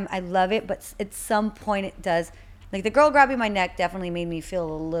 I love it, but at some point it does. Like the girl grabbing my neck definitely made me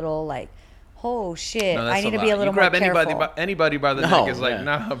feel a little like, oh shit, No, that's I need to be a lot. little You grab more careful. anybody by the No, neck is like, yeah.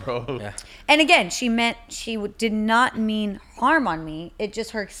 nah, bro. Yeah. And again, she did not mean harm on me. It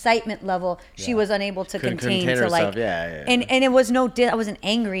just her excitement level. She was unable to Couldn't contain contain to like. herself. Yeah. And it was no. I wasn't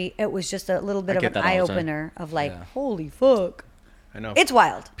angry. It was just a little bit I of get an that all eye the time. opener of like, Yeah. holy fuck, I know. it's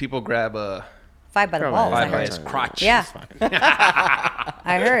wild. People grab a 5 by the Grab balls. my I vibe by heard. his crotch. Yeah,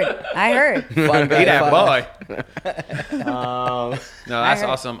 I heard. Fun Be guy, that fun. boy. No, that's heard.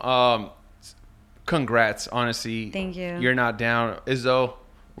 awesome. Congrats, honestly. Thank you. You're not down, Izzo.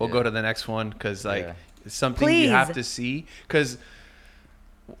 We'll Yeah. go to the next one because like Yeah. it's something you have Please. to see. Because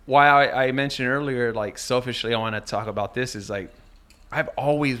why I mentioned earlier, like selfishly, I want to talk about this is like I've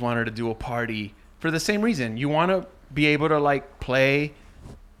always wanted to do a party for the same reason. You want to be able to like play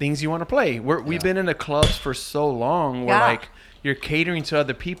things you want to play. We've been in the clubs for so long where Yeah. like you're catering to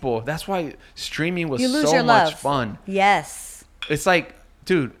other people. That's why streaming was You lose so your much love. fun. Yes. It's like,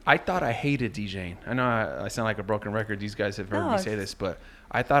 dude, I thought I hated DJing. I know I sound like a broken record. These guys have heard No, me say this, but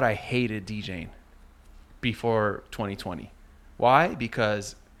I thought I hated DJing before 2020. Why?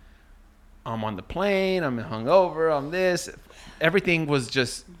 Because I'm on the plane, I'm hungover, I'm this. Everything was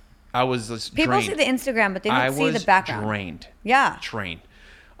just, I was just People drained. see the Instagram, but they don't I see was the background. drained. Yeah. Drained.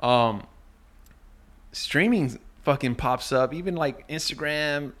 Streaming fucking pops up. Even like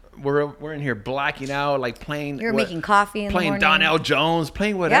Instagram, we're in here blacking out, like playing. You're making coffee in the playing morning. Donnell Jones,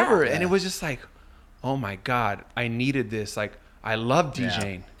 playing whatever, Yeah. and it was just like, oh my god, I needed this. Like I love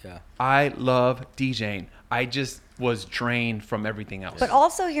DJing. Yeah. I love DJing. I just was drained from everything else. But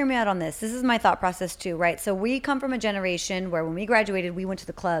also, hear me out on this. This is my thought process too, right? So we come from a generation where when we graduated, we went to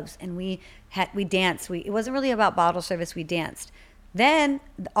the clubs and we danced. It wasn't really about bottle service. We danced. Then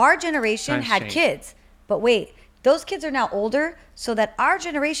our generation Times had changed. kids. But wait, those kids are now older, so that our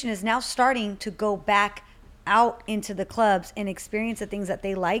generation is now starting to go back out into the clubs and experience the things that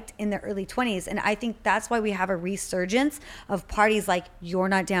they liked in their early 20s. And I think that's why we have a resurgence of parties like You're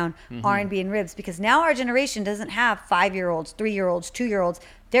Not Down, R&B and Ribs, because now our generation doesn't have 5-year-olds, 3-year-olds, 2-year-olds.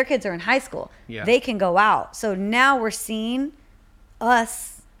 Their kids are in high school. Yeah. They can go out. So now we're seeing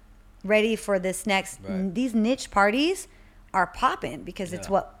us ready for this next, Right. these niche parties are popping because it's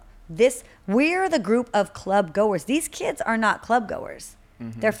we're the group of club goers. These kids are not club goers.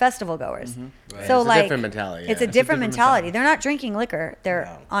 They're festival goers. Right. So It's a like different mentality, It's yeah. a different mentality. They're not drinking liquor.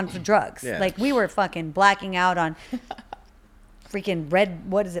 They're on drugs. Yeah. Like we were fucking blacking out on freaking red,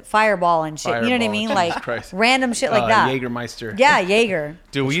 what is it, Fireball and shit. You know what I Fireball, mean? Jesus Like Christ. random shit like that. Jägermeister. Yeah, Jaeger.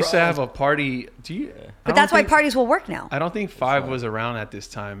 Dude, we used to have a party. But that's why parties will work now. I don't think Five was around at this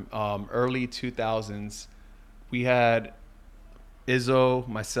time. Early 2000s. We had Izzo,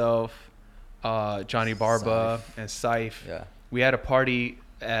 myself, Johnny Barba, and Syfe. Yeah. We had a party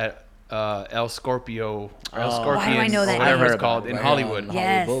at El Scorpio. El Oh. Scorpions, Why do I know that or whatever name? it's called, in Right Hollywood. on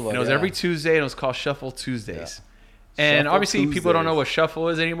Yes. Boulevard, And it was yeah. every Tuesday, and it was called Shuffle Tuesdays. And Shuffle obviously, people don't know Tuesdays. what Shuffle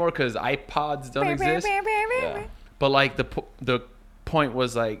is anymore because iPods don't exist. Yeah. But like the point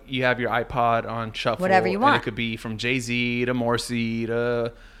was like you have your iPod on shuffle, Whatever you want. and it could be from Jay-Z to Morrissey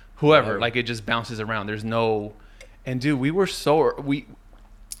to whoever. Like it just bounces around. There's no, and dude, we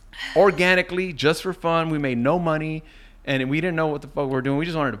organically just for fun. We made no money, and we didn't know what the fuck we were doing. We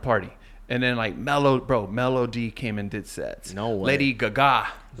just wanted to party. And then like Melody came and did sets. No way. Lady Gaga.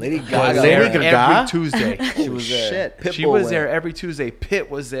 Lady Was Gaga. there Lady Gaga? every Tuesday. She was there. Shit. She Pitbull was went. there every Tuesday. Pitt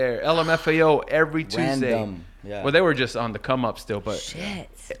was there. LMFAO every Tuesday. Random. Yeah. Well, they were just on the come up still, but Shit.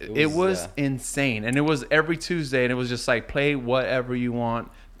 it was yeah. insane. And it was every Tuesday, and it was just like play whatever you want.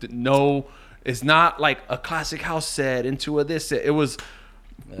 No, it's not like a classic house set into a this set. It was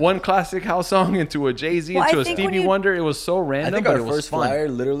one classic house song into a Jay-Z, Well, I into a think when Stevie you- Wonder. It was so I random, think but our it was first fun. flyer,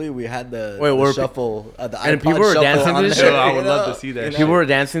 literally, we had the Wait, were shuffle, the and iPod people were shuffle dancing to on this there, shit? I would you love know? to see that You shit. People were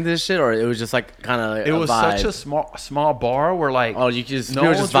dancing to this shit, or it was just like kind of like It a was vibe? such a small bar where like Oh, you just no people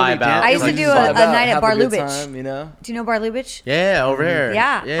one's just vibe really out. I used to dancing. do Just a vibe out, night at have Bar a good Lubitsch. time, you know? Do you know Bar Lubitsch? Yeah, over here.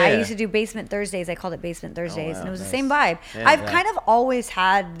 Yeah, yeah. I used to do Basement Thursdays. I called it Basement Thursdays, and it was the nice. same vibe. Yeah, I've yeah. kind of always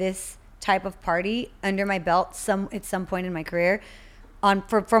had this type of party under my belt at some point in my career,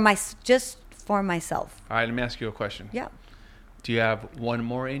 just for myself. All right, let me ask you a question. Yeah. Do you have one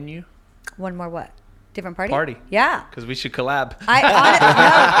more in you? One more what? Different party? Party. Yeah. Because we should collab.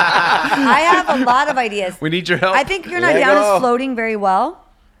 I have a lot of ideas. We need your help. I think You're Not Down is floating very well.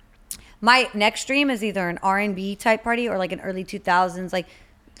 My next dream is either an R&B type party or like an early 2000s. Like,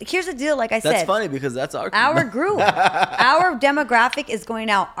 here's the deal. Like I said, That's funny because that's our group, our demographic is going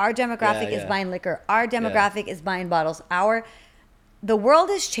out. Our demographic Yeah, is yeah. buying liquor. Our demographic is buying bottles. The world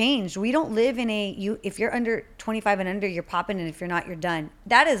has changed. We don't live in if you're under 25 and under, you're popping, and if you're not, you're done.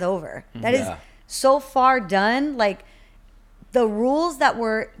 That is over. That is Yeah. so far done. Like, the rules that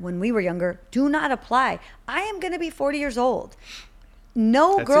were when we were younger do not apply. I am going to be 40 years old.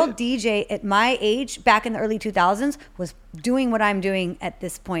 No That's girl it. DJ at my age back in the early 2000s was doing what I'm doing at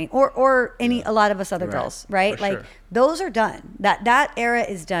this point, or a lot of us other girls, right? For Like sure. those are done. That era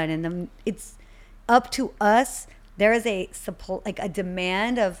is done, and it's up to us. There is a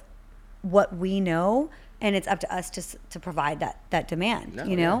demand of what we know, and it's up to us to provide that demand.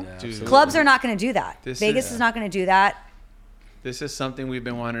 You know, yeah, Dude. clubs are not going to do that. This Vegas is- is not going to do that. This is something we've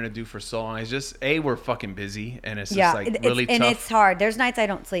been wanting to do for so long. It's just we're fucking busy, and it's Yeah, just like really and tough. it's hard. There's nights I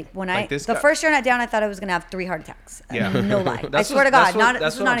don't sleep. When Like this the guy- first year Not Down, I thought I was gonna have 3 heart attacks. Yeah. No lie. I That's swear what- to God, that's what- this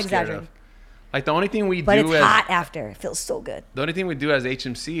that's is what not I'm scared exaggerating. of. Like the only thing we But do it's as hot after. It feels so good. the only thing we do as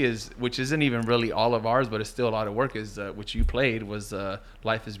HMC is, which isn't even really all of ours, but it's still a lot of work. Is which you played was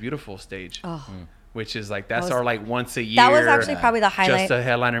Life is Beautiful stage, Oh. which is like that's was- our like once a year. That was actually probably the highlight. Just a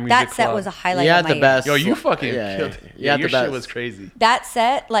headliner music That set club. was a highlight. You of had my the best. Yo, you fucking Yeah, killed yeah. it. You had your the shit best. was crazy. That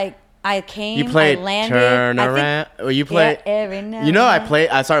set, like I came, You played I landed. Turn I think- Around. Well, you played. Yeah, every now You know, and then.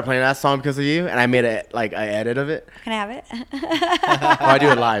 I started playing that song because of you, and I made it like an edit of it. Can I have it? Oh, I do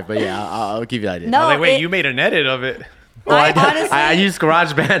it live, but yeah, I'll give you the idea. No. I was like, wait, it- you made an edit of it. I honestly, I used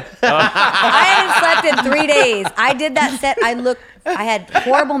GarageBand. I hadn't slept in 3 days. I did that set. I had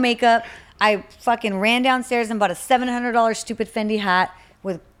horrible makeup. I fucking ran downstairs and bought a $700 stupid Fendi hat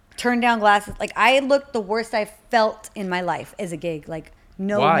with turned down glasses. Like, I looked the worst I felt in my life as a gig. Like,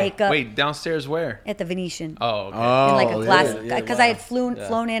 no Why? makeup. Wait, downstairs where? At the Venetian. Oh, okay. In like a Oh, glass, yeah, because wow. I had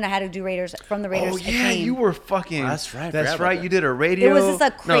flown in. I had to do Raiders from the Raiders. Oh I yeah, came. you were fucking. That's right, I That's forgot about right. that. You did a radio. It was just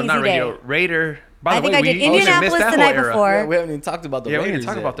a No, not crazy radio. day. Raider. By I the think way, I did we also missed Indianapolis that the whole night era. before. We haven't even talked about the Yeah, we Raiders didn't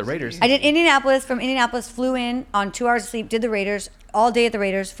talk yet. about the Raiders. I did Indianapolis. From Indianapolis, flew in on 2 hours of sleep, did the Raiders all day at the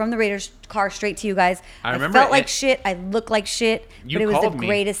Raiders, from the Raiders car straight to you guys. I remember felt like An- shit. I looked like shit, You but it was the called me.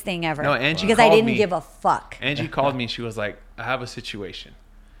 greatest thing ever. No, Angie because I called didn't me. give a fuck. Angie called me. She was like, "I have a situation,"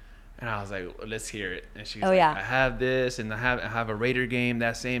 and I was like, "Let's hear it." And she was Oh, like, yeah. "I have this, and I have a Raider game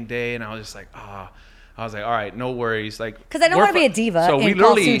that same day," and I was just like, "Ah." I was like, "All right, no worries." Like, Because I don't we're want to be a fu- diva So we and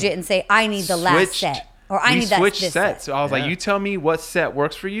call literally Sujit and say I need the last switched- set or I we need that switched this sets. set. So I was like, "You tell me what set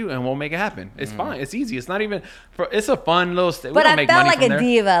works for you, and we'll make it happen. It's fine. It's easy. It's not even. It's a fun little. We But don't I make felt money like from a there.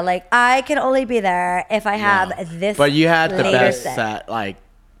 diva. Like, I can only be there if I have this. But you had the later best set. set. Like,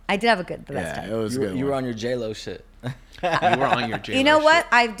 I did have the best yeah, time. it was good. You were one. on your J-Lo shit. You were on your J-Lo You know what?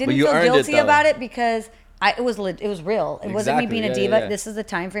 shit. I didn't you feel earned it, guilty though. about it because it was real. It wasn't me Exactly. being a Yeah, diva. yeah. This is the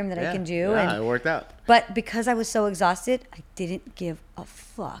time frame that I can do. Yeah, And it worked out. but because I was so exhausted, I didn't give a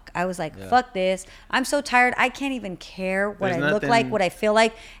fuck. I was like, fuck this. I'm so tired. I can't even care what There's I look nothing- like, what I feel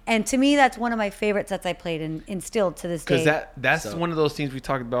like. And to me, that's one of my favorite sets I played and still to this day. Because that's one of those things we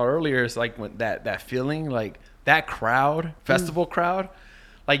talked about earlier. It's like when that feeling, like that crowd, festival crowd,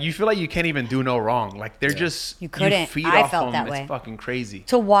 like you feel like you can't even do no wrong. Like they're just You couldn't. feed I off felt them. that It's way. fucking crazy.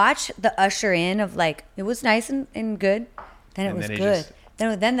 To watch the usher in of like, it was nice and good. Then it And was then it good.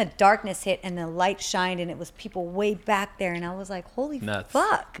 just- Then the darkness hit and the light shined and it was people way back there. And I was like, holy Nuts.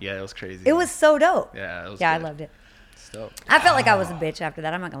 fuck. Yeah, it was crazy. It was so dope. Yeah, it was I good. loved it. Dope. I felt like I was a bitch after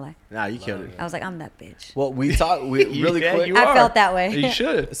that. I'm not gonna lie. Nah, you killed it. I was like, I'm that bitch. Well, we talked really Yeah, quick. you I are. felt that way. You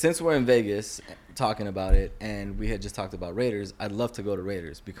should. Since we're in Vegas talking about it, and we had just talked about Raiders, I'd love to go to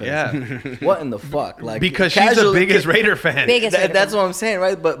Raiders because Yeah. what in the fuck? Like Because she's the casually- biggest Raider fan. Biggest Raider That's fan. what I'm saying,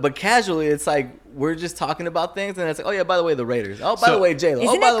 right? But casually, it's like we're just talking about things, and it's like, oh yeah, by the way, the Raiders. Oh, by So- the way, J-Lo. Oh,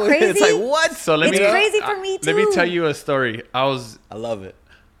 Isn't by it the way, it's crazy? like what? So let It's me crazy for me, Let me too. tell you a story. I was love it.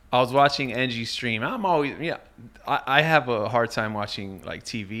 watching Angie stream. I'm always I have a hard time watching like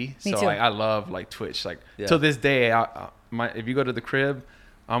TV. Me so too. like I love like Twitch. Like Yeah. to this day, if you go to the crib,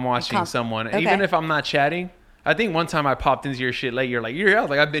 I'm watching Comp- someone. okay. Even if I'm not chatting. I think one time I popped into your shit late. You're like, you're here. I was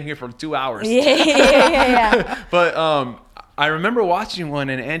like, I've been here for 2 hours. Yeah. But I remember watching one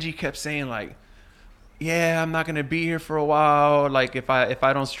and Angie kept saying like, yeah, I'm not gonna be here for a while. Like if I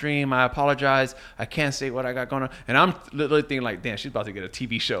don't stream, I apologize. I can't say what I got going on. And I'm literally thinking like, damn, she's about to get a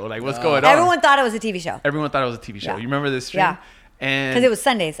TV show. Like what's going on? Everyone thought it was a TV show Everyone thought it was a TV show. Yeah. You remember this stream? Yeah. And because it was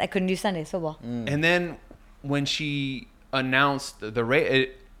Sundays. I couldn't do Sundays football. and then when she announced the rate,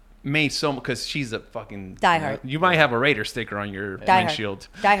 it made so because she's a fucking Diehard. You might have a Raider sticker on your Die windshield.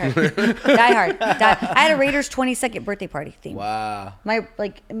 Hard. Die Hard. I had a Raiders 22nd birthday party theme. Wow. My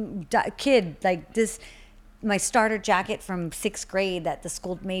kid like this. My starter jacket from 6th grade that the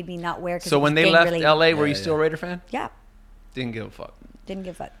school made me not wear. 'cause So it was when they gang left related. LA, were you still a Raider fan? Yeah, Didn't give a fuck. didn't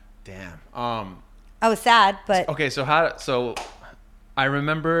give a fuck. Damn. I was sad, but Okay, so I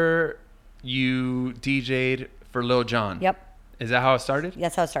remember you DJ'd for Lil Jon. yep, Is that how it started?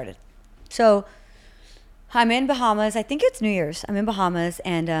 that's how it started. So I'm in Bahamas. I think it's New Year's. I'm in Bahamas,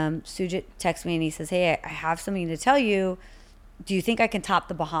 and Sujit texts me and he says, "Hey, I have something to tell you. Do you think I can top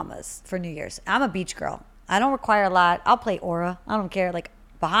the Bahamas for New Year's?" I'm a beach girl. I don't require a lot. I'll play Aura. I don't care. Like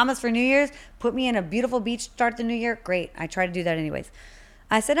Bahamas for New Year's, put me in a beautiful beach, start the new year. Great. I try to do that anyways.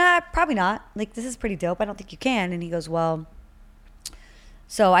 I said, probably not. Like, this is pretty dope. I don't think you can. And he goes, well,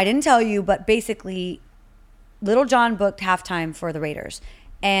 so I didn't tell you, but basically Little John booked halftime for the Raiders.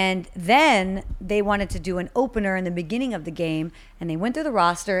 And then they wanted to do an opener in the beginning of the game. And they went through the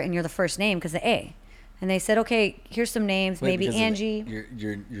roster and you're the first name because the A. And they said, okay, here's some names. Wait, maybe because of Angie.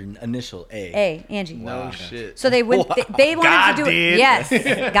 Your initial A. Angie. No shit. So they went. They wanted God to do did. it.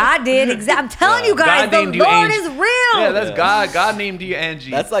 Yes, God did. Exactly. I'm telling you guys, God the named you Lord Angie. is real. Yeah, that's God. God named you Angie.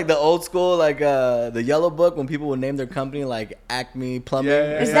 That's like the old school, like the Yellow Book when people would name their company like Acme Plumbing.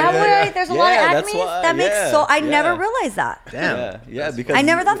 Yeah. Is that why there's a lot of that's Acme's? why- That makes yeah, so. I yeah. never realized that. Damn. Yeah, because I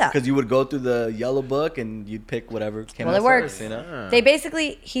never thought that. because you would go through the Yellow Book and you'd pick whatever came Well, out it works. first, you know? They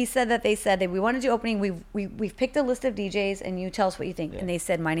basically, he said that they said that we want to do opening. We've picked a list of DJs and you tell us what you think. And they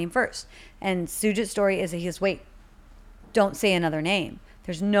said my name first. And Sujit's story is that he goes, wait, don't say another name.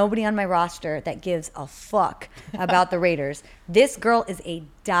 There's nobody on my roster that gives a fuck about the Raiders. This girl is a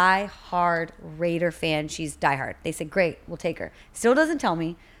die-hard Raider fan. She's die-hard. They said, great, we'll take her. Still doesn't tell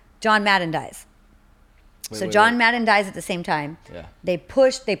me. John Madden dies. So John Madden dies at the same time. Yeah. They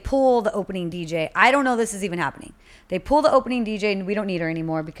pull the opening DJ. I don't know this is even happening. They pull the opening DJ and we don't need her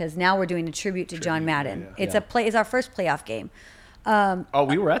anymore because now we're doing a tribute to John Madden. It's it's our first playoff game. Oh,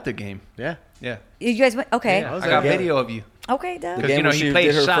 we were at the game. Yeah. Yeah. You guys went okay. Yeah, was I got there. video of you. Okay, duh. The 'Cause, game you know, where he she played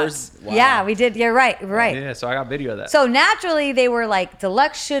did her shots. first. Wow. Yeah, we did. You're right. Right. Yeah, so I got video of that. So naturally, they were like,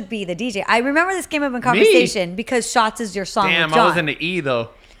 Deluxe should be the DJ. I remember this came up in conversation because Shots is your song Damn, with John. I was in the E though.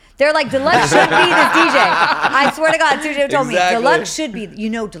 They're like, Deluxe should be the DJ. I swear to God, DJ told me, Exactly. Deluxe should be,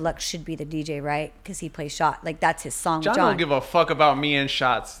 Deluxe should be the DJ, right? Because he plays Shot. Like, that's his song John with John. don't give a fuck about me and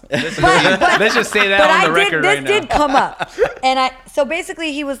shots. Let's just say that But on the record this right now. did come up. And so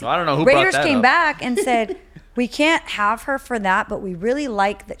basically he was, I don't know who brought Raiders that came up. back and said, we can't have her for that, but we really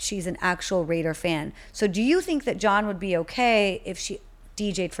like that she's an actual Raider fan. So do you think that John would be okay if she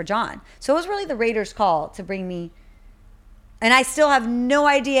DJ'd for John? So it was really the Raiders' call to bring me. And I still have no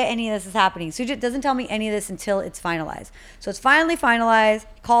idea any of this is happening. Sujit doesn't tell me any of this until it's finalized. So it's finally finalized.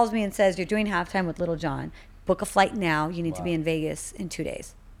 He calls me and says, you're doing halftime with Little John. Book a flight now. You need to be in Vegas in 2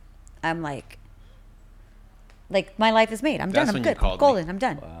 days. I'm like, Like my life is made. I'm done. That's I'm when you good. called me. Golden. I'm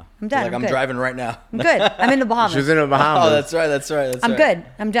done. Wow. I'm done. Like I'm good. driving right now. I'm good. I'm in the Bahamas. She was in the Bahamas. Oh, that's right. That's right. That's I'm right. good.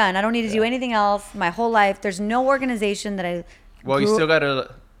 I'm done. I don't need to do anything else. My whole life. There's no organization that I Well, you still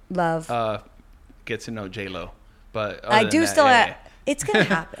gotta love. get to know J Lo, but I other do than still. that, yeah. It's gonna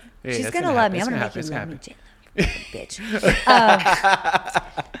happen. Yeah, She's it's gonna gonna love happen. me. It's I'm gonna gonna make you happen. love me, It's J-Lo, bitch.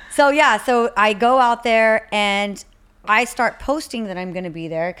 So yeah, so I go out there and I start posting that I'm going to be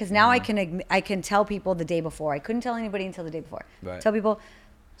there because now I can tell people the day before. I couldn't tell anybody until the day before. Right. Tell people.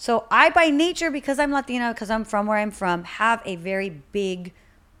 So I, by nature, because I'm Latina, because I'm from where I'm from, have a very big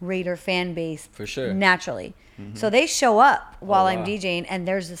Raider fan base. For sure. Naturally. So they show up while I'm wow. DJing, and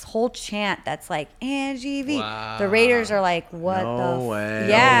there's this whole chant that's like Angie V. Wow. The Raiders are like, what No the? way.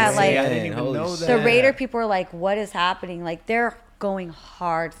 Yeah, No like way. I didn't even Holy know shit. that. the Raider people are like, what is happening? Like they're going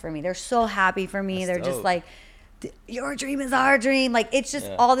hard for me. They're so happy for me. That's They're just dope. like, your dream is our dream. Like it's just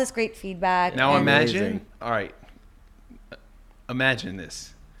Yeah. all this great feedback. Now and- imagine, Amazing. all right, imagine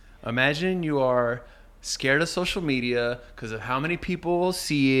this. Imagine you are scared of social media because of how many people will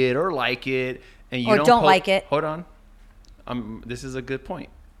see it or like it, and you Or don't po- like it. Hold on, this is a good point.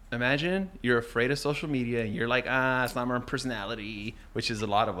 Imagine you're afraid of social media and you're like, it's not my personality, which is a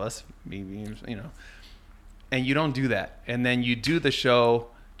lot of us, maybe, you know. And you don't do that, and then you do the show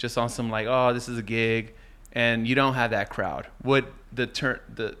just on some like, oh, this is a gig, and you don't have that crowd. Would the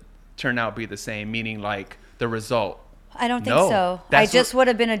turnout be the same? Meaning like the result. I don't think No, so. I that's just what- would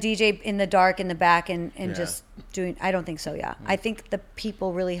have been a DJ in the dark in the back and Yeah. just doing. I don't think so. Yeah, I think the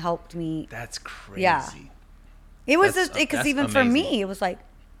people really helped me. That's crazy. Yeah. It was That's- just because that's even for amazing. me, it was like,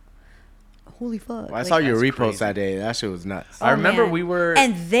 holy fuck. Well, I like- saw your That's repost crazy. that day. That shit was nuts. I remember man. we were-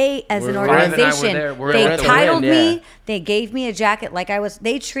 and they, as an Ryan and I were organization, there. We're they at the titled Win, yeah. me. They gave me a jacket like I was.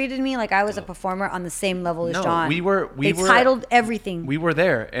 They treated me like I was a performer on the same level as No, John. we were They titled everything. We were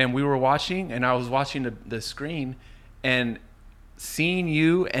there and we were watching, and I was watching the screen, and seeing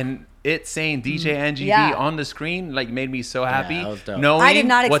you and it saying DJ Angie Yeah. V on the screen like made me so happy. that was dope. Knowing I did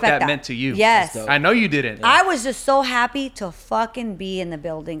not what expect that that. meant to you. Yes. That's dope. I know you didn't. I was just so happy to fucking be in the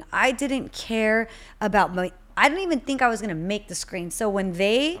building. I didn't care about my. I didn't even think I was gonna make the screen. So when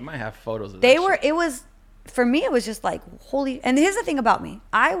I might have photos of they that were, shit. it was for me. It was just like holy. And here's the thing about me: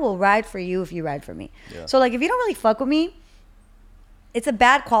 I will ride for you if you ride for me. Yeah. So like, if you don't really fuck with me, it's a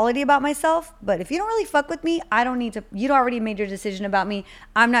bad quality about myself. But if you don't really fuck with me, I don't need to. You already made your decision about me.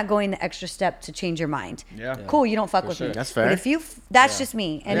 I'm not going the extra step to change your mind. Yeah. Cool. You don't fuck with sure. me. That's fair. But if you, that's just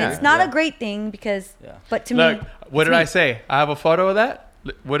me, and Yeah. it's not Yeah. a great thing because. Yeah. But to Look, me, what it's did I me. say? I have a photo of that.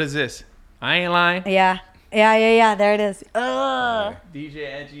 What is this? I ain't lying. Yeah. There it is. Ugh. DJ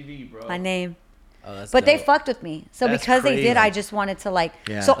Angie V, bro. My name. Oh, that's But they dope. fucked with me. So That's because they did, crazy. I just wanted to like.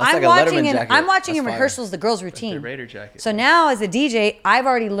 Yeah. So That's I'm like a watching Letterman in jacket. I'm watching in That's fire. rehearsals the girls' The routine. Raider jacket. So now as a DJ, I've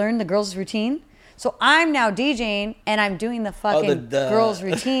already learned the girls' routine. So I'm now DJing and I'm doing the Oh, fucking girls'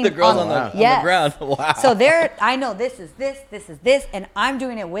 routine. the girls on the Yes. ground. Wow. So they're, I know this is this, and I'm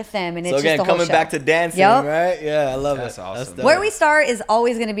doing it with them, and it's So again, just the whole coming show. back to dancing, Yup. right? Yeah, I love That's it. awesome. dope. Where we start is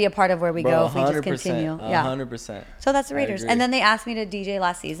always going to be a part of where we Bro, go if we just 100%, continue. Yeah. 100%. So that's the I Raiders. agree. And then they asked me to DJ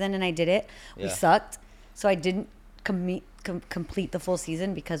last season, and I did it. We Yeah. sucked, so I didn't complete the full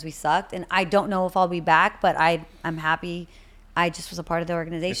season because we sucked. And I don't know if I'll be back, but I'm happy. I just was a part of the It's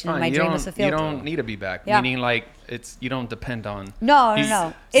organization, fine. and my You dream don't- was fulfilled. You don't need to be back. Yeah. Meaning like you don't depend on. No. You-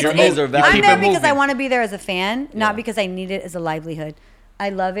 It's, Your it- goals are valid. I'm Keep there it because I moving. want to be there as a fan, Yeah. not because I need it as a livelihood.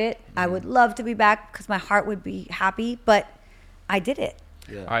 I love it. I would love to be back because my heart would be happy, but I did it.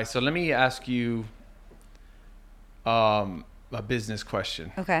 Yeah. All right, so let me ask you a business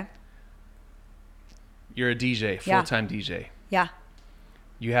question. Okay. You're a DJ, Yeah. full-time DJ. Yeah.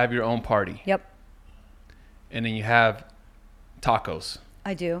 You have your own party, Yep. and then you have tacos.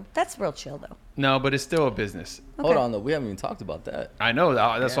 I do. That's real chill though. No, but it's still a business. Hold Okay. on, though. We haven't even talked about that. I know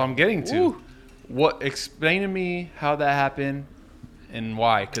that's what I'm getting to. What? Explain to me how that happened and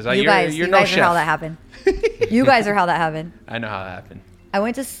why? Because You guys you're no are chef. how that happened. You guys are how that happened. I know how that happened. I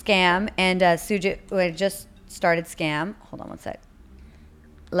went to Scam and Sujit, who had just started Scam. Hold on one sec.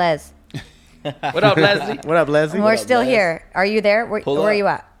 Les, What up, Leslie? What up, Leslie? we're up, still Les? here. Are you there? Where Pull are up. you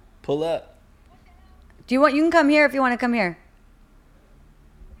at? Pull up. Do you want? You can come here if you want to come here.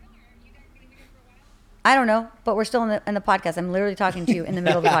 I don't know, but we're still in the podcast. I'm literally talking to you in the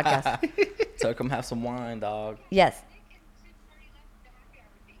middle of the podcast. So come have some wine, dog. Yes.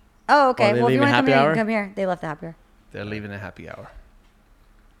 Oh, okay. Oh, they Well, if you leaving want to come happy here, you hour? can come here. They left the happy hour. They're leaving a happy hour.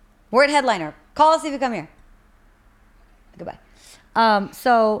 We're at Headliner. Call us if you come here. Goodbye.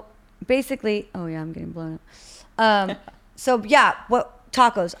 So basically, oh yeah, I'm getting blown up. So yeah, what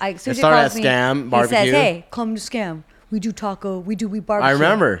tacos? Suji started calls at me. Scam He Barbecue. says, "Hey, come to Scam. we do barbecue. I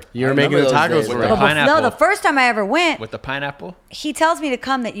remember you were I making the remember those tacos days, for bro. us. But Pineapple. No, the first time I ever went, With the pineapple? he tells me to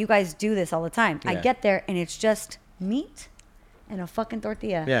come that you guys do this all the time. I Yeah. get there and it's just meat and a fucking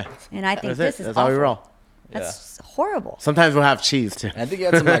tortilla. Yeah. And I think That's this it. is That's how we awful. roll. That's horrible. Sometimes we'll have cheese too. I think you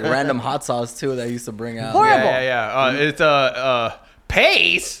had some like random hot sauce too that I used to bring out. Horrible. Yeah. It's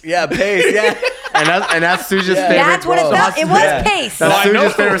paste. Yeah, paste. Yeah. And that's Suja's Yeah. favorite. That's what it bro. felt. It was Yeah. paste. That's I know.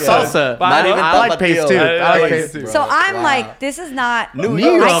 Suja's favorite Yeah. salsa. Not even I like paste too. tapatio. I like paste paste. too. So I'm Wow. like, this is not New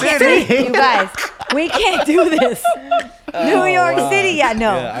York York I can't City. do- you guys, we can't do this. New York wow. City, yeah,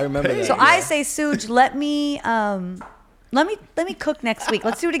 no. Yeah, I remember that. So yeah. I say, Suj, let me cook next week.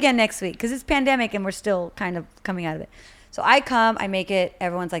 Let's do it again next week because it's pandemic and we're still kind of coming out of it. So I come, I make it.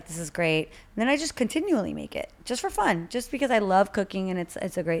 Everyone's like, this is great. And then I just continually make it just for fun, just because I love cooking and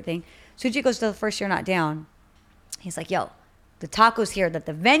it's a great thing. Suji goes to the first year not down. He's like, yo, the tacos here that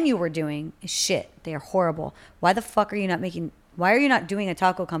the venue we're doing is shit. They are horrible. Why the fuck are you not why are you not doing a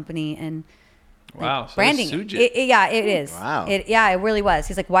taco company and Wow. So branding? Suja. Yeah, it is. Wow. It really was.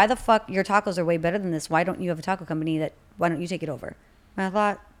 He's like, why the fuck your tacos are way better than this? Why don't you have a taco company why don't you take it over? And I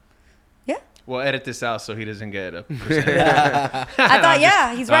thought, yeah. We'll edit this out so he doesn't get a percentage. I thought,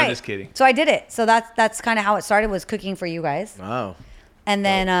 yeah, he's no, right. I'm just kidding. So I did it. So that's kind of how it started, was cooking for you guys. Wow. And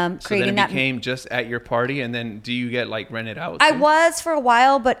then So then creating it that. became just at your party, and then do you get like rented out? I too? was for a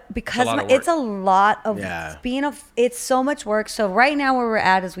while, but because lot of it's work. a lot of Yeah. it's so much work. So right now where we're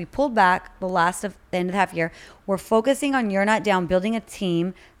at is we pulled back the end of the half year. We're focusing on You're Not Down, building a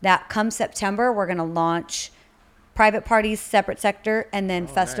team that come September, we're going to launch private parties, separate sector, and then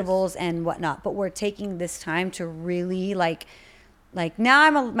festivals and whatnot. But we're taking this time to really like now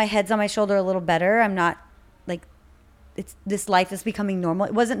my head's on my shoulder a little better. I'm not like, this life is becoming normal.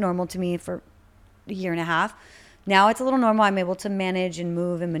 It wasn't normal to me for a year and a half. Now it's a little normal. I'm able to manage and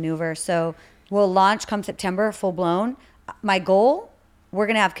move and maneuver. So we'll launch come September, full blown. My goal, we're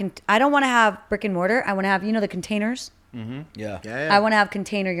going to have, I don't want to have brick and mortar. I want to have, the containers. Yeah. Yeah. I want to have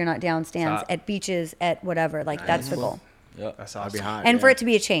container You're Not Down stands Stop. at beaches, at whatever. Like that's the goal. Yep. That's That'd be awesome. hot. And yeah. for it to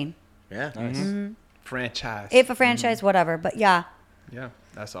be a chain. Yeah. Nice. Franchise. If a franchise, whatever. But yeah. Yeah,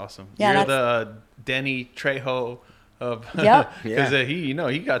 that's awesome. Yeah, You're the Denny Trejo of. Yep. Because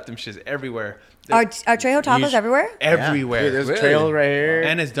he got them shits everywhere. Are Trejo tacos everywhere? Everywhere. Dude, there's Really? trails right here.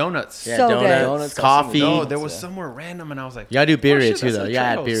 And his donuts. yeah, So good. Donuts, coffee. No, there was Yeah. somewhere random, and I was like, You gotta do oh, birria shit, too, that's though. a You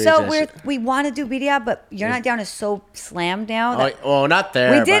gotta add Trejo's. birria. So and we shit. we want to do birria, but You're Not Down is so slammed now. Oh, That well, not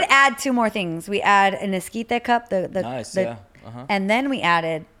there. we did but- add two more things. We add an esquite cup, Nice, yeah. Uh-huh. and then we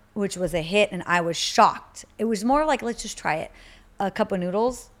added, which was a hit, and I was shocked. It was more like, let's just try it. A cup of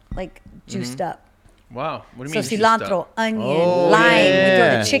noodles, like juiced up. Wow. What do So you mean? cilantro, onion, Oh, lime. We throw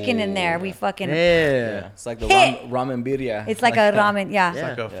yeah. the chicken in there. We fucking. Yeah. Yeah. It's like the Hit. ramen birria. It's like a ramen. Yeah. It's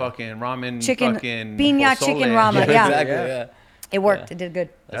like a fucking ramen. Chicken- fucking piña pozole. chicken ramen, yeah. Exactly. Yeah. It worked. Yeah. It did good.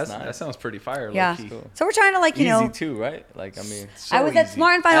 That's That nice. sounds pretty fire. Yeah. Low-key. Cool. So we're trying to Easy too, right? Like I mean. So I was at easy.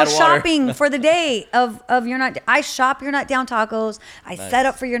 Smart and Final Add water. shopping for the day of You're Not. I shop You're Not Down tacos. I Nice. set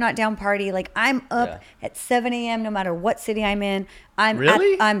up for You're Not Down party. Like I'm up Yeah. at 7 a.m. no matter what city I'm in.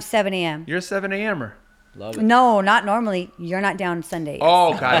 Really? I'm 7 a.m. You're a 7 a.m.er. Love it. No, not normally. You're Not Down Sunday.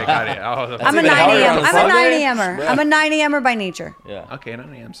 Oh, got it. I was I'm a even 9 harder a.m. on I'm a 9 Sunday. a.m.er. Bruh. I'm a 9 a.m.er by nature. Yeah. Okay,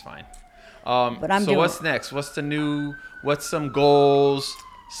 9 a.m.'s fine. But I'm so doing what's it. next? What's the new? What's some goals?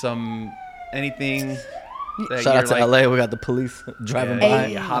 Some anything? That Shout out to you're like, LA. We got the police driving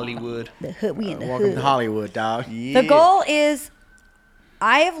Hey, by. Hollywood. The hood. We in the Welcome hood. to Hollywood, dog. The goal is,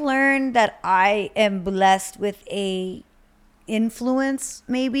 I have learned that I am blessed with a influence,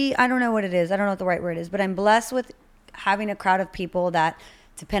 maybe. I don't know what it is. I don't know what the right word is, but I'm blessed with having a crowd of people that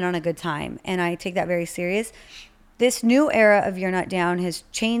depend on a good time. And I take that very serious. This new era of You're Not Down has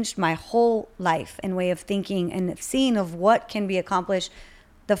changed my whole life and way of thinking and seeing of what can be accomplished.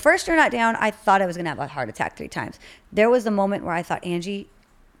 The first You're Not Down, I thought I was going to have a heart attack 3 times. There was a moment where I thought, Angie,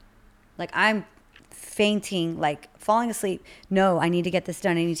 like I'm fainting, like falling asleep. No, I need to get this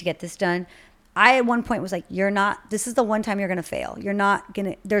done. I need to get this done. I at one point was like, this is the one time you're going to fail.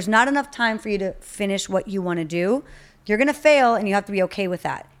 There's not enough time for you to finish what you want to do. You're going to fail and you have to be okay with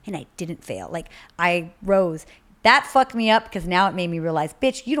that. And I didn't fail. Like I rose. That fucked me up because now it made me realize,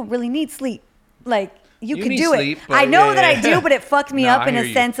 bitch, you don't really need sleep. Like you can need do sleep, it. but I know yeah, that I yeah. do, but it fucked me No, up I in hear a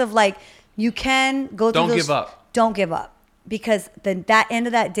you. sense of like, you can go through Don't those. give up. Don't give up. Because that end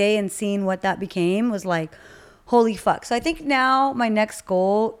of that day and seeing what that became was like, holy fuck. So I think now my next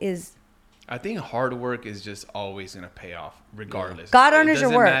goal is I think hard work is just always gonna pay off, regardless. God honors your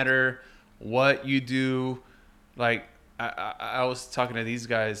work. It doesn't matter what you do. Like I was talking to these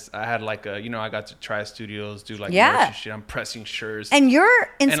guys. I had like I got to try studios, do like Yeah. merch and shit. I'm pressing shirts. and you're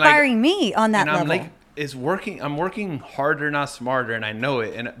inspiring me on that and I'm level. like, it's working. I'm working harder, not smarter, and I know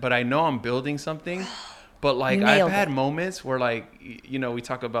it. But I know I'm building something. But like I've had moments where like we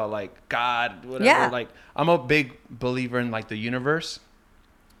talk about like God, whatever. Yeah. Like I'm a big believer in like the universe.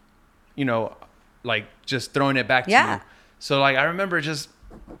 Like just throwing it back to you. So like I remember just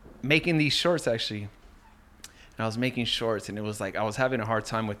making these shorts actually. And I was making shorts, and it was like I was having a hard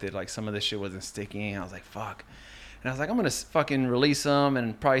time with it. Like some of this shit wasn't sticking. I was like, fuck. And I was like, I'm gonna fucking release them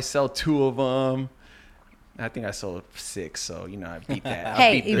and probably sell 2 of them. I think I sold 6, so I beat that.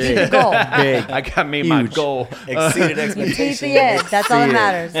 Hey, you beat the goal. I made my goal. Exceeded You expectations. beat the edge. That's all that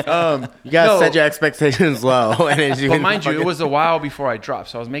matters. You guys set your expectations low. But mind you, it was a while before I dropped.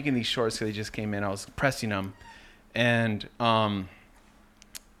 So I was making these shorts because they just came in. I was pressing them, and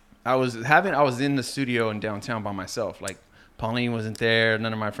I was in the studio in downtown by myself. Like Pauline wasn't there,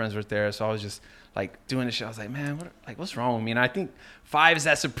 none of my friends were there, so I was just like doing this shit. I was like, man, what's wrong with me? And I think 5's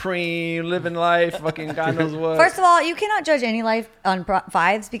that supreme, living life, fucking God knows what. First of all, you cannot judge any life on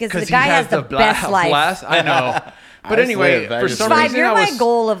 5s because the guy has the best life. I know. But anyway, for some 5, reason, you're my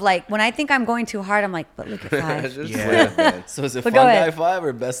goal of like, when I think I'm going too hard, I'm like, but look at 5. Yeah. So is it But Fun go Guy ahead. 5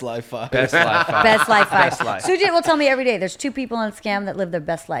 or Best Life 5? Best life. Best life 5. Best life. Sujit will tell me every day, there's 2 people on Scam that live their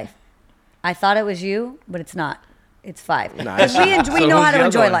best life. I thought it was you, but it's not. It's 5. Nice. We So know who's how the to other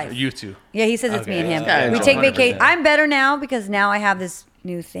enjoy one? life. You two. Yeah, he says it's me and him. Okay. We take 100%. vacation. I'm better now because now I have this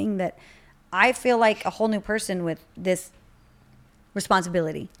new thing that I feel like a whole new person with this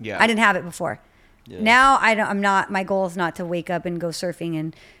responsibility. Yeah. I didn't have it before. Yeah. Now I'm not. My goal is not to wake up and go surfing,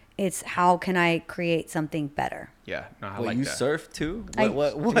 and it's how can I create something better. Yeah. No, I Wait, like you that. surf too? I-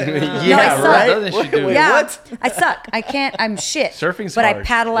 What? No, I Yeah, suck. right. Doesn't she do it? Yeah, what? I suck. I can't. I'm shit. Surfing's but I hard.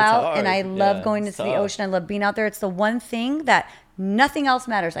 paddle It's out, hard. and I love Yeah, going it's into the tough. ocean. I love being out there. It's the one thing that nothing else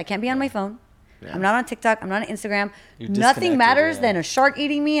matters. I can't be on my phone. Yeah. I'm not on TikTok. I'm not on Instagram. You're Nothing disconnected, matters yeah. than a shark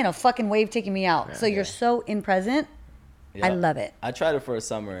eating me and a fucking wave taking me out. So you're so in present. I love it. I tried it for a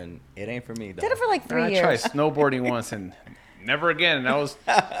summer and it ain't for me though. Did it for like 3 I years. tried snowboarding once and never again. And that was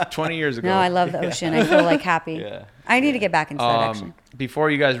 20 years ago. No, I love the ocean. I feel like happy. Yeah. I need to get back into that actually. Before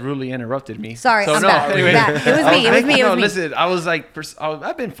you guys rudely interrupted me. Sorry, I'm back. anyway, Back. It was me. It was me. It No, was me. listen, I was like,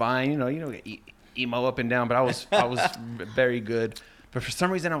 I've been fine, emo up and down, but I was very good. But for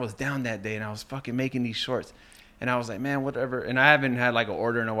some reason, I was down that day, and I was fucking making these shorts, and I was like, man, whatever. And I haven't had like an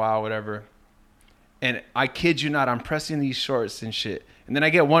order in a while, whatever. And I kid you not, I'm pressing these shorts and shit, and then I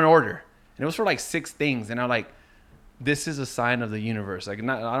get one order, and it was for like 6 things, and I'm like, this is a sign of the universe. Like, I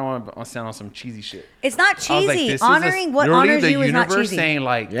don't want to sound on some cheesy shit. It's not I was like, cheesy. this is Honoring what literally honors the you is not universe cheesy. saying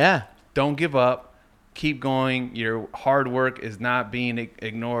like, Yeah. don't give up, keep going. Your hard work is not being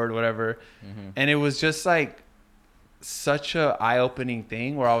ignored, whatever. And it was just like such a eye-opening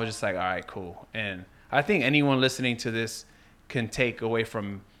thing where I was just like, all right, cool. And I think anyone listening to this can take away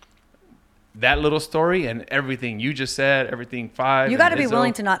from that little story and everything you just said, everything 5. You got to be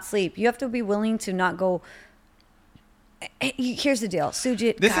willing to not sleep. You have to be willing to not go. Here's the deal,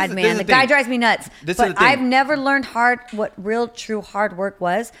 Sujit. This is God, the- man, this is the the guy thing. drives me nuts. This is But the thing. I've never learned what real, true hard work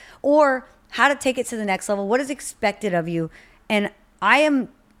was, or how to take it to the next level. What is expected of you? And I am.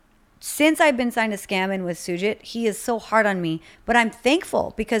 Since I've been signed to Scamming with Sujit, he is so hard on me. But I'm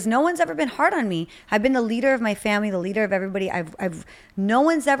thankful because no one's ever been hard on me. I've been the leader of my family, the leader of everybody. No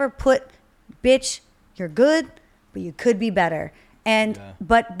one's ever put, bitch, you're good, but you could be better. And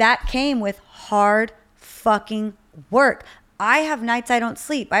but that came with hard fucking work. I have nights I don't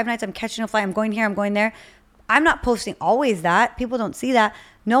sleep. I have nights I'm catching a flight. I'm going here. I'm going there. I'm not posting always that. People don't see that.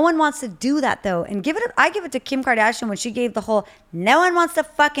 No one wants to do that though. And I give it to Kim Kardashian when she gave the whole, no one wants to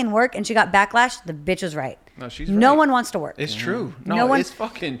fucking work, and she got backlash. The bitch was right. No, she's No right. one wants to work. It's true. No No, one- it's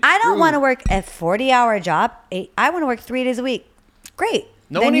fucking I don't true. want to work a 40-hour job. I want to work 3 days a week. Great.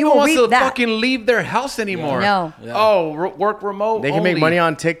 No Then one you even will wants reap to that. fucking leave their house anymore. No. Yeah. Oh, work remote. They can make only. money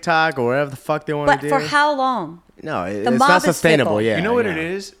on TikTok or whatever the fuck they want But to do. for how long? No, it's mob not is sustainable. fickle. Yeah. You know what yeah. it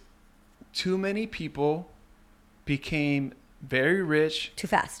is? Too many people became very rich, Too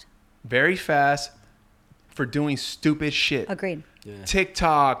fast. very fast for doing stupid shit. Agreed.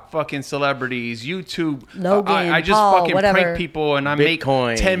 TikTok, fucking celebrities, YouTube. Logan, I just Paul, fucking whatever. prank people and I Bitcoin.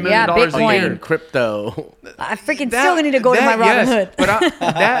 make $10 Yeah, million a Bitcoin. year. Crypto. I freaking still need to go to my Robin Hood. But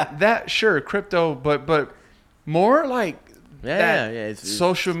that sure, crypto, but more like that it's-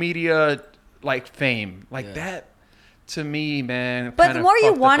 social media like fame. Like that to me, man. But kinda the more you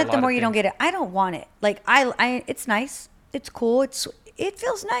fucked up want a it, the lot of more you don't things. get it. I don't want it. Like I it's nice. It's cool. It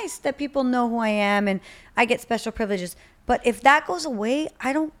feels nice that people know who I am and I get special privileges. But if that goes away,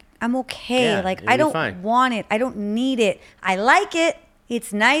 I'm okay. Yeah, like you'll I be don't fine. want it. I don't need it. I like it.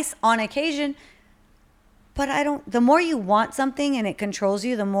 It's nice on occasion. But the more you want something and it controls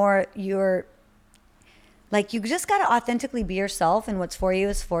you, the more Like, you just got to authentically be yourself, and what's for you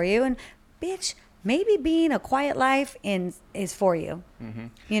is for you. And, bitch, maybe being a quiet life is for you. Mm-hmm.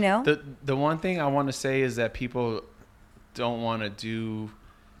 You know? The one thing I want to say is that people don't want to do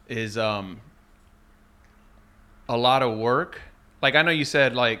is a lot of work. Like, I know you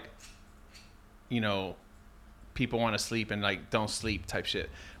said, like, you know, people want to sleep and, like, don't sleep type shit.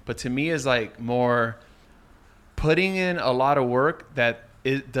 But to me, is like more putting in a lot of work that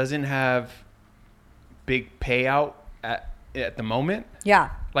it doesn't have big payout at the moment. Yeah.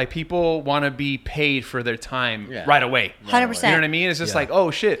 Like, people want to be paid for their time Yeah. right away. 100%. You know what I mean? It's just Yeah. like,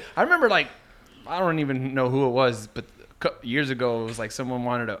 oh shit. I remember, like, I don't even know who it was, but years ago, it was like someone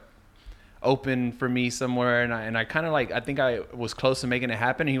wanted to open for me somewhere, and I kind of, like, I think I was close to making it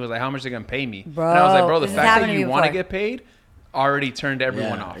happen. And he was like, how much are they gonna pay me? Bro, and I was like, bro, the this has fact happened that to you me want to before. get paid already turned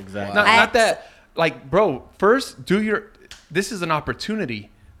everyone Yeah, off. exactly. Not that, like, bro, first this is an opportunity.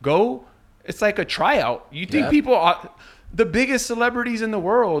 Go. It's like a tryout. You think people are the biggest celebrities in the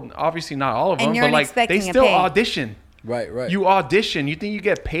world, obviously not all of them, And you're but, like, they expecting a still pay. audition. Right. You audition. You think you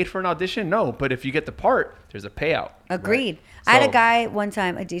get paid for an audition? No, but if you get the part, there's a payout. Agreed. Right. I had a So- guy one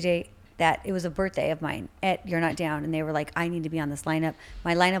time, a DJ, that it was a birthday of mine at You're Not Down, and they were like, I need to be on this lineup.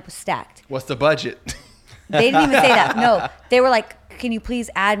 My lineup was stacked. What's the budget? They didn't even say that. No, they were like, can you please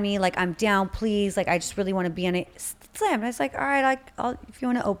add me? Like, I'm down, please. Like, I just really want to be on it. Slam. And I was like, all right, I'll, if you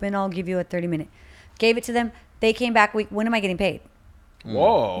want to open, I'll give you a 30-minute. Gave it to them. They came back. When am I getting paid?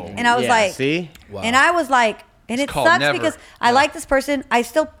 Whoa. And I was like, see? Wow. And I was like, and It's it called sucks never. because I like this person. I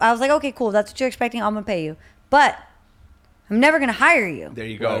was like, okay, cool. That's what you're expecting. I'm going to pay you. But I'm never going to hire you. There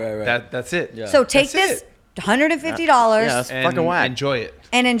you go. Right. That's it. Yeah. So take That's this it. $150 Yeah, that's And fucking whack. enjoy it.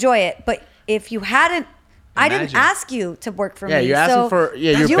 and enjoy it. But if you hadn't, I didn't Imagine. ask you to work for Yeah, me. you're asking for-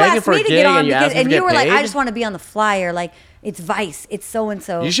 yeah, you're you begging asked for a me to gig get on and you because, asked him and to you get were like, I paid? just want to be on the flyer. Like, it's Vice. It's so and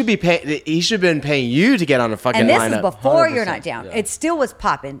so. You should be paying. He should have been paying you to get on a fucking And this lineup. is before You're 100%, Not Down. yeah. It still was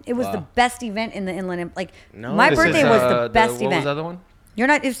popping. It was the Wow. best event in the Inland. Like, No, my this birthday is, was the best What event. was the other one?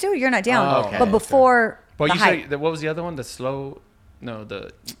 It's still You're Not Down. Oh, okay, but before Well, the you hype. said what was the other one? The slow? No,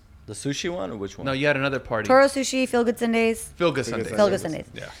 the sushi one or which one? no. You had another party. Toro Sushi, Feel Good Sundays. Feel Good Sundays. Feel Good Sundays.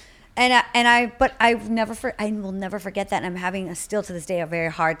 Yeah. But I will never forget that. And I'm having still to this day a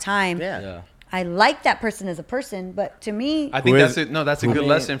very hard time. Yeah. I like that person as a person, but to me, I think Who that's is- it. No, that's a good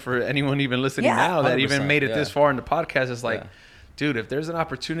lesson for anyone even listening Yeah. now that even 100%, made it yeah. this far in the podcast. It's like, Yeah. dude, if there's an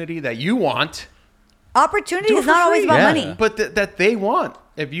opportunity that you want, opportunity do it is for not always free. about Yeah. money. but that they want.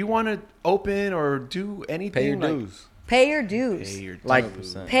 If you want to open or do anything, Pay your like, dues. Pay your dues. Pay your Like,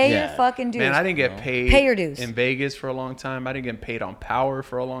 100%. Pay Yeah. your fucking dues. Man, I didn't get paid. Pay your dues. In Vegas for a long time. I didn't get paid on Power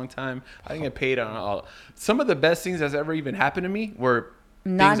for a long time. I didn't get paid on all. Some of the best things that's ever even happened to me were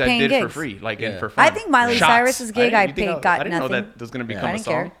things I Non-paying did for gigs. free, like Yeah. and for fun. I think Miley Shots. Cyrus's gig I didn't- you think got I didn't know nothing. that was going to I become a didn't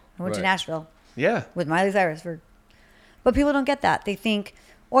song. care. I went to Right. Nashville Yeah. with Miley Cyrus but people don't get that. They think,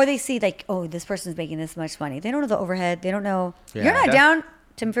 or they see like, oh, this person's making this much money. They don't know the overhead. They don't know. Yeah. You're not Yeah.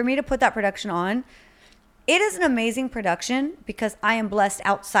 down for me to put that production on. It is an amazing production because I am blessed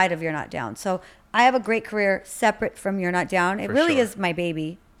outside of You're Not Down. So I have a great career separate from You're Not Down. It For really sure. is my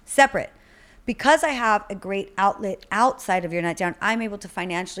baby, separate. Because I have a great outlet outside of You're Not Down, I'm able to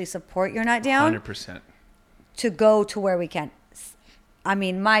financially support You're Not Down 100%. to go to where we can. I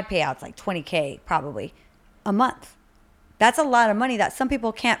mean, my payout's like $20K probably a month. That's a lot of money that some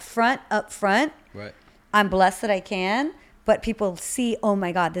people can't front up front. Right. I'm blessed that I can, but people see, oh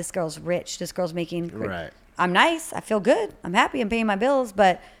my God, this girl's rich. This girl's making. Right. I'm nice. I feel good. I'm happy. I'm paying my bills,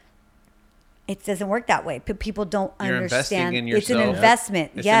 but it doesn't work that way. People don't You're understand. investing in It's an yourself.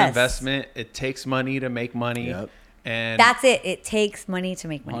 investment. It's yes. an investment. It takes money to make money. Yep. And That's it. It takes money to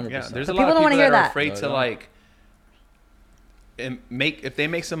make money. 100%. yeah, there's But a lot people of don't wanna people hear that are that. afraid No, to they don't. like and if they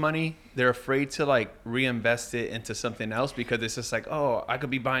make some money, they're afraid to like reinvest it into something else because it's just like, oh, I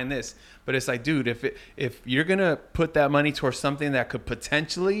could be buying this. But it's like, dude, if you're gonna put that money towards something that could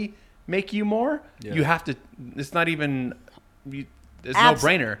potentially make you more, Yeah. you have to. It's not even. It's Abs- no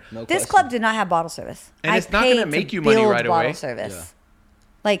brainer. No This question. club did not have bottle service. And I it's not gonna paid to make you money build right bottle away. service. Yeah.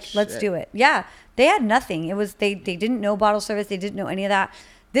 Like, let's do it. Yeah, they had nothing. It was they didn't know bottle service. They didn't know any of that.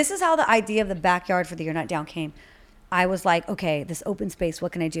 This is how the idea of the backyard for the You're Not Down came. I was like, okay, this open space.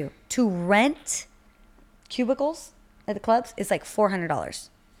 What can I do to rent cubicles at the clubs? It's like $400.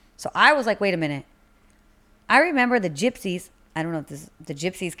 So I was like, wait a minute. I remember the Gypsies. I don't know if the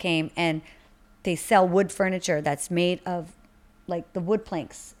Gypsies came and they sell wood furniture that's made of like the wood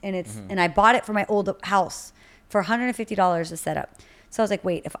planks, and it's and I bought it for my old house for $150 to set up. So I was like,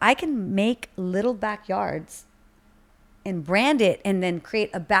 wait, if I can make little backyards and brand it and then create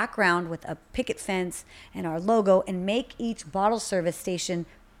a background with a picket fence and our logo and make each bottle service station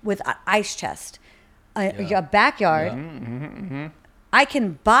with an ice chest, a backyard. I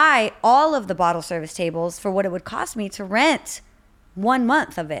can buy all of the bottle service tables for what it would cost me to rent 1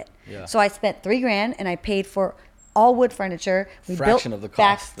 month of it. Yeah. So I spent $3,000 and I paid for all wood furniture. Fraction of the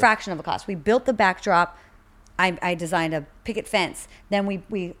cost. Fraction of the cost. We built the backdrop. I designed a picket fence. Then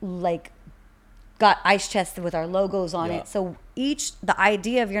we like got ice chests with our logos on it. So the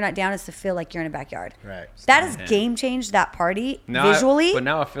idea of You're Not Down is to feel like you're in a backyard. Right. That has game changed that party Now visually. but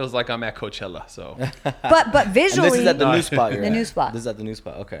now it feels like I'm at Coachella. So but visually. And this is at the new spot. The new spot. This is at the new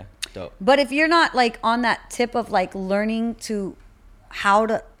spot. Okay. Dope. But if you're not like on that tip of like learning to how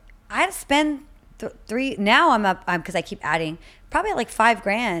to, I had to spend three. Now I'm up because I keep adding probably like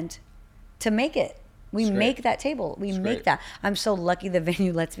 $5,000 to make it. We make that table. We make that. I'm so lucky the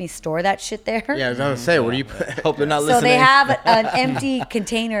venue lets me store that shit there. Yeah, I was gonna say, what do you put? Hope they're not listening. So they have an empty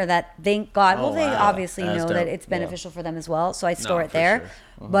container that, thank God. Oh, Well, they wow. obviously That's know dope. that it's beneficial for them as well. So I store it for there.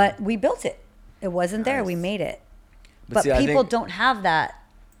 sure. But we built it. It wasn't there. We made it. But see, I people think don't have that.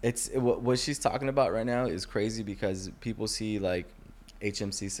 what she's talking about right now is crazy because people see like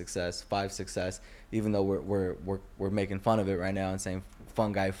HMC success, Five success, even though we're making fun of it right now and saying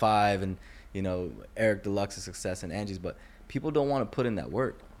Fun Guy 5 and Eric Deluxe's success and Angie's, but people don't want to put in that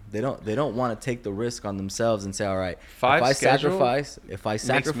work. They don't want to take the risk on themselves and say, all right, if I sacrifice,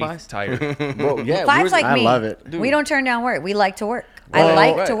 makes me tired. bro, yeah, Five's like I me. love it. Dude. We don't turn down work. We like to work. Well, I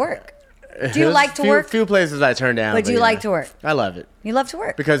like right. to work. Do you There's like to few, work? Few places I turn down. But do you yeah. like to work? I love it You love to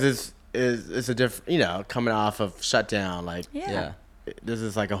work. because it's a different, coming off of shutdown. Like, Yeah. this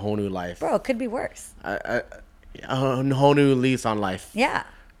is like a whole new life. Bro, it could be worse. A whole new lease on life. Yeah.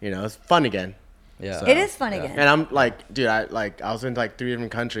 It's fun again. yeah, So- It is fun again. And I'm like, dude, I was in like 3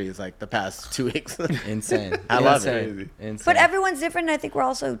 different countries like the past 2 weeks. insane. I love it. Insane. Insane. But everyone's different. And I think we're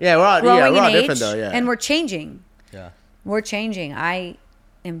also Yeah, we're all- growing yeah, we're all in age, different though, yeah. and we're changing. yeah, We're changing. I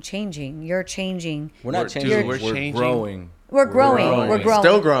am changing. You're changing. we're not Dude, changing. we're We're changing. growing. We're growing. growing. We're growing.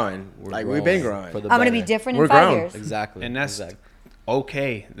 Still growing. We're Like growing we've been growing. for the I'm going to be better. different We're in 5 grown. years. Exactly. And that's exactly.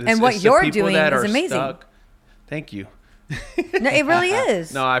 okay. And what it's the you're people doing that is are amazing. stuck. Thank you. No, it really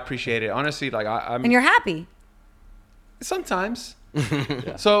is. No, I appreciate it. Honestly, like I'm. And you're happy. Sometimes.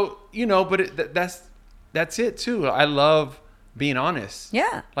 So but that's it too. I love being honest.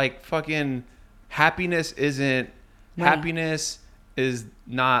 Yeah. Like fucking happiness isn't Money. happiness is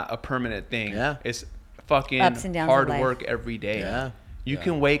not a permanent thing. Yeah. It's fucking Ups and downs hard of life. work every day. Yeah. You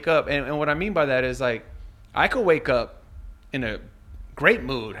can wake up and what I mean by that is like I could wake up in a great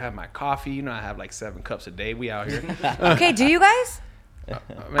mood, have my coffee. I have like 7 cups a day. We out here. Okay, do you guys? mean,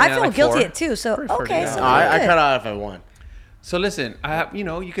 I feel like guilty 4. at too. So, Pretty okay. good. So I good. cut out if I want. So listen, I have,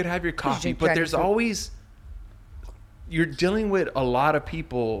 you could have your coffee, drink but dragon there's fruit. always you're dealing with a lot of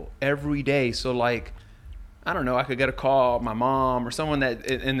people every day. So like, I don't know, I could get a call, my mom or someone that,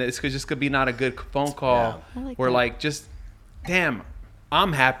 and this could be not a good phone call I like where that. like just, damn,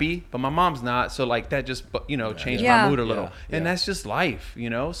 I'm happy, but my mom's not. So like that just changed Yeah. my mood a little, Yeah. and that's just life,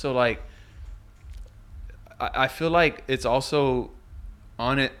 So like, I feel like it's also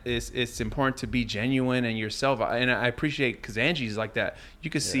on it it's important to be genuine and yourself, and I appreciate because Angie's like that.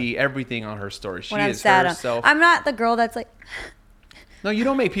 You can see everything on her story. She When I'm is sad, herself. I'm not the girl that's like, No, you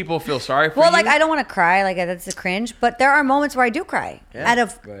don't make people feel sorry for well, you. like I don't want to cry. Like that's a cringe. But there are moments where I do cry out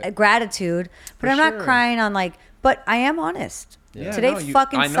of Right. gratitude. But I'm sure. not crying on like. But I am honest. Yeah, Today no,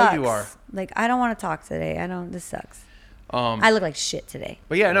 fucking I know sucks. you are. Like I don't want to talk today. This sucks. I look like shit today.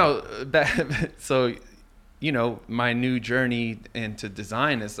 But yeah, no, that so my new journey into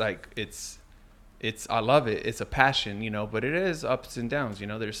design is like it's I love it. It's a passion, but it is ups and downs.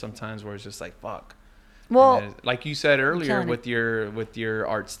 There's some times where it's just like fuck. Well, And then, like you said earlier killing with your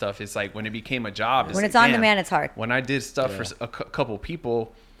art stuff, it's like when it became a job. when like, it's on damn. demand, it's hard. When I did stuff for a couple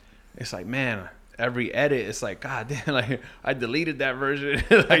people, it's like, man, every edit, it's like, God damn, like I deleted that version.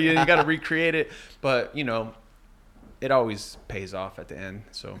 Like you got to recreate it, but it always pays off at the end.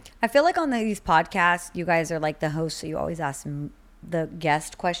 So I feel like on these podcasts, you guys are like the hosts, so you always ask the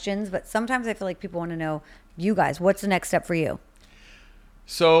guest questions. But sometimes I feel like people want to know, you guys, what's the next step for you?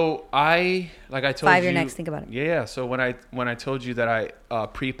 So I told 5 year you, next, think about it. Yeah. So when I told you that I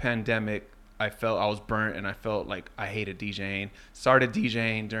pre-pandemic, I felt I was burnt and I felt like I hated DJing. Started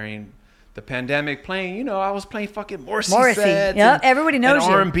DJing during the pandemic, playing. I was playing fucking Morrissey sets. Yeah, and- everybody knows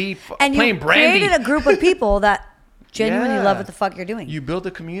and you. R&B, And playing you Brandy. created a group of people that genuinely Yeah. love what the fuck you're doing. You build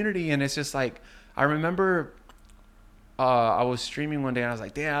a community, and it's just like I remember. I was streaming one day, and I was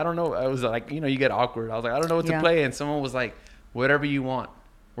like, "Damn, I don't know." I was like, you get awkward. I was like, "I don't know what Yeah. to play," and someone was like, "Whatever you want,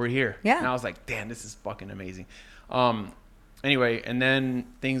 we're here." Yeah. And I was like, "Damn, this is fucking amazing." Anyway, and then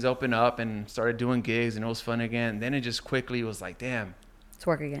things opened up and started doing gigs, and it was fun again. Then it just quickly was like, "Damn, Let's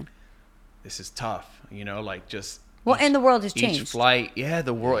work again. this is tough, you know, like just. Well, and the world has each changed. flight,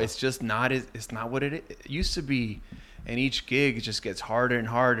 the world, it's just not, it's not what it used to be. And each gig just gets harder and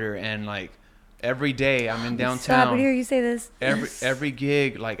harder. And like every day I'm in downtown. Stop it here, you say this. Every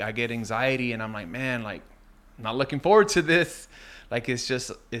gig, like I get anxiety and I'm like, man, like I'm not looking forward to this. Like, it's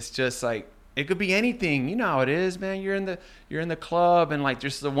just like, it could be anything. You know how it is, man. You're in the club and like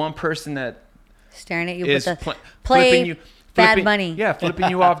there's the one person that Staring at you is with the flipping you. Bad Bunny. Yeah, flipping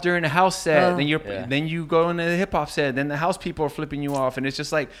you off during the house set. Oh. Then you go into the hip hop set. Then the house people are flipping you off, and it's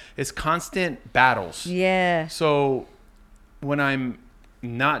just like it's constant battles. Yeah. So when I'm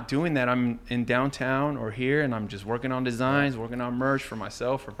not doing that, I'm in downtown or here, and I'm just working on designs, working on merch for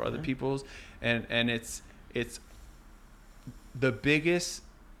myself or for other people's, and it's the biggest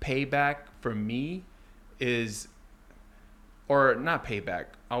payback for me is, or not payback.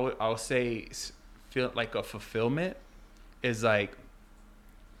 I'll say feel like a fulfillment. Is like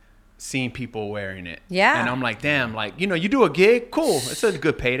seeing people wearing it. Yeah. And I'm like, damn, like, you know, you do a gig, cool. It's a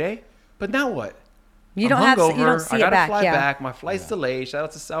good payday. But now what? You I'm don't have hungover. you don't see I it gotta back. fly Yeah. back. My flight's delayed. Shout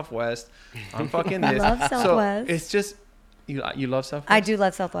out to Southwest. I'm fucking this. love Southwest. So it's just you love Southwest? I do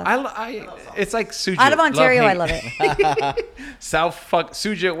love Southwest. I it's like Sujet. Out of Ontario, I Love-hate. love it.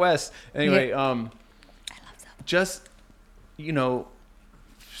 Sujet West. Anyway, I love Southwest. just, you know,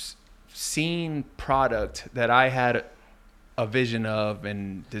 seeing product that I had a vision of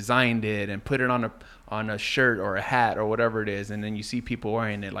and designed it and put it on a shirt or a hat or whatever it is, and then you see people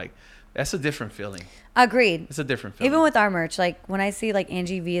wearing it, like that's a different feeling. Agreed. It's a different feeling. Even with our merch, like when I see like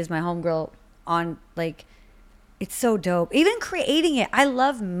Angie V as my homegirl on, like, it's so dope. Even creating it, I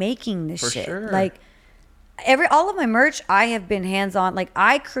love making this For shit. sure. Like all of my merch, I have been hands on. Like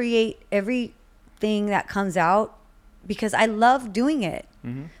I create everything that comes out because I love doing it.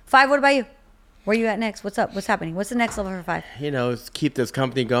 Mm-hmm. 5, what about you? Where you at next? What's up? What's happening? What's the next level for 5? You know, keep this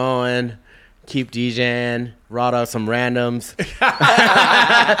company going, keep DJing, rot out some randoms,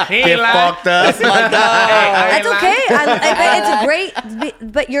 get fucked up. That's okay. It's a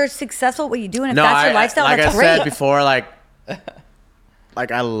great, but you're successful at what you do, and if that's your lifestyle, like that's I great. said before, like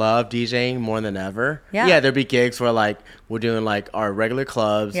I love DJing more than ever. Yeah. There'd be gigs where like we're doing like our regular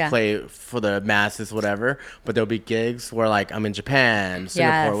clubs, Yeah. play for the masses, whatever. But there'll be gigs where like I'm in Japan,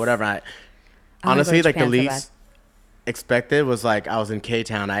 Singapore, Yes. whatever. wanna go Honestly, to like the Japan so least expected was like I was in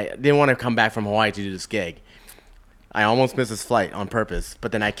K-Town. I didn't want to come back from Hawaii to do this gig. I almost missed this flight on purpose,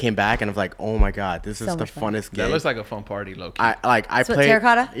 but then I came back and I was like, "Oh my god, this is So the much fun. funnest gig." that looks like a fun party, low key. I That's what, played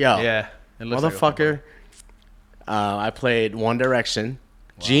Terracotta? Yo, Yeah, it looks like a fun motherfucker. I played One Direction.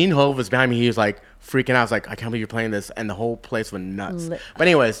 Gene Hove was behind me. He was like freaking out. I was like, I can't believe you're playing this, and the whole place went nuts. Lit. But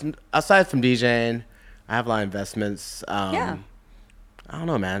anyways, aside from DJing, I have a lot of investments. Yeah. I don't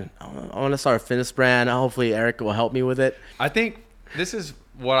know, man. I want to start a fitness brand. Hopefully, Eric will help me with it. I think this is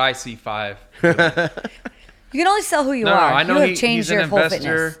what I see 5. You can only sell who you No, are. I know you have he's changed an your whole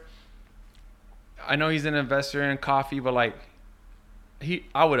investor. fitness. I know he's an investor in coffee, but like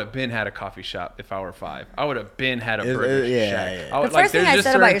I would have been had a coffee shop if I were 5. I would have been had a burger yeah, shack. yeah. I would, The first thing there's I just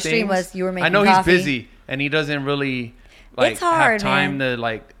said about certain your stream things- was you were I making know coffee. he's busy and he doesn't really like It's hard, have time man. to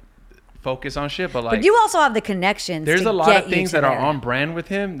like focus on shit, but like But you also have the connections. there's to a lot get of you things to that are there. on brand with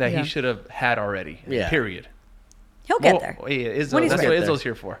him that Yeah. he should have had already. Yeah. Period. He'll get Well, there. yeah, Izzo, When he's that's what ready. Izzo's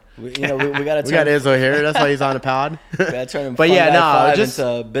here for. We gotta We got turn, Izzo here. That's why he's on the pod. gotta turn him But fun yeah, guy no, 5 just-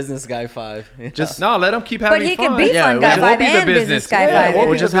 into business guy 5. Just No, let him keep having But he fun. could be Yeah, fun we'll guy be 5 the and business. business guy Yeah, 5. we'll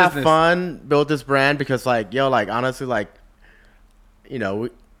we'll be just the have business. fun, build this brand because like like honestly you know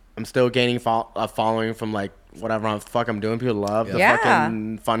I'm still gaining a following from like whatever I'm doing. People love the Yeah.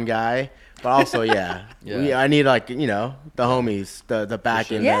 fucking fun guy, but also Yeah. I need like the homies, the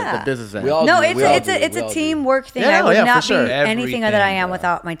backing, Yeah. the business end. We all No, do. it's We all it's do. a it's We a all do. teamwork thing. Yeah, I would yeah, for not sure. be anything that I am Everything,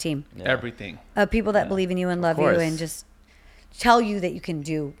 without my team. Everything. People that believe in you and love you course. and just tell you that you can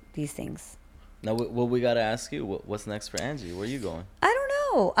do these things. Now, what we gotta ask you? What's next for Angie? Where are you going? I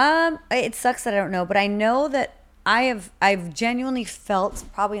don't know. It sucks that I don't know, but I know that I've genuinely felt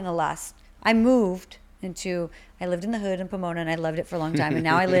probably in the last. I lived in the hood in Pomona and I loved it for a long time, and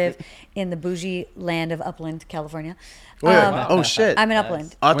now I live in the bougie land of Upland, California. Wait, Wow. oh shit! I'm in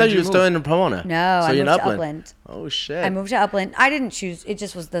Upland. I thought When'd you you were still move? in Pomona. No, so I you're moved in to Upland. Oh shit! I moved to Upland. I didn't choose. It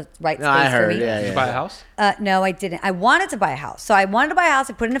just was the right space No, I for heard. me. Yeah, Did yeah. you buy a house? No, I didn't. I wanted to buy a house. So I wanted to buy a house.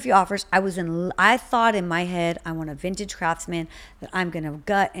 I put in a few offers. I thought in my head, I want a vintage Craftsman that I'm going to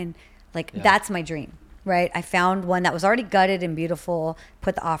gut. And like, that's my dream, right? I found one that was already gutted and beautiful,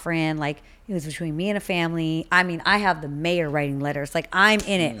 put the offer in. Like, it was between me and a family. I mean, I have the mayor writing letters. Like, I'm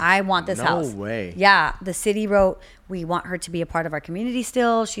in it. I want this No house. way. Yeah. The city wrote, we want her to be a part of our community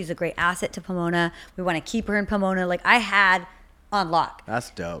still. She's a great asset to Pomona. We want to keep her in Pomona. Like, I had on lock. That's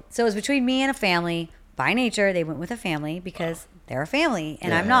dope. So it was between me and a family. By nature, they went with a family because they're a family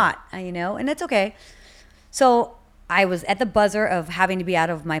and I'm Yeah. not, and it's okay. So I was at the buzzer of having to be out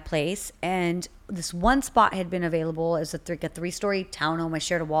of my place, and this one spot had been available as a 3-story townhome. I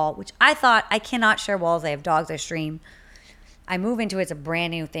shared a wall, which I thought I cannot share walls. I have dogs. I stream. I move into it. It's a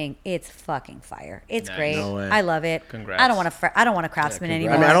brand new thing. It's fucking fire. It's Nice. great. No way. I love it. Congrats. I don't want to craftsman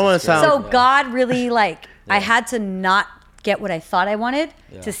anymore. I mean, I don't want to sound. So God really I had to not get what I thought I wanted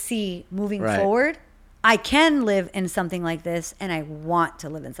to see moving Right. forward. I can live in something like this, and I want to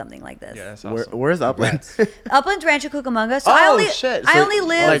live in something like this. Yeah, that's awesome. Where's Upland? Upland's Rancho Cucamonga. So Oh, I shit. I So, only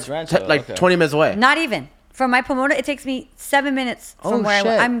live like, Rancho, like okay. 20 minutes away. not even from my Pomona. It takes me 7 minutes from Oh, where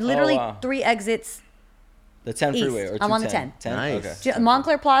shit. I'm literally wow. 3 exits. The 10 East. freeway or I'm on the 210? 10. Nice. Okay.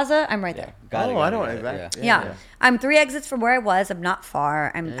 Montclair Plaza. I'm right Yeah. there. Got it, Oh, got I it, know got it. exactly. Yeah. I'm 3 exits from where I was. I'm not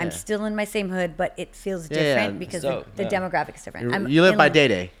far. I'm Yeah. still in my same hood, but it feels Yeah, different yeah. because So, the yeah. demographic is different. You live in- by Day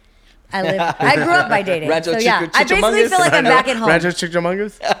Day. I grew up by Day. Rancho So yeah, Chico- I basically Chickamungus? feel like I'm back at home. Rancho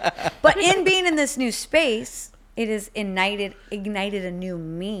Chickamungus? But in being in this new space, it has ignited a new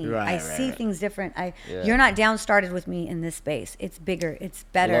me. Right, I right, see right. things different. Yeah. You're not down started with me in this space. It's bigger. It's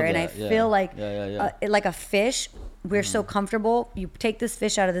better, love and I that. Yeah. feel like Yeah. like a fish. We're so comfortable. You take this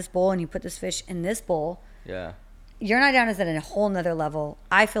fish out of this bowl and you put this fish in this bowl. Yeah. You're not down is at a whole nother level.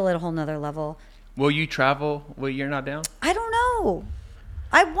 I feel at a whole nother level. Will you travel? You're not down? I don't know.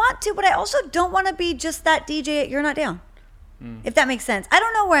 I want to, but I also don't want to be just that DJ at You're Not Down. If that makes sense. I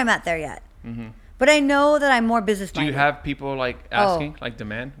don't know where I'm at there yet. But I know that I'm more business Do minded. you have people like asking, like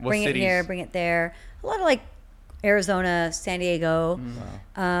demand? What Bring cities? it here, bring it there. A lot of like Arizona, San Diego,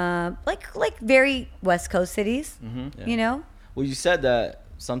 like very West Coast cities. You know. Well, you said that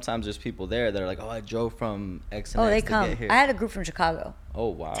sometimes there's people there that are like, oh, I drove from X and Oh, X they to come. get here. I had a group from Chicago. Oh,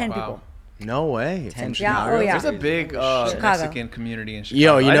 wow. 10 Wow. people. No way. 10 Yeah, Chicago? oh, yeah. There's a big Chicago. Mexican community in Chicago.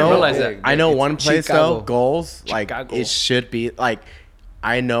 Yo, you I didn't know, realize that. I know It's one place Chicago. though, goals, like Chicago. it should be like,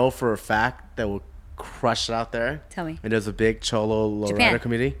 I know for a fact that will crush it out there. Tell me. And there's a big Cholo Japan. Loretta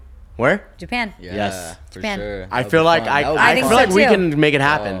community. Where? Japan. Yeah, Yes. for Japan. sure. I That would feel be like fun. I, That would be I think feel so like we too. can make it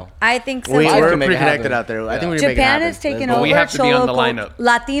happen. Oh. I think so. We, Five we're can make pretty it connected happen. out there. I Yeah. think we can make it Japan happen. has taken But over we have to be on the Cholo lineup.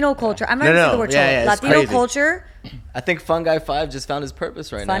 Latino culture. I'm not No, even no, the word yeah, Cholo. yeah, it's Latino crazy. culture. I think Fun Guy 5 just found his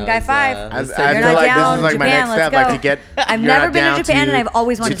purpose right now. Fun Guy Is, 5. I, let's I take You're it. feel not like down, this is like my Japan, next let's step, like go. to get. I've You're never Not been to Down Japan, and I've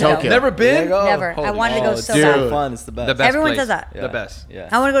always wanted to go. Tokyo. Never There been? you go. Never. I Holy- wanted to go oh, so it's bad. so fun. It's the best. The best Everyone place. says that. Yeah. The best. Yeah.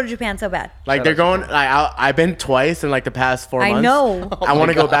 I want to go to Japan so bad. Like they're going. Like I've been twice in like the past 4 months. I know. I want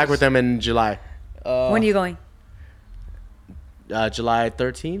to go back gosh. with them in July. When are you going? July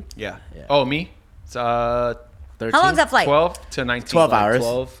 13th. Yeah. Yeah. Oh, me? It's 13th? How long's that flight? 12 to 19. 12 hours.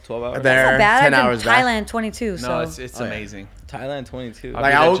 12 hours. There. That's not bad. 10 I've hours been back. Thailand 22. No, So it's Oh, yeah. amazing. Thailand 22. I'll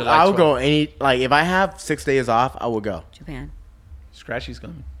Like be there I'll July go 12th. any like if I have 6 days off, I will go. Japan. Scratchy's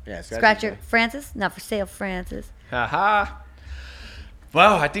coming. Yeah, Scratcher. Francis? Not for sale, Francis. Haha.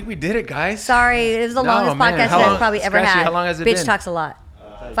 Wow, I think we did it, guys. Sorry, it was the No, longest man. podcast How that long- I've probably ever Scratchy, had. how long has it Bitch been? talks a lot.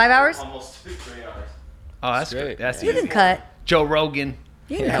 5 hours? Almost 3 hours. Oh, that's Great. great. That's You easy. can cut. Joe Rogan.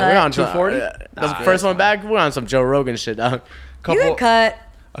 You can Yeah, cut. we're on 240? The first one back, we're on some Joe Rogan shit, dog. You can cut.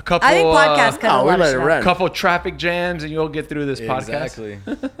 A couple. I think podcast cut oh, a we lot let of it shit. run. Couple traffic jams, and you'll get through this podcast. Exactly.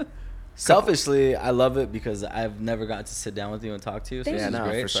 Selfishly, I love it because I've never gotten to sit down with you and talk to you. So Thank this you. is Yeah, no,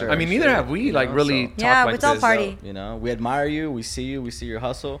 great. for So sure. I mean, neither have we. You Like know, really so- talk Yeah, like it's all this. party. You know, we admire you. We see you. We see your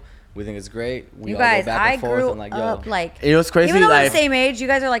hustle. We think it's great. We You all guys, go back I and forth grew and like, up yo, like. You know what's crazy? Even though we're Like- the same age, you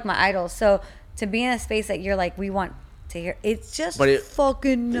guys are like my idols. So to be in a space that you're like, we want to hear, it's just But it-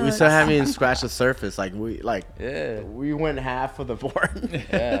 fucking nuts. We still haven't even scratched the surface. Like yeah, we went half of the board.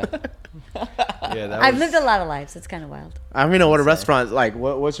 yeah. Yeah, that I've was- lived a lot of lives. It's kind of wild. I don't even know what a restaurant like.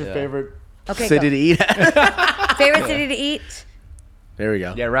 What's your Yeah. favorite Okay, city go. to eat at? Favorite city to eat? There we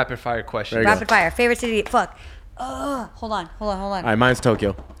go. Yeah, rapid fire question. There you go. Rapid fire. Favorite city to eat? Fuck. Hold on. All right, mine's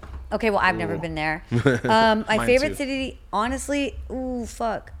Tokyo. Okay, well, I've never been there. My Mine favorite too. city to eat, honestly,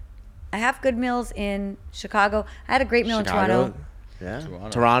 fuck. I have good meals in Chicago. I had a great meal in Toronto. Yeah. Toronto.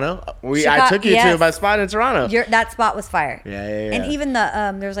 Toronto. I Chicago- took you yes. to my spot in Toronto. That spot was fire. Yeah, yeah, yeah. And even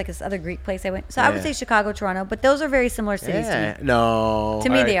the there was like this other Greek place I went. So I would Yeah. say Chicago, Toronto, but those are very similar cities yeah. to me. No. To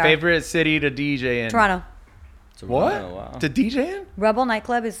me, All they are. Favorite city to DJ in? Toronto. What? Toronto, wow. To DJ in? Rebel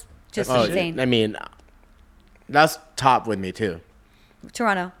nightclub is just Oh, insane. I mean, that's top with me too.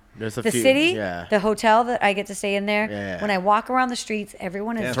 Toronto. There's a The few. city, Yeah. the hotel that I get to stay in there. Yeah. When I walk around the streets,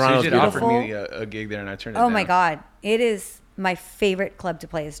 everyone is Yeah, Toronto's Sujit offered beautiful. me a gig there, and I turned it Oh down. my god, it is my favorite club to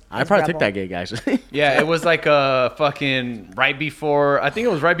play. Is I probably Rebel. took that gig actually. Yeah, it was like fucking right before. I think it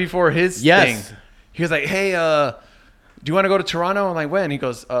was right before his Yes. thing. He was like, "Hey, do you want to go to Toronto? I'm like, when? He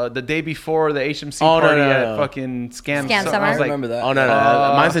goes, the day before the HMC Oh, no, party no, at no. fucking Scam Scam Summer. I was I like, remember that. Oh no,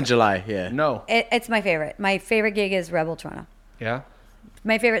 no, mine's in July. Yeah. no. It's my favorite. My favorite gig is Rebel Toronto. Yeah.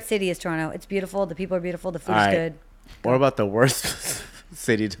 My favorite city is Toronto. It's beautiful. The people are beautiful. The food's All right. good. What about the worst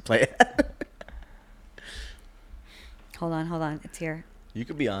city to play at? Hold on. It's here. You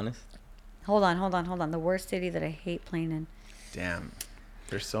could be honest. Hold on. The worst city that I hate playing in. Damn.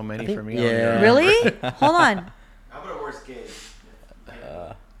 There's so many think- for me. Yeah. on there. Really? Hold on. How about a worst game?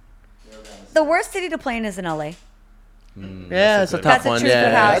 The worst city to play in is in LA. Yeah, it's a good tough That's a one. truth of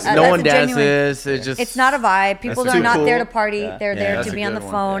Yeah, how- no that's one a genuine- dances. It just It's not a vibe. People That's are too not there cool. to party. Yeah. They're Yeah, there that's to a be on the good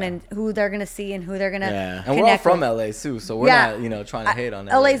one, phone yeah. and who they're gonna see and who they're gonna Yeah. And we're all connect from with. LA too, so we're Yeah. not, trying to hate on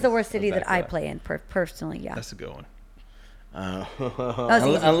it. LA's the worst city that I play in personally. Yeah, That's a good one. that was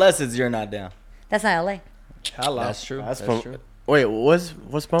easy. Unless it's you're not down. That's not LA. Hello. That's true. That's That's from. true. Wait, what's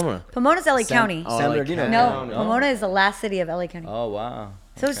Pomona? Pomona's LA County. Oh, San like Bernardino. No, County. Pomona is the last city of LA County. Oh wow.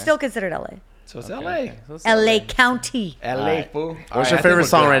 So it's still considered LA. So it's Okay, LA. okay. So it's LA County. LA, Alright. fool. What's your favorite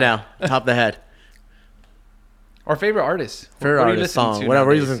song right now? Top of the head. Or favorite artist? Favorite What are you artist listening song. to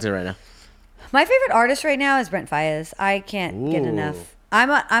Whatever you nowadays? listening to right now. My favorite artist right now is Brent Faiyaz. I can't get Ooh. enough. I'm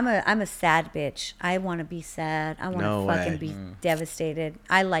a sad bitch. I want to be sad. I want to No fucking way. be devastated.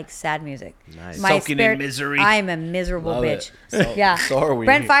 I like sad music. Nice. Soaking in misery. I'm a miserable Love bitch. it. So- Yeah. so are we.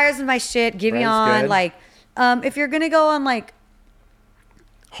 Brent Faiyaz is my shit. Give me Brent's on. good. Like, if you're gonna go on like,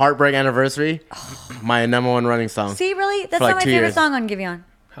 Heartbreak Anniversary. My number one running song. see, really, that's For like not my 2 favorite years. song on Give Me On.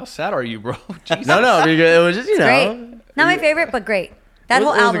 How sad are you, bro? Jesus. No, it was just Great. Not my favorite, but great. That It was-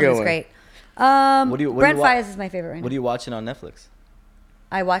 whole it was a album good is one. great. What do you Brent wa- Faiyaz is my favorite right What are now. you watching on Netflix?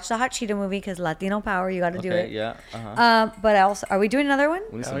 I watched the Hot Cheetah movie because Latino power. You got to do Okay, it. yeah. Uh-huh. But also, are we doing another one?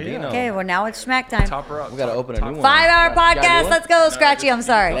 We need Hell some yeah. Vino. Okay, well now it's smack time. Top her up. We gotta open a new one. 5-hour You got a new podcast. one? Let's go, Scratchy. I'm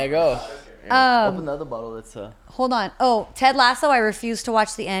sorry. There you go. Open the other bottle. That's Hold on. Oh, Ted Lasso. I refuse to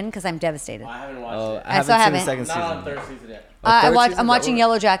watch the end because I'm devastated. I haven't watched Oh, it. I still haven't seen the haven't. second Not on season. third season yet. I third watch. season, I'm is that watching what-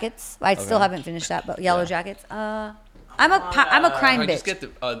 Yellow Jackets. I still Okay. haven't finished that, but Yellow Jackets. I'm a crime I bitch. just get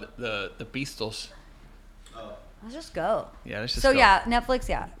the Beastles. Let's just go. Yeah, let's just So go. yeah, Netflix.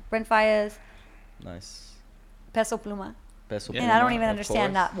 Yeah, Brent Faiyaz, Nice. Peso Pluma, Peso and I don't Pluma, even of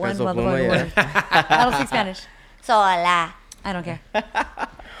understand course. that one Peso motherfucking Pluma, word. I don't speak Spanish. So la. I don't care.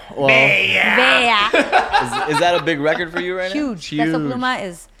 Well, Bea. Is that a big record for you right Huge. Huge. Peso Pluma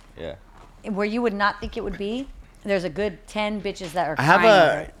is now? Yeah. where you would not think it would be. There's a good 10 bitches that are I have crying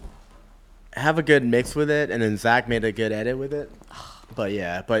over a it. have a good mix with it, and then Zach made a good edit with it. But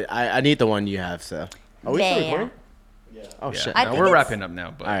yeah, I need the one you have. So are we still Yeah. recording? Oh Yeah. shit! I No, think we're it's- wrapping up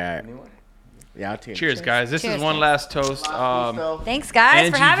now, but All right. Yeah. I'll take it. cheers, guys. This Cheers, is one guys. last toast. Thanks, guys,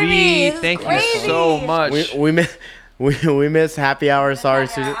 for Angie having V, me. This is thank crazy. you so much. We miss happy hour. Sorry,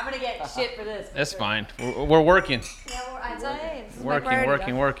 Susan. I'm gonna get shit for this. That's fine. We're working, Yeah, I tell you, this is my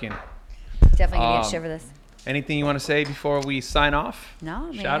priority, working. though. Definitely gonna get shit for this. Anything you want to say before we sign off?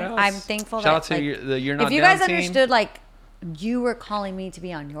 No, man. Shout outs. I'm thankful Shout out that to like, the You're Not if you Down guys team. understood, like, you were calling me to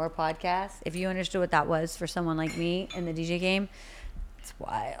be on your podcast. If you understood what that was for someone like me in the DJ game, it's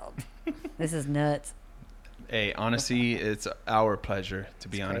wild. This is nuts. Hey, honestly, it's our pleasure, to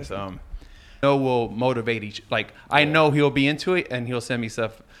be honest. No, we'll motivate each. Like, I know he'll be into it, and he'll send me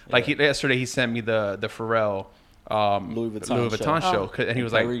stuff. Like yesterday, he sent me the Pharrell Louis Vuitton show, Oh. 'cause- and he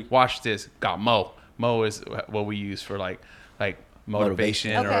was Kyrie. like, "Watch this." Got Mo. Mo is what we use for like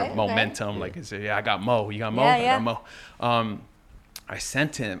motivation Okay, or okay. momentum. Like, it's, yeah, I got Mo. You got Mo. Yeah, I yeah. got Mo. I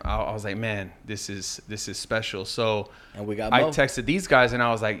sent him. I was like, man, this is special. So And we got I Mo. texted these guys, and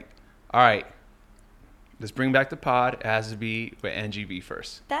I was like, all right, let's bring back the pod. It has to be with Angie V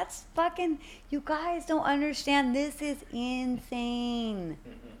first. That's fucking. You guys don't understand. This is insane.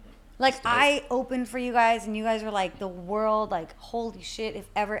 Like, I opened for you guys, and you guys were like, the world, like, holy shit, if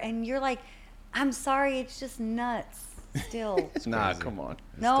ever. And you're like, I'm sorry, it's just nuts still. Nah, come on.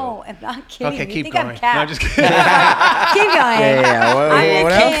 No, I'm not kidding. Okay, you keep think going. I'm No, capped. I'm just kidding. Keep going. Yeah. What, I'm what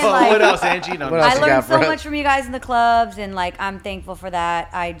just else? kidding, like- What else, Angie? No, What I'm else I just you learned got so for us? much from you guys in the clubs, and like I'm thankful for that.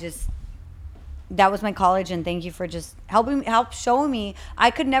 That was my college, and thank you for just help showing me. I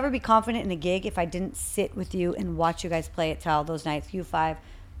could never be confident in a gig if I didn't sit with you and watch you guys play at Tal those nights. U5,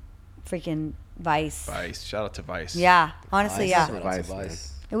 freaking Vice. Vice. Shout out to Vice. Yeah, honestly, yeah. Shout out to Vice,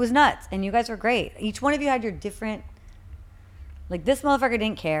 Vice. It was nuts, and you guys were great. Each one of you had your different. Like, this motherfucker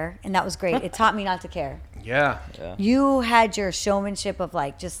didn't care, and that was great. It taught me not to care. Yeah. Yeah. You had your showmanship of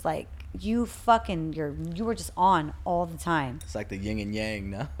like just like you were just on all the time. It's like the yin and yang,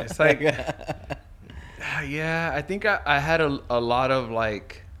 no? It's like, yeah, I think I had a lot of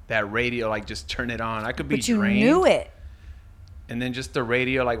like that radio, like just turn it on. I could be But you drained. knew it. And then just the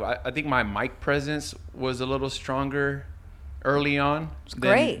radio, like I think my mic presence was a little stronger early on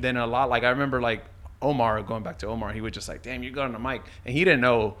great. than a lot. Like I remember like Omar, going back to Omar, he would just like, damn, you got on the mic. And he didn't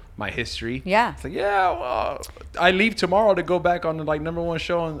know my history. Yeah. It's like, yeah, well, I leave tomorrow to go back on the like #1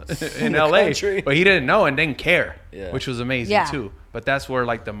 show in LA. country. But he didn't know and didn't care, Yeah. which was amazing Yeah. too. But that's where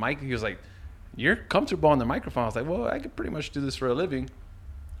like the mic, he was like, you're comfortable on the microphone. I was like, well, I could pretty much do this for a living.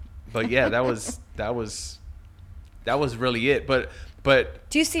 But yeah, that was really it. But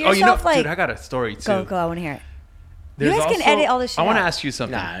Do you see oh, yourself like? dude, I got a story too. Go. I want to hear it. There's guys can also- edit all this shit I want to out. ask you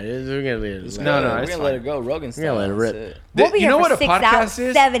something. Nah, we're gonna leave it. No, we're it's gonna let fine. it go. Rogan style. gonna let it rip. That's it. We'll be You here know for what a 6 podcast hours,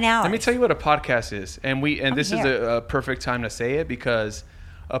 is? 7 hours. Let me tell you what a podcast is, and this is here. a perfect time to say it because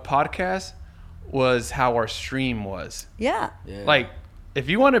a podcast was how our stream was. Yeah. Yeah. Like, if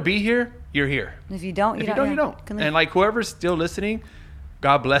you want to be here, you're here. If you don't, If you don't, you don't. Can leave. And like whoever's still listening,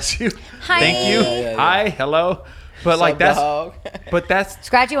 God bless you. Hi. Thank you. Yeah. Hi, hello. But like Sup, dog? that's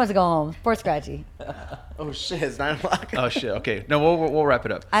Scratchy wants to go home. Poor Scratchy. Oh shit, it's 9 o'clock. oh shit. Okay, no, we'll wrap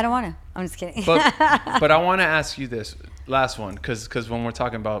it up. I don't want to. I'm just kidding. But I want to ask you this last one because when we're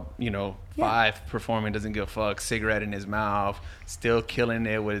talking about Five performing, doesn't give a fuck, cigarette in his mouth, still killing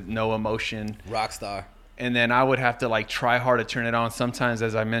it with no emotion. Rock star. And then I would have to like try hard to turn it on. Sometimes,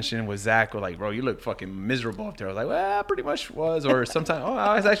 as I mentioned with Zach, we're like, bro, you look fucking miserable up there. I was like, well, I pretty much was. Or sometimes, oh,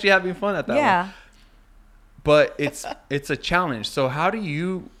 I was actually having fun at that yeah. one. But it's a challenge. So how do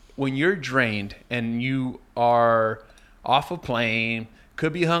you, when you're drained and you are off a plane,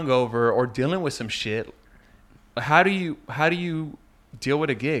 could be hungover or dealing with some shit, how do you deal with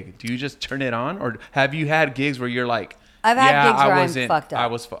a gig? Do you just turn it on, or have you had gigs where you're like, I've had yeah, gigs where I I'm wasn't, fucked up.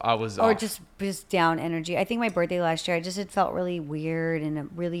 I was Or off. just down energy. I think my birthday last year, I just had felt really weird in a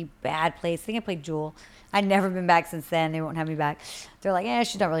really bad place. I think I played Jewel. I'd never been back since then. They won't have me back. They're like,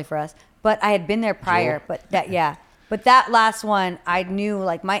 she's not really for us. But I had been there prior. Jewel. But that last one, I knew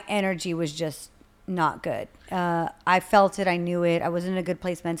like my energy was just not good. I felt it. I knew it. I wasn't in a good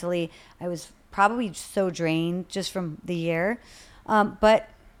place mentally. I was probably so drained just from the year. But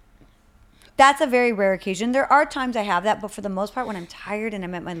that's a very rare occasion. There are times I have that, but for the most part, when I'm tired and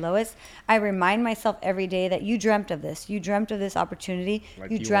I'm at my lowest, I remind myself every day that you dreamt of this. You dreamt of this opportunity.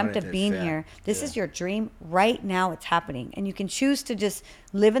 Like you you dreamt wanted of this, being yeah. here. This is your dream. Right now, it's happening. And you can choose to just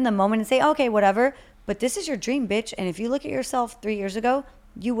live in the moment and say, okay, whatever. But this is your dream, bitch. And if you look at yourself 3 years ago,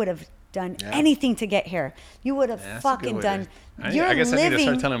 you would have done anything to get here. You would have Yeah, that's a fucking good way done. to- You're I guess living. I need to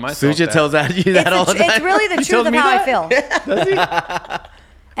start telling myself Suja that. tells you that all the time. It's really the He truth tells of me how I that? feel.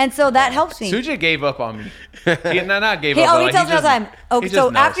 And so that helps me. Suja gave up on me. Not gave up. Oh, but, he like, tells me all the just- time. Okay, he so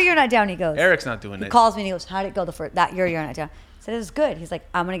just knows. after you're not down, he goes. Eric's not doing He it. calls me and he goes, "How'd it go that year you're not down?" I said, "It was good." He's like,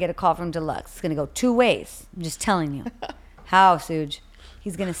 "I'm gonna get a call from Deluxe. It's gonna go 2 ways. I'm just telling you." How, Suj?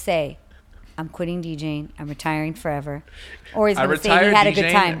 He's gonna say, "I'm quitting DJing. I'm retiring forever," or he's I gonna say retire he had a DJing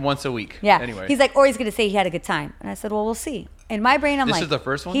good time. once a week. Yeah. Anyway. He's like, or he's gonna say he had a good time. And I said, well, we'll see. In my brain, I'm This like, is the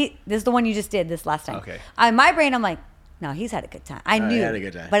first one? This is the one you just did this last time. Okay. In my brain, I'm like, no, he's had a good time. I knew. he had a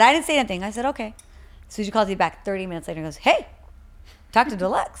good time. But I didn't say anything. I said, okay. Suji calls me back 30 minutes later and goes, hey, talk to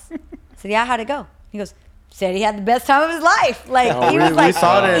Deluxe. I said, yeah, how'd it go? He goes, said he had the best time of his life. Like Oh, he we- was we like,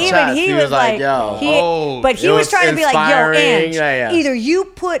 saw it in even chats. he He was was like, like, yo. Oh, but he it was was trying to be like, yo, inspiring. Ange, Yeah. either you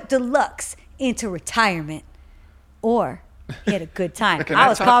put Deluxe into retirement or he had a good time. Can I I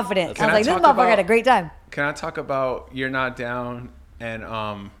was confident. confident. Can I was I like, this talk motherfucker about- had a great time. Can I talk about You're Not Down and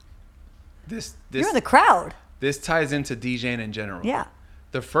this You're the crowd. this ties into DJing in general. Yeah.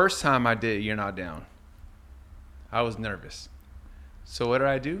 The first time I did You're Not Down, I was nervous. So what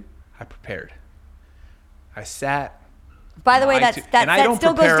did? I prepared. I sat. By the way, I that too- that and I set don't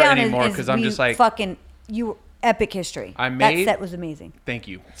still goes prepare down anymore as 'cause I'm we just like- fucking you epic history. I that made- set was amazing. Thank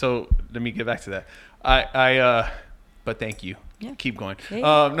you. So let me get back to that. But thank you. Yeah. Keep going.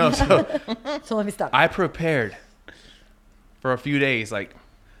 Yeah. No, so So let me stop. I prepared for a few days, like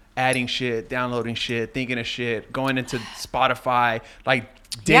adding shit, downloading shit, thinking of shit, going into Spotify, like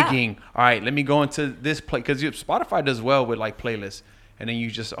digging. All right, let me go into this play because Spotify does well with like playlists, and then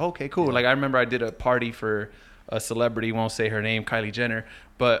you just okay, cool. Like I remember I did a party for a celebrity, won't say her name, Kylie Jenner,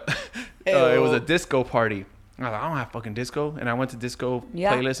 but it was a disco party. I was like, I don't have fucking disco, and I went to disco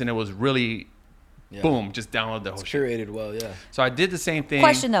Yeah. playlist, and it was really boom, just download the whole shit. Curated well, yeah. So I did the same thing.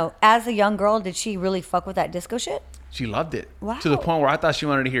 Question though, as a young girl, did she really fuck with that disco shit? She loved it. Wow. To the point where I thought she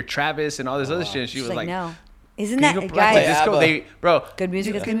wanted to hear Travis and all this other shit. And she She's was like, no. Isn't "Can that you go back to guys? disco?" ABBA. Bro, Good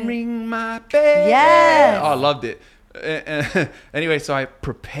music you is good can music. ring my bell. Yes. Oh, I loved it. Anyway, so I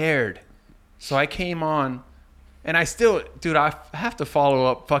prepared. So I came on, and I still, dude, I have to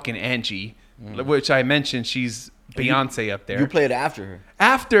follow up fucking Angie, which I mentioned she's Beyonce up there. You played after her.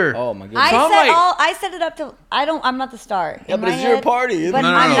 After. Oh my goodness. I So I'm set like- I set it up to. I'm not the star. Yeah, In but my it's your head, party. But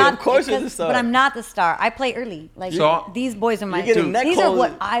No, no, I'm no. not. Of course you're the because- star. But I'm not the star. I play early. Like So- these boys are my. You're getting neck These are holds.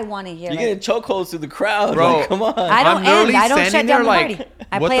 what I want to hear. You're like, getting chokeholds through the crowd. Bro, Like, come on. I don't I'm literally end. I don't standing shut there down the like, party.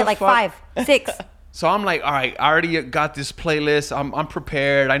 I what play the at like fuck? 5, 6. So I'm like, all right, I already got this playlist. I'm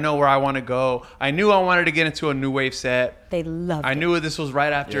prepared. I know where I want to go. I knew I wanted to get into a new wave set. They love. I it. knew this was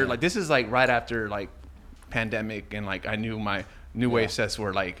right after, Yeah. like, this is like right after like pandemic, and like I knew my new wave sets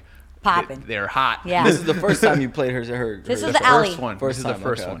were like Popping. They're hot. Yeah. This is the first time you played her. This was the the alley. first one. First This time. is the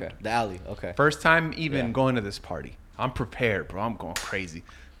first okay, one. okay. The alley. Okay. First time even Yeah. going to this party. I'm prepared, bro. I'm going crazy.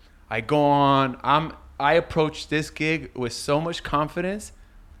 I go on. I approach this gig with so much confidence,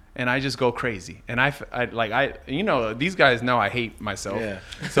 and I just go crazy. And these guys know I hate myself. Yeah.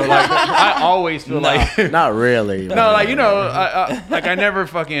 So like I always feel like Not really. no, like like I never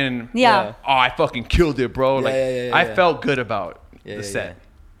fucking Yeah. Oh, I fucking killed it, bro. Like yeah, I yeah. felt good about Yeah, the yeah, set.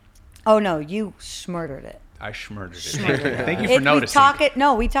 Oh no, you smurdered it. I schmurdered Schmurdered it. it. Thank you for We noticing. talk it.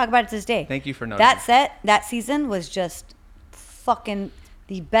 No, we talk about it to this day. Thank you for noticing. That set, that season was just fucking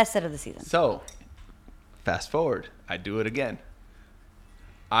the best set of the season. So, fast forward, I do it again.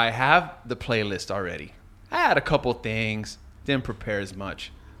 I have the playlist already. I had a couple things, didn't prepare as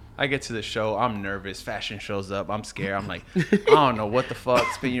much. I get to the show, I'm nervous. Fashion shows up, I'm scared. I'm like, I don't know what the fuck.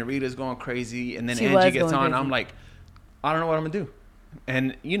 Senorita's going crazy, and then She Angie was gets going on. crazy. I'm like, I don't know what I'm gonna do.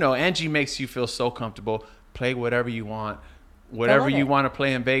 And Angie makes you feel so comfortable. Play whatever you want, whatever love you it. want to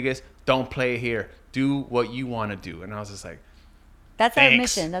play in Vegas. Don't play it here. Do what you want to do. And I was just like, That's our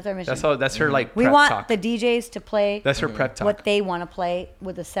thanks. mission. That's our mission. That's her like. we prep want talk. the DJs to play That's her prep talk. what they want to play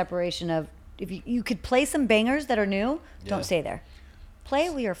with a separation of if you could play some bangers that are new, don't stay there. Play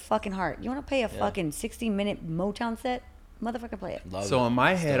with your fucking heart. You want to play a fucking 60-minute Motown set? Motherfucker, play it. Love So it. in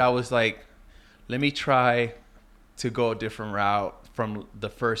my head, I was like, let me try to go a different route from the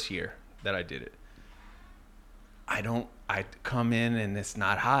first year that I did it. I come in and it's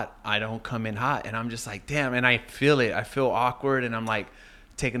not hot. I don't come in hot. And I'm just like, damn. And I feel it. I feel awkward. And I'm like,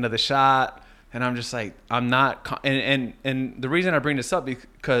 take another shot. And I'm just like, I'm not. And the reason I bring this up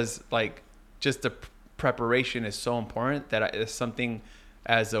because like just the preparation is so important that it's something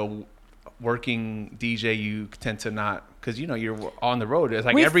as a working DJ you tend to not, because you're on the road. It's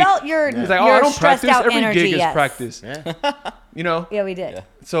like We felt your- it's like, your I don't stressed practice. out Every energy, gig is yes. practice. Yeah. Yeah, we did. Yeah.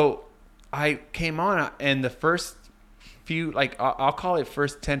 So I came on, and the first few, like I'll call it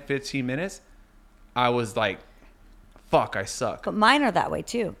first 10, 15 minutes, I was like, fuck, I suck. But mine are that way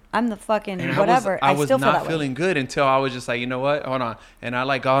too. I'm the fucking And whatever. I was still feel not that feeling way. good until I was just like, you know what? Hold on. And I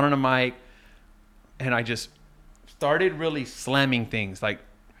like got on a mic, and I just started really slamming things. Like,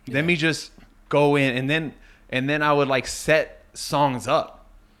 let me just go in, and then I would like set songs up,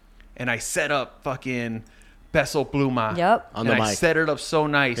 and I set up fucking Beso Pluma. Yep. On and the I mic. set it up so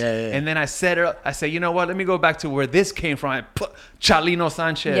nice. Yeah. And then I set it up. I said, you know what? Let me go back to where this came from. I put Chalino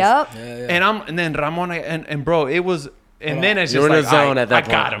Sanchez. Yep. And then Ramon and bro, it was. And then it's You just were in like, the zone I at that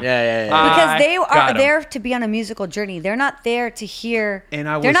got point. him. Yeah. Because they got are 'em. there to be on a musical journey. They're not there to hear. And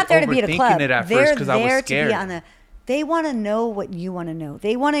I they're was not there to be at a overthinking club. it at They're first 'cause I was there to scared. be on a. They want to know what you want to know.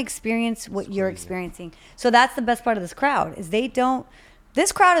 They want to experience what you're experiencing. So that's the best part of this crowd is they don't.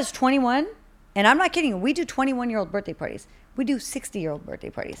 This crowd is 21, and I'm not kidding you. We do 21-year-old birthday parties. We do 60-year-old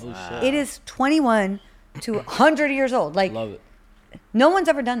birthday parties. It is 21 to 100 years old. Like Love it. no one's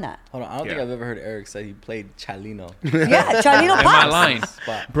ever done that. Hold on. I don't think Yeah. I've ever heard Eric say he played Chalino. Yeah, Chalino Am I Pops. lying?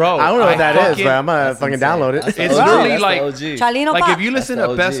 Spot. Bro, I don't know what that is, fucking- but I'm gonna That's fucking insane. download That's it. the It's OG. literally That's the like- OG. Chalino Like Pops. if you listen That's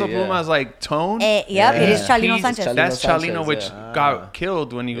to the Beso OG, yeah. Pluma's like tone, Yep, it Yeah. is Chalino he's- Sanchez. Chalino that's Chalino, Sanchez, which yeah. got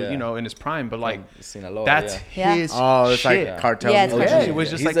killed when he was, Yeah. in his prime. But like, Sinaloa, that's yeah. his Oh, it's shit. like cartel. Yeah, it's music. cartel. It was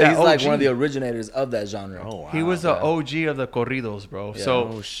just he's like a- that He's like OG. one of the originators of that genre. Oh, wow. He was the OG of the corridos, bro.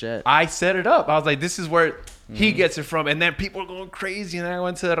 So Oh, shit. I set it up. I was like, this is where he gets it from. And then people are going crazy. And then I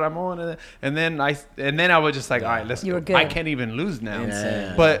went to Ramon, and then I was just like, all right, let's You go. were good. I can't even lose now.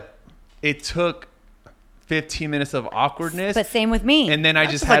 Insane. But it took 15 minutes of awkwardness. But same with me. And then I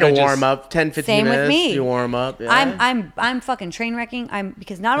just It's had like a to warm up, 10, 15 Same with minutes. me. You warm up. Yeah. I'm fucking train wrecking.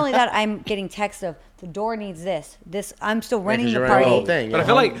 Because not only that, I'm getting texts of the door needs this. I'm still running 'cause the you're running party. the whole thing. But I yeah.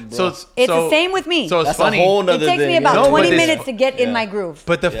 feel like It's the same with me. So it's That's funny. a whole It nother takes me thing. about No, but 20 this- minutes to get in Yeah. my groove.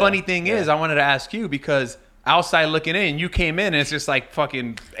 But the Yeah. funny thing is, Yeah. I wanted to ask you because outside looking in, you came in and it's just like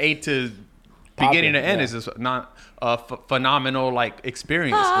fucking A to beginning to end yeah. is just not a phenomenal like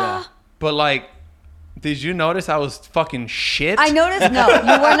experience. Yeah. But like, did you notice I was fucking shit? I noticed, no,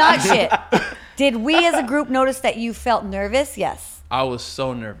 you were not shit. Did we as a group notice that you felt nervous? Yes. I was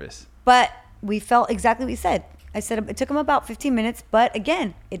so nervous. But we felt exactly what you said. I said it took him about 15 minutes, but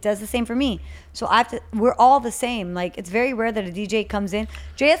again, it does the same for me. So we're all the same. Like, it's very rare that a DJ comes in.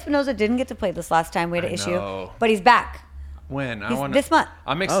 Jay Espinoza didn't get to play this last time. We had an issue, but he's back. When? This month.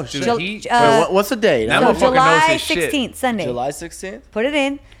 I'm Oh, excited. shit. Wait, what's the date? That So motherfucker knows July his shit. 16th, Sunday. July 16th. Put it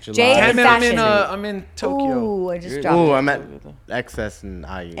in. July. Jay Damn is it, fashion. I'm in Tokyo. Ooh, I just You're- dropped Ooh, it. I'm at XS and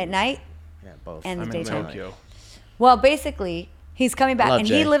IU. At night Yeah, both. and the I'm in daytime. Tokyo. Well, basically, he's coming back, love and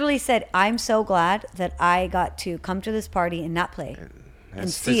Jay. he literally said, "I'm so glad that I got to come to this party and not play and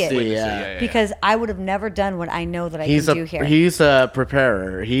see it, Yeah. because I would have never done what I know that I He's can do here." he's a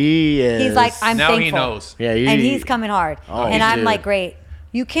preparer. He is. He's like, "I'm Now thankful." he knows. Yeah, and he's coming hard, Oh, and I'm dude. like, "Great,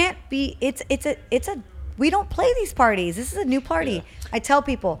 you can't be." It's a. We don't play these parties. This is a new party. I tell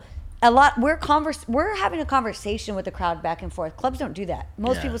people. A lot. We're having a conversation with the crowd back and forth. Clubs don't do that.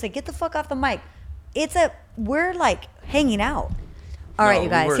 Most Yeah. people say, "Get the fuck off the mic." We're like hanging out. All right, No, you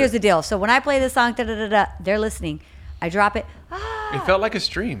guys. we're- Here's the deal. So when I play this song, da da da da, they're listening. I drop it. Ah, It felt like a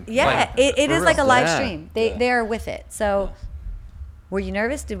stream. yeah, Like, it for is like a real. live Yeah. stream. They're with it. So, were you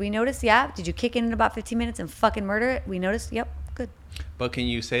nervous? Did we notice? Yeah. Did you kick in about 15 minutes and fucking murder it? We noticed. Yep. Good. But can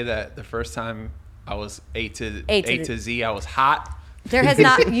you say that the first time I was A to A to Z, I was hot? There has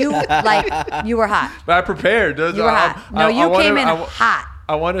not you like you were hot. But I prepared. You were hot. No, you came in hot.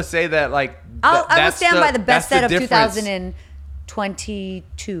 I want to say that like I will that's stand by the best that's set of difference.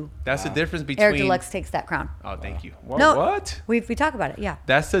 2022. That's the difference between. Eric Deluxe takes that crown. Oh, thank you. No, What? we talk about it. Yeah.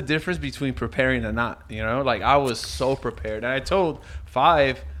 That's the difference between preparing and not. You know, like I was so prepared, and I told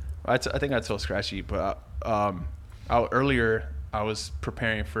Five. I think I told Scratchy, but earlier I was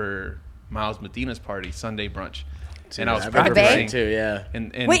preparing for Miles Medina's party, Sunday brunch, and I was I've been Bay? practicing. too. Yeah.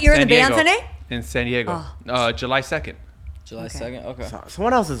 In Wait, you're in San the Bay on Diego. Sunday? In San Diego, July 2nd. July Okay. 2nd. Okay.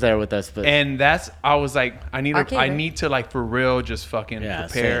 Someone else is there with us, but And I was like, I need Arcader. to like for real just fucking Yeah,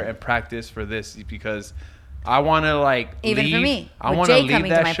 prepare same. and practice for this because I want to like Even leave, for me, I with want to Jay leave coming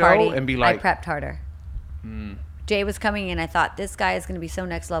to that my show party, and be like, I prepped harder. Jay was coming in. I thought this guy is going to be so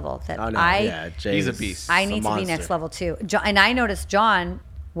next level that oh no, I yeah, Jay's He's a beast. I a need to be monster. next level too. And I noticed John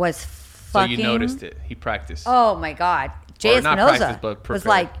was so fucking. you noticed it. He practiced. Oh my God, Jay Or not practice, Espinoza but was prepared.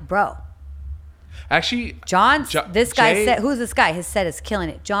 like, bro. Actually, This guy Jay- said, who's this guy? His set is killing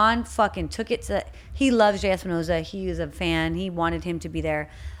it. John fucking took it to. He loves Jay Espinoza. He was a fan. He wanted him to be there.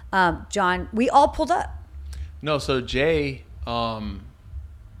 John, we all pulled up. No, so Jay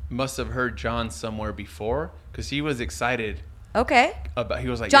must have heard John somewhere before because he was excited Okay. about. He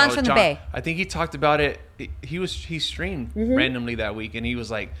was like, John's "Yo, from the John," Bay. I think he talked about it. He streamed randomly that week, and he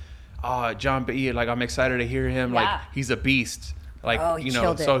was like, "Oh, John B, like I'm excited to hear him. Yeah. Like he's a beast. Like Oh, he you know."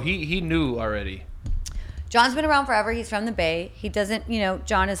 killed it. So he knew already. John's been around forever. He's from the Bay. He doesn't,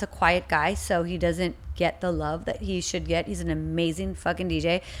 John is a quiet guy, so he doesn't get the love that he should get. He's an amazing fucking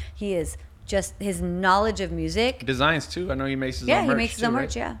DJ. He is just his knowledge of music. Designs too. I know he makes his Yeah, own he merch makes his too, own right?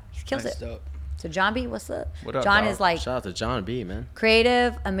 merch. Yeah, he kills That's it. dope. So John B, what's up? What up, John dog? is like Shout out to John B, man.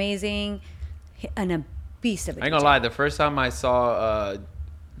 creative, amazing, and a beast of a I ain't gonna DJ. lie. The first time I saw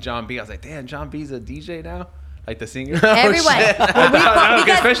John B, I was like, "Damn, John B's a DJ now." Like the singer. Everyone, when we No,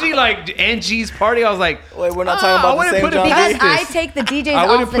 because, especially like Angie's party. I was like, Wait, we're not "Oh, talking I about the wouldn't same put it John B. because past I this." take the DJs I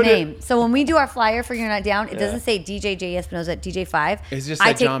wouldn't off the put it- name. So when we do our flyer for You're Not Down, it doesn't say DJ J Espinoza at DJ 5. It's just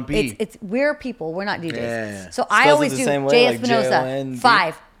I that John B. It's we're people. We're not DJs. Yeah. So I Spells it always the do same way, J like Espinoza J-O-N-B?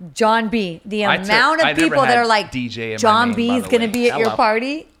 5, John B. The I amount I of never people that had are like DJ in my John name, B by is the gonna way. be at your Hello.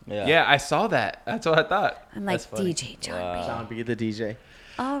 party. Yeah, I saw that. That's what I thought. I'm like That's funny. DJ John John B, the DJ. B.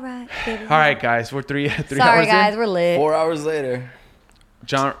 All right, baby. All right, guys, we're three Sorry, hours guys, in. we're lit. 4 hours later.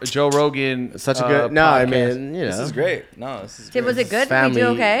 Joe Rogan. Such a good. No, I mean, you know, This is great. No, this is great. Was it good? Did we do Family-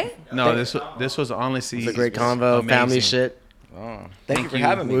 okay? No, this was honestly it's a great convo, amazing. family shit. Oh, thank you for you.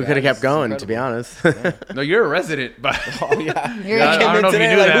 having me. We could have guys. kept going, This is to be incredible. honest. No, you're a resident, but Oh yeah. You're Yeah, in. I don't know if you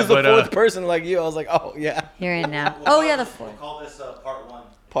today, knew like, that, who's the but, fourth person like you? I was like, oh yeah. You're in now. Oh yeah, the fourth. Call this part one.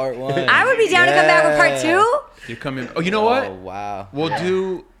 Part 1. I would be down to come back with part 2. you're coming. Oh, you know what? Oh wow. We'll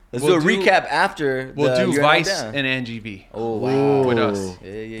do. Let's we'll do a recap after. We'll the do You're Not Vice Down. and Angie V Oh wow. with us.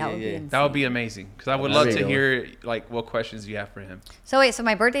 Yeah, yeah, That would be yeah. insane. That would be amazing because I would That'd love be to a good hear like what questions you have for him. So wait, so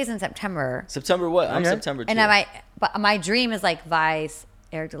my birthday's in September. September what? I'm Okay. September 2. And but my dream is like Vice,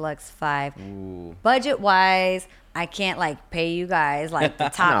 Eric Deluxe 5. Ooh. Budget wise, I can't like pay you guys like the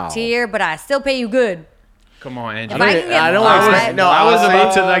top No. tier, but I still pay you good. Come on, Angie. If I can get I don't more, want right? to. No, I was I'll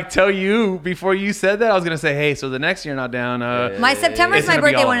about say- to like tell you before you said that. I was gonna say, hey, so the next year not down. My September is It's my gonna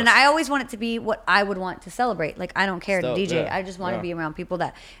be birthday all one, of and us. I always want it to be what I would want to celebrate. Like I don't care to Dope, DJ. yeah. I just want to Yeah. be around people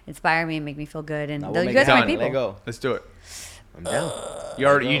that inspire me and make me feel good. And we'll you make guys it are my happen. people. Let go. Let's do it. I'm down.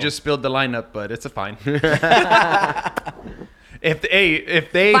 You spilled the lineup, but it's a fine. If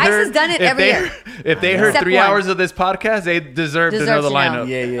they Vice heard, has done it if every they, year. If they heard Except 3 one. hours of this podcast, they deserve to know Deserves the to know.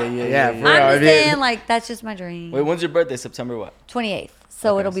 lineup. Yeah, for real. I'm I just mean- saying, like, that's just my dream. Wait, when's your birthday? September what? 28th.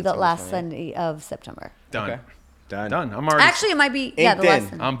 So Okay, it'll be the September last 28th. Sunday of September. Done. Okay. Done. I'm already. Actually, it might be, yeah, the Inked last in.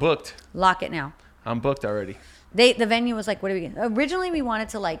 Sunday. I'm booked. Lock it now. I'm booked already. The venue was like, what are we going originally we wanted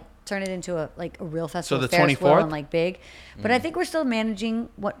to like turn it into a real festival. the Ferris wheel 24th? and like big. But I think we're still managing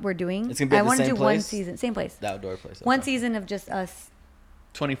what we're doing. It's gonna be at I the want to same do one place? season. Same place. The outdoor place. One okay. season of just us.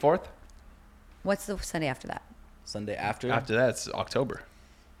 24th. What's the Sunday after that? Sunday after. After that, it's October.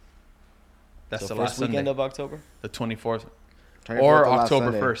 That's so the first last weekend Sunday. of October. The 24th. 24th Or the last October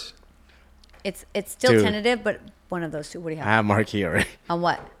Sunday. 1st. It's still Dude. tentative, but one of those two. What do you I have? have marquee already. On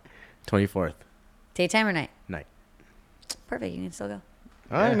what? 24th Daytime or night? night. Perfect. You can still go.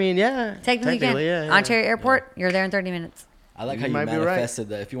 I mean, yeah. Technically, you can. yeah. Ontario Airport, you're there in 30 minutes. I like You how you might be right. manifested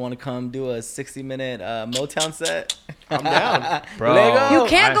that. If you want to come do a 60-minute Motown set, I'm down. Bro. Lego. You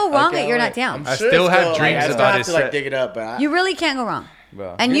can't go wrong okay, at You're wait. Not Down. I still have dreams I still about have his to like set. dig it up, but You really can't go wrong.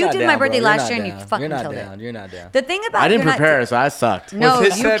 bro. And You're you not did down, my bro. birthday You're last not year and you down. fucking You're not killed down. it. You're not down. The thing about I didn't You're Not prepare, so I sucked. No, Was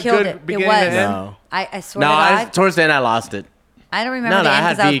his you set killed good it. It beginning was. to end? No. I swear No, to God. towards the end I lost it. I don't remember No, the I end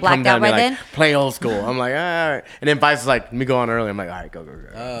had because I was V come blacked down out and be by like, then. play old school. I'm like, all right. And then Vice is like, let me go on early. I'm like, all right, go.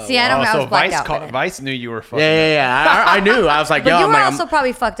 See, I don't know. I so was blacked Vice, out by then. Vice knew you were fucking. Yeah. I knew. I was like, But yo, you I'm were like, also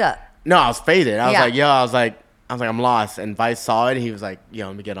probably fucked up. no, I was faded. I was Yeah. like, yo, I was like, I'm lost. And Vice saw it. And he was like, yo,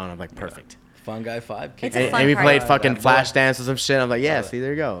 let me get on. I'm like, perfect. Fun guy 5. It's a And, fun and we party. played fucking Bad boy. flash dance or some shit. I'm like, yeah, see, there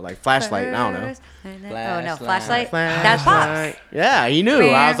you go. Like flashlight. I don't know. Oh no, Flashlight. flashlight. That's pops. Yeah, he knew.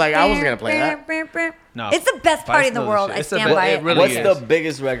 I was like, I wasn't gonna play that. No, It's the best party Vice in the knows world. shit. I It's the stand best- by it it. really What's is. the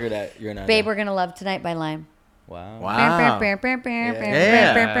biggest record that You're Not Babe, Down? we're gonna love tonight by Lime. Wow. Wow.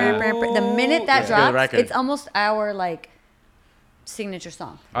 The minute that Good drops, record. it's almost our like signature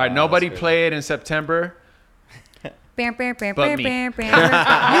song. All right, Wow, nobody that's play it in September. Bam, bam, bam, But bam, me. bam, bam,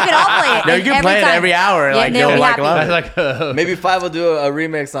 bam. You can all play it. No, you and can play it time. every hour, like, they'll you'll be like happy. love it. Like, Maybe 5 will do a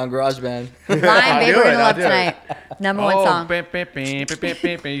remix on GarageBand. Lime, babe, do we're it, gonna I'll love do it. tonight. Number one song. Bam, bam, bam, bam, bam,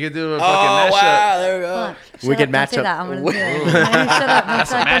 bam, bam. You can do a Oh, fucking mashup. wow. There we go. Hold on. Shut We could up, match don't say up. that. I'm gonna do it. Shut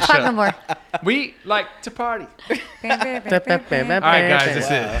up. Don't talk no more. We like to party. Bam, bam, bam, bam, bam. All right, guys, this is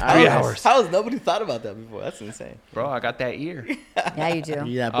 3 hours. How has nobody thought about that before? That's insane. Bro, I got that ear. Yeah, you do.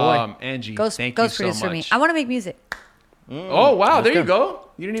 Yeah, boy. Angie, Ghost thank you so producer much. me. I want to make music. Oh, wow, there you good. go.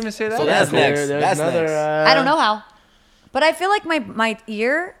 You didn't even say that. So that's next. There's That's another. next. I don't know how, but I feel like my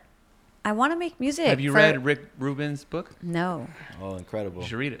ear. I want to make music. Have you for- read Rick Rubin's book? No. Oh, incredible. You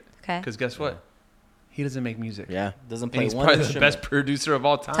should read it. Okay. Because guess what? He doesn't make music. Yeah. Doesn't And play he's one probably the instrument. best producer of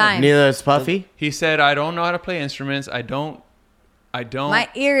all time. Time. Neither is Puffy. He said, I don't know how to play instruments. I don't. My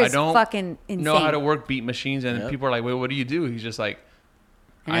ear I is don't fucking insane. know how to work beat machines. And Yep. people are like, wait, what do you do? He's just like,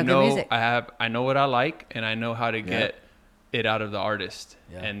 I know good music. I know what I like, and I know how to get it out of the artist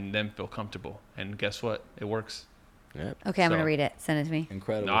Yeah. and then feel comfortable. And guess what? It works. Yep. Okay, I'm So- gonna read it. Send it to me.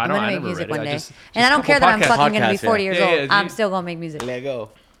 Incredible. No, I I'm don't. gonna I make never music read it. one I day, just and I don't care that I'm couple fucking gonna be podcasts, 40 yeah. years Yeah, old. yeah, I'm you- still gonna make music. Let go.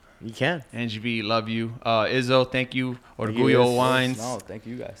 You can. Angie V, love you. Izzo, thank you. you. Orgullo Wines. No, thank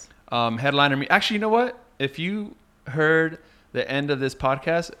you guys. Headliner me. Actually, you know what? If you heard the end of this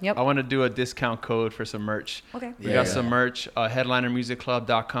podcast, Yep. I want to do a discount code for some merch. Okay. We Yeah. got some merch.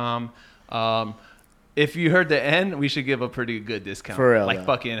 Headlinermusicclub.com. If you heard the end, we should give a pretty good discount. For real, Like though.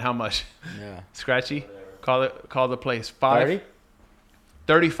 fucking how much? Yeah. Scratchy. Call the place. 30?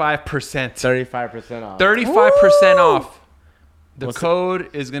 35%. 35% off. 35% Woo! off. The What's code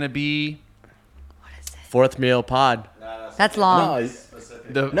is gonna be Fourth meal pod. That's long. No,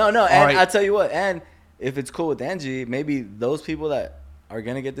 the no. All And right. I'll tell you what. And if it's cool with Angie, maybe those people that are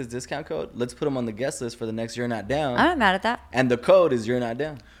going to get this discount code, let's put them on the guest list for the next You're Not Down. I'm not mad at that. And the code is You're Not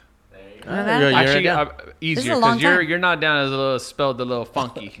Down. I'm not mad at that. Actually, down. easier a long because time. you're not down as a little spelled a little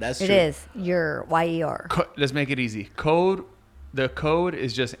funky. That's true. It is your YER. Let's make it easy. The code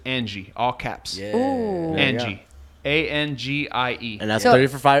is just Angie, all caps. Yeah. Ooh. Angie, ANGIE, And that's So-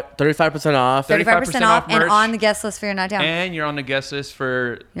 35% off. 35% off and merch. on the guest list for You're Not Down. And you're on the guest list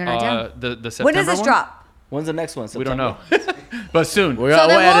for You're Not Down. the September When does this one? drop? When's the next one? We don't know, September? but soon. We'll So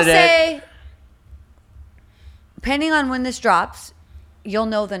then we'll edit it. say, depending on when this drops, you'll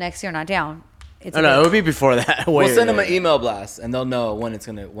know the next You're Not Down. It's No, it would be before that. We'll Wait, send them wait. an email blast, and they'll know when it's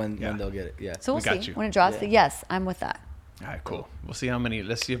gonna when Yeah. they'll get it. Yeah. So we'll We got see you. when it drops. Yeah. But yes, I'm with that. All right, cool. We'll see how many.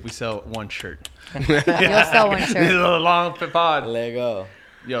 Let's see if we sell one shirt. You'll sell one This is shirt. a long pod. Let go.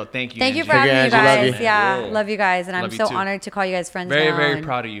 Yo, thank you. Thank you Angie. for having me, Angie, love guys. you. Yeah, Yeah. love you guys, and I'm Love you so too. honored to call you guys friends. Very, now, very and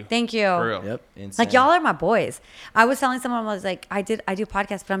proud of you. Thank you. For real. Yep. Insane. Like y'all are my boys. I was telling someone I was like, I do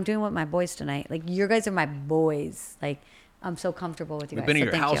podcasts, but I'm doing with my boys tonight. Like you guys are my boys. Like I'm so comfortable with you We've guys. been in So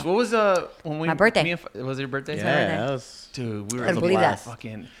your thank house. you. What was when we My birthday. was it your birthday? Yeah, that was. Dude, we were Couldn't at believe the that.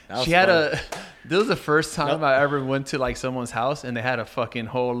 fucking. That was She had fun. this was the first time I ever went to like someone's house and they had a fucking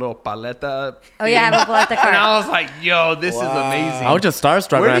whole little paleta. Oh yeah, I'm gonna the And card. I was like, yo, this is amazing. I was just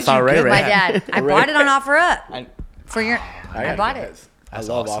starstruck Where when I did saw you Ray get Ray. My dad. I bought it on OfferUp for your. I gotta bought get it. this. I That's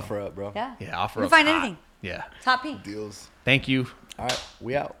love awesome. OfferUp, bro. Yeah. Yeah, offer You up. can find anything. Yeah. Top P. Deals. Thank you. All right,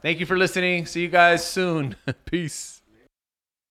 we out. Thank you for listening. See you guys soon. Peace.